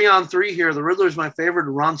 3-on-3 here. The Riddler's my favorite.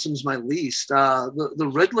 Ransom's my least. The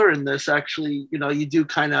Riddler in this actually, you know, you do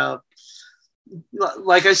kind of.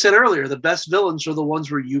 Like I said earlier, the best villains are the ones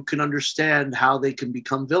where you can understand how they can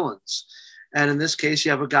become villains. And in this case,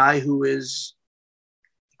 you have a guy who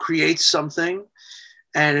creates something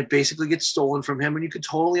and it basically gets stolen from him. And you could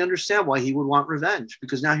totally understand why he would want revenge,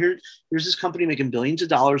 because now here's this company making billions of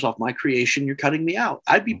dollars off my creation. You're cutting me out.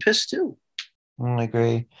 I'd be pissed too. I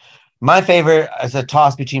agree. My favorite is a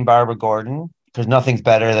toss between Barbara Gordon, because nothing's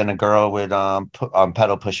better than a girl with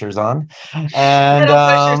pedal pushers on, and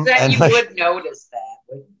you would notice that.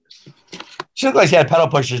 She looked like she had pedal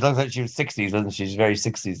pushers. It looks like she was 60s, wasn't she? She's very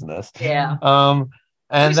 60s in this. Yeah.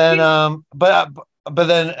 But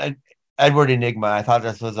then Edward Enigma. I thought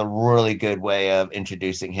this was a really good way of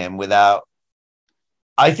introducing him.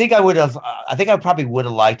 I probably would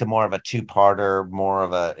have liked more of a 2-parter, more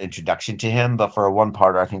of an introduction to him. But for a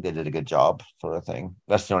 1-parter, I think they did a good job for the thing.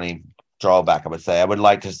 That's the only drawback I would say. I would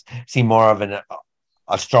like to see more of a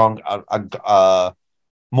strong,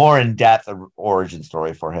 more in-depth origin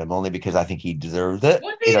story for him, only because I think he deserved it.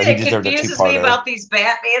 One thing that confuses me about these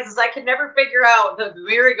Batmans is I can never figure out the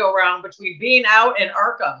merry-go-round between being out and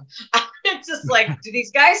Arkham. It's just like, do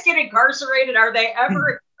these guys get incarcerated? Are they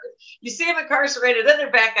ever? You see them incarcerated, then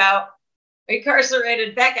they're back out.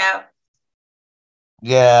 Incarcerated, back out.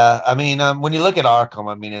 Yeah, I mean, when you look at Arkham,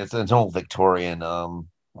 I mean, it's an old Victorian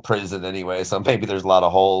prison anyway, so maybe there's a lot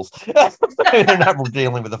of holes. They're not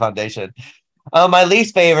dealing with the foundation. My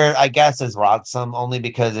least favorite, I guess, is Roxum, only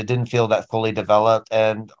because it didn't feel that fully developed,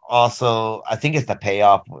 and also I think it's the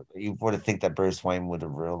payoff. You would think that Bruce Wayne would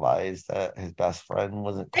have realized that his best friend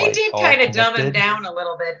wasn't They quite did all kind of dumb him connected. down a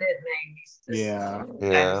little bit, didn't they? Yeah.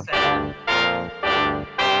 Yeah.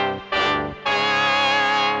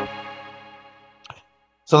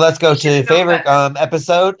 So let's go to favorite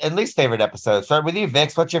episode and least favorite episode. Start with you,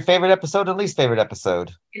 Vix. What's your favorite episode and least favorite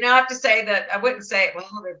episode? You know, I have to say that I wouldn't say, well,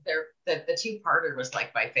 the two-parter was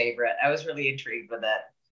like my favorite. I was really intrigued with it.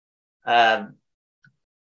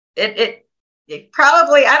 It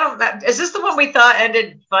probably, I don't know. Is this the one we thought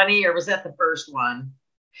ended funny, or was that the first one?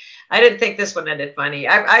 I didn't think this one ended funny.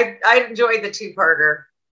 I enjoyed the two-parter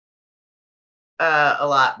a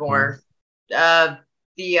lot more.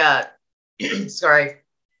 Sorry,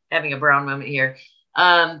 having a brown moment here.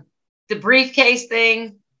 The briefcase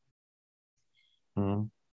thing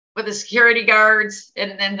with the security guards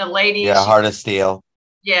and then the lady. Yeah, Heart of Steel.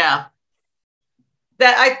 Yeah.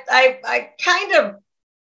 That I kind of,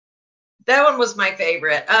 that one was my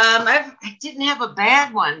favorite. I didn't have a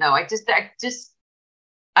bad one though. I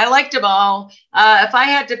liked them all. If I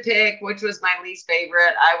had to pick which was my least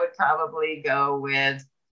favorite, I would probably go with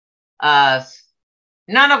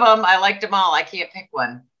none of them. I liked them all. I can't pick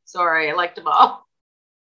one. Sorry, I liked them all.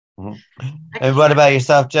 And what about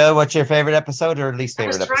yourself, Joe? What's your favorite episode or least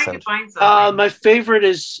favorite I was trying episode? to find something. My favorite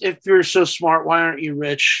is If You're So Smart, Why Aren't You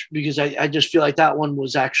Rich? Because I just feel like that one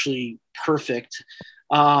was actually perfect.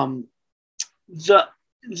 The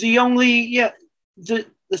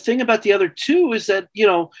thing about the other two is that, you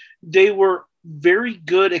know, they were very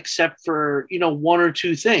good except for, you know, one or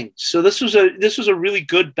two things. So this was a really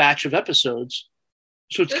good batch of episodes.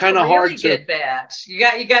 So it's kind of really hard to good batch.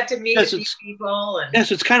 You got to meet these people, and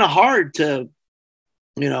so it's kind of hard to,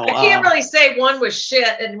 you know. I can't really say one was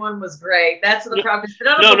shit and one was great. That's the problem.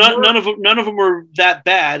 None of them were that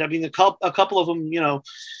bad. I mean, a couple of them, you know,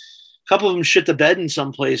 shit the bed in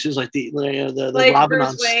some places, like the like Robin Bruce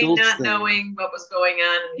on Wayne stilts not thing. knowing what was going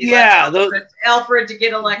on. And he Yeah, let Alfred to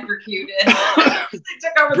get electrocuted. They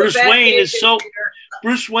took over Bruce the Wayne is Batcave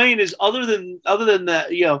Bruce Wayne is other than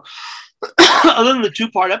that, you know. Other than the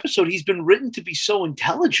two-part episode, he's been written to be so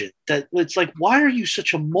intelligent that it's like, why are you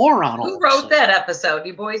such a moron? Who wrote that episode?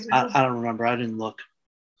 You boys know? I don't remember. I didn't look.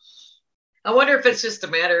 I wonder if it's just a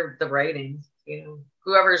matter of the writing. You know,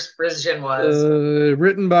 whoever's vision was.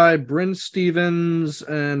 Written by Bryn Stevens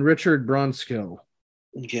and Richard Bronskill.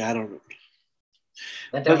 Yeah, I don't know.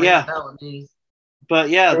 That don't ring a bell with me.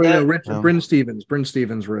 But yeah, Bryn Stevens. Bryn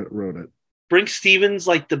Stevens wrote it. Bryn Stevens,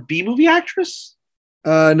 like the B movie actress.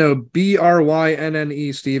 No,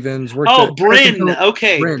 Brynne Stevens. Bryn.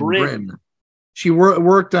 Okay, Bryn. She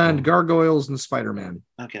worked on Gargoyles and Spider-Man.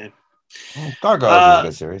 Okay. Gargoyles is a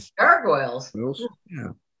good series. Gargoyles.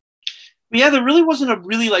 Yeah, there really wasn't a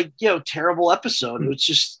really, like, you know, terrible episode. It was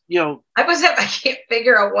just, you know, I can't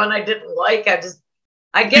figure out one I didn't like.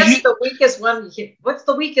 I guess the weakest one. What's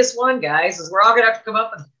the weakest one, guys? Is we're all gonna have to come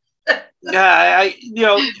up with. Yeah, you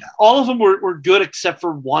know, all of them were good except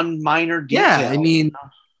for one minor detail. Yeah, I mean,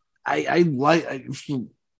 I like.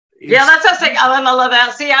 Yeah, that's what I'm saying. I love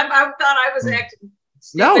that. See, I thought I was acting.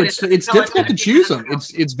 No, it's difficult to choose them.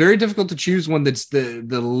 It's very difficult to choose one that's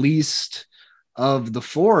the least of the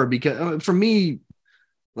four, because for me,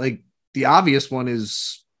 like, the obvious one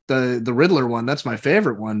is the Riddler one. That's my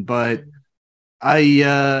favorite one, but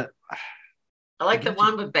I like the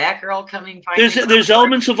one with Batgirl coming. There's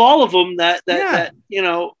elements of all of them that you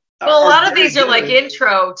know. Well, a lot of these are like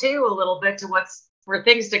intro too, a little bit to what's for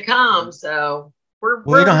things to come. So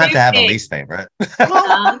we don't have to have a least favorite.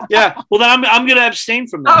 Yeah. Well, then I'm going to abstain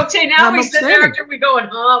from that. Okay, now we sit there after we going,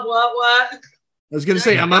 what? I was going to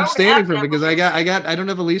say I'm abstaining from it because I don't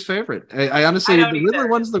have a least favorite. I honestly, the Riddler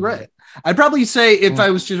one's the great. I'd probably say if I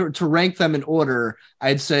was to rank them in order,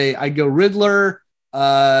 I'd say I'd go Riddler,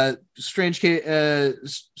 Strange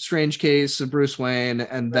Case of Bruce Wayne,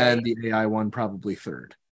 and then the AI one probably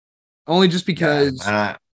third. Only just because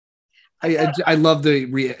I love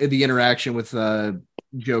the interaction with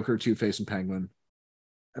Joker, Two-Face, and Penguin,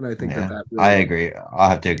 and I think that really I agree. I'll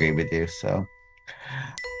have to agree with you. So.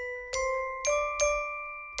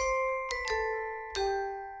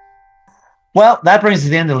 Well, that brings us to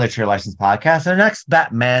the end of the Literature License Podcast. Our next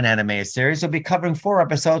Batman animated series will be covering 4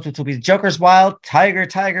 episodes, which will be Joker's Wild,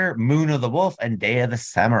 Tiger, Moon of the Wolf, and Day of the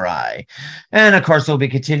Samurai. And, of course, we'll be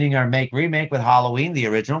continuing our remake with Halloween, the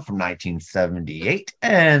original from 1978,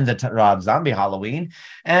 and the Rob Zombie Halloween.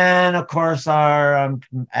 And, of course, our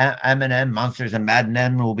M&M, Monsters and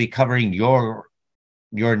Madmen will be covering Your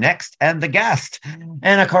You're next and the guest.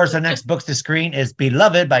 And of course, our next book to screen is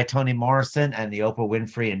Beloved by Toni Morrison and the Oprah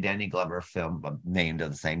Winfrey and Danny Glover film named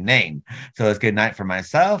of the same name. So it's good night for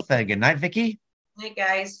myself. Good night, Vicky. Hey,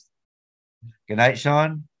 guys. Good night,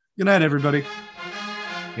 Sean. Good night, everybody.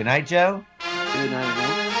 Good night, Joe. Good night,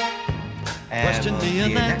 everyone. And Question we'll me see an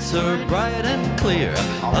you next answer time. bright and clear.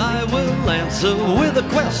 I will answer with a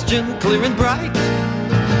question clear and bright.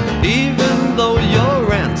 Even though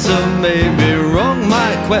your answer may be wrong,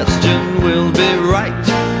 my question will be right.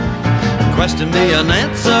 Question me an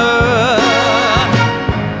answer.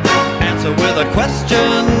 Answer with a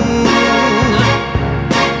question.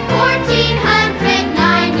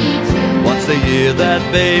 1492. What's the year that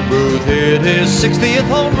Babe Ruth hit his 60th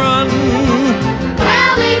home run?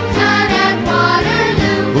 Wellington at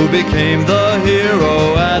Waterloo. Who became the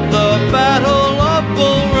hero at the Battle of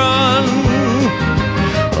Bull Run?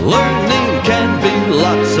 Learning can be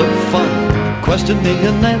lots of fun. Question me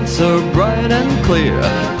and answer bright and clear.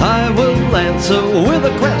 I will answer with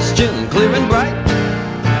a question clear and bright.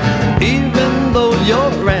 Even though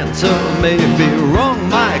your answer may be wrong,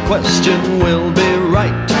 my question will be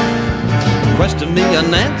right. Question me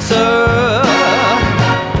an answer.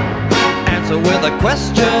 Answer with a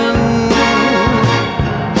question.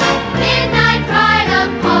 Midnight Ride of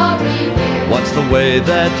Paul Revere. What's the way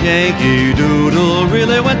that Yankee Doodle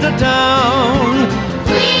really went to town?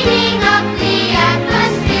 Cleaning up the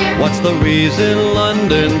atmosphere. What's the reason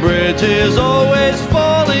London Bridge is always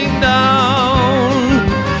falling down?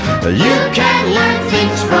 You can't learn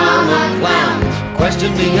things from a clown.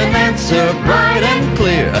 Question me and answer bright and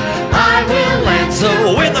clear. I will answer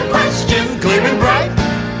with a question clear and bright.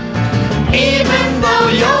 Even though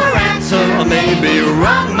your answer may be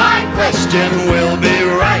wrong, my question will be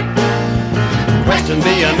right. Question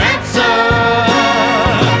me an answer.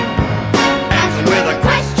 Answer with a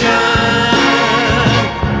question.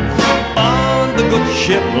 On the good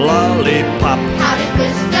ship Lollipop, How did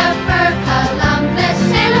Christopher Columbus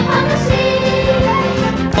sail upon the sea?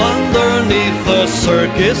 underneath the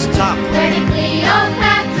circus top, Where did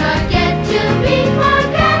Cleopatra get to be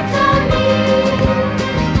Mark Antony?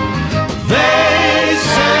 they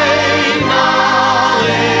say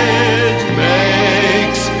knowledge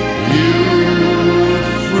makes you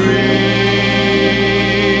free.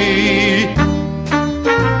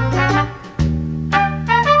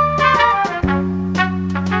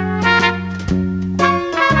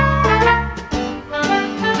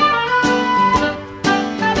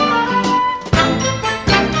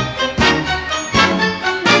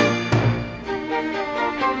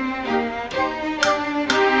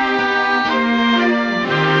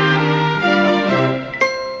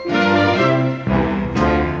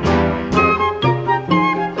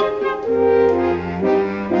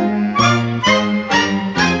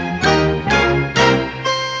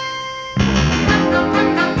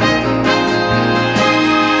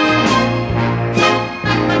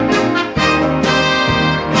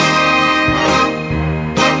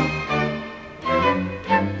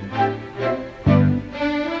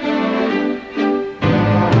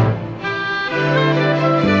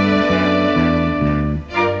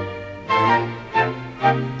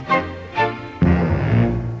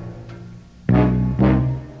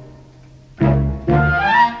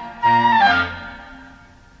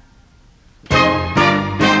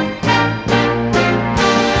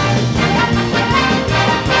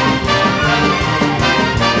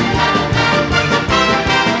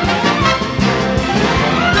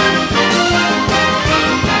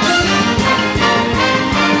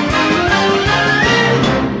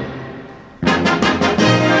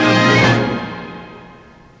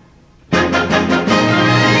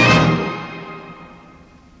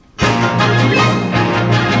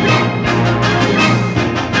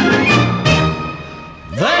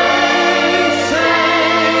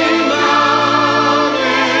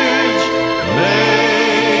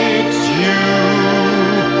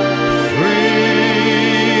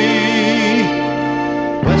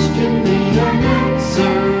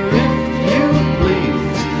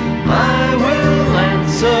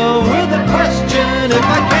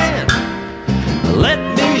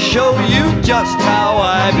 show you just how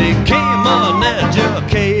I became an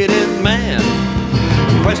educated man.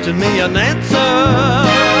 Question me an answer.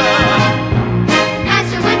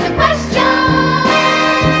 Answer with a question.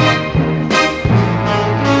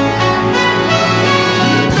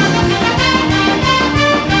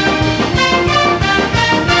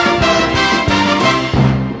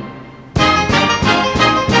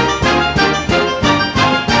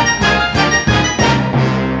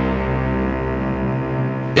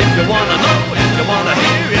 If you wanna know, if you wanna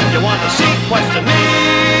hear, if you wanna see, question me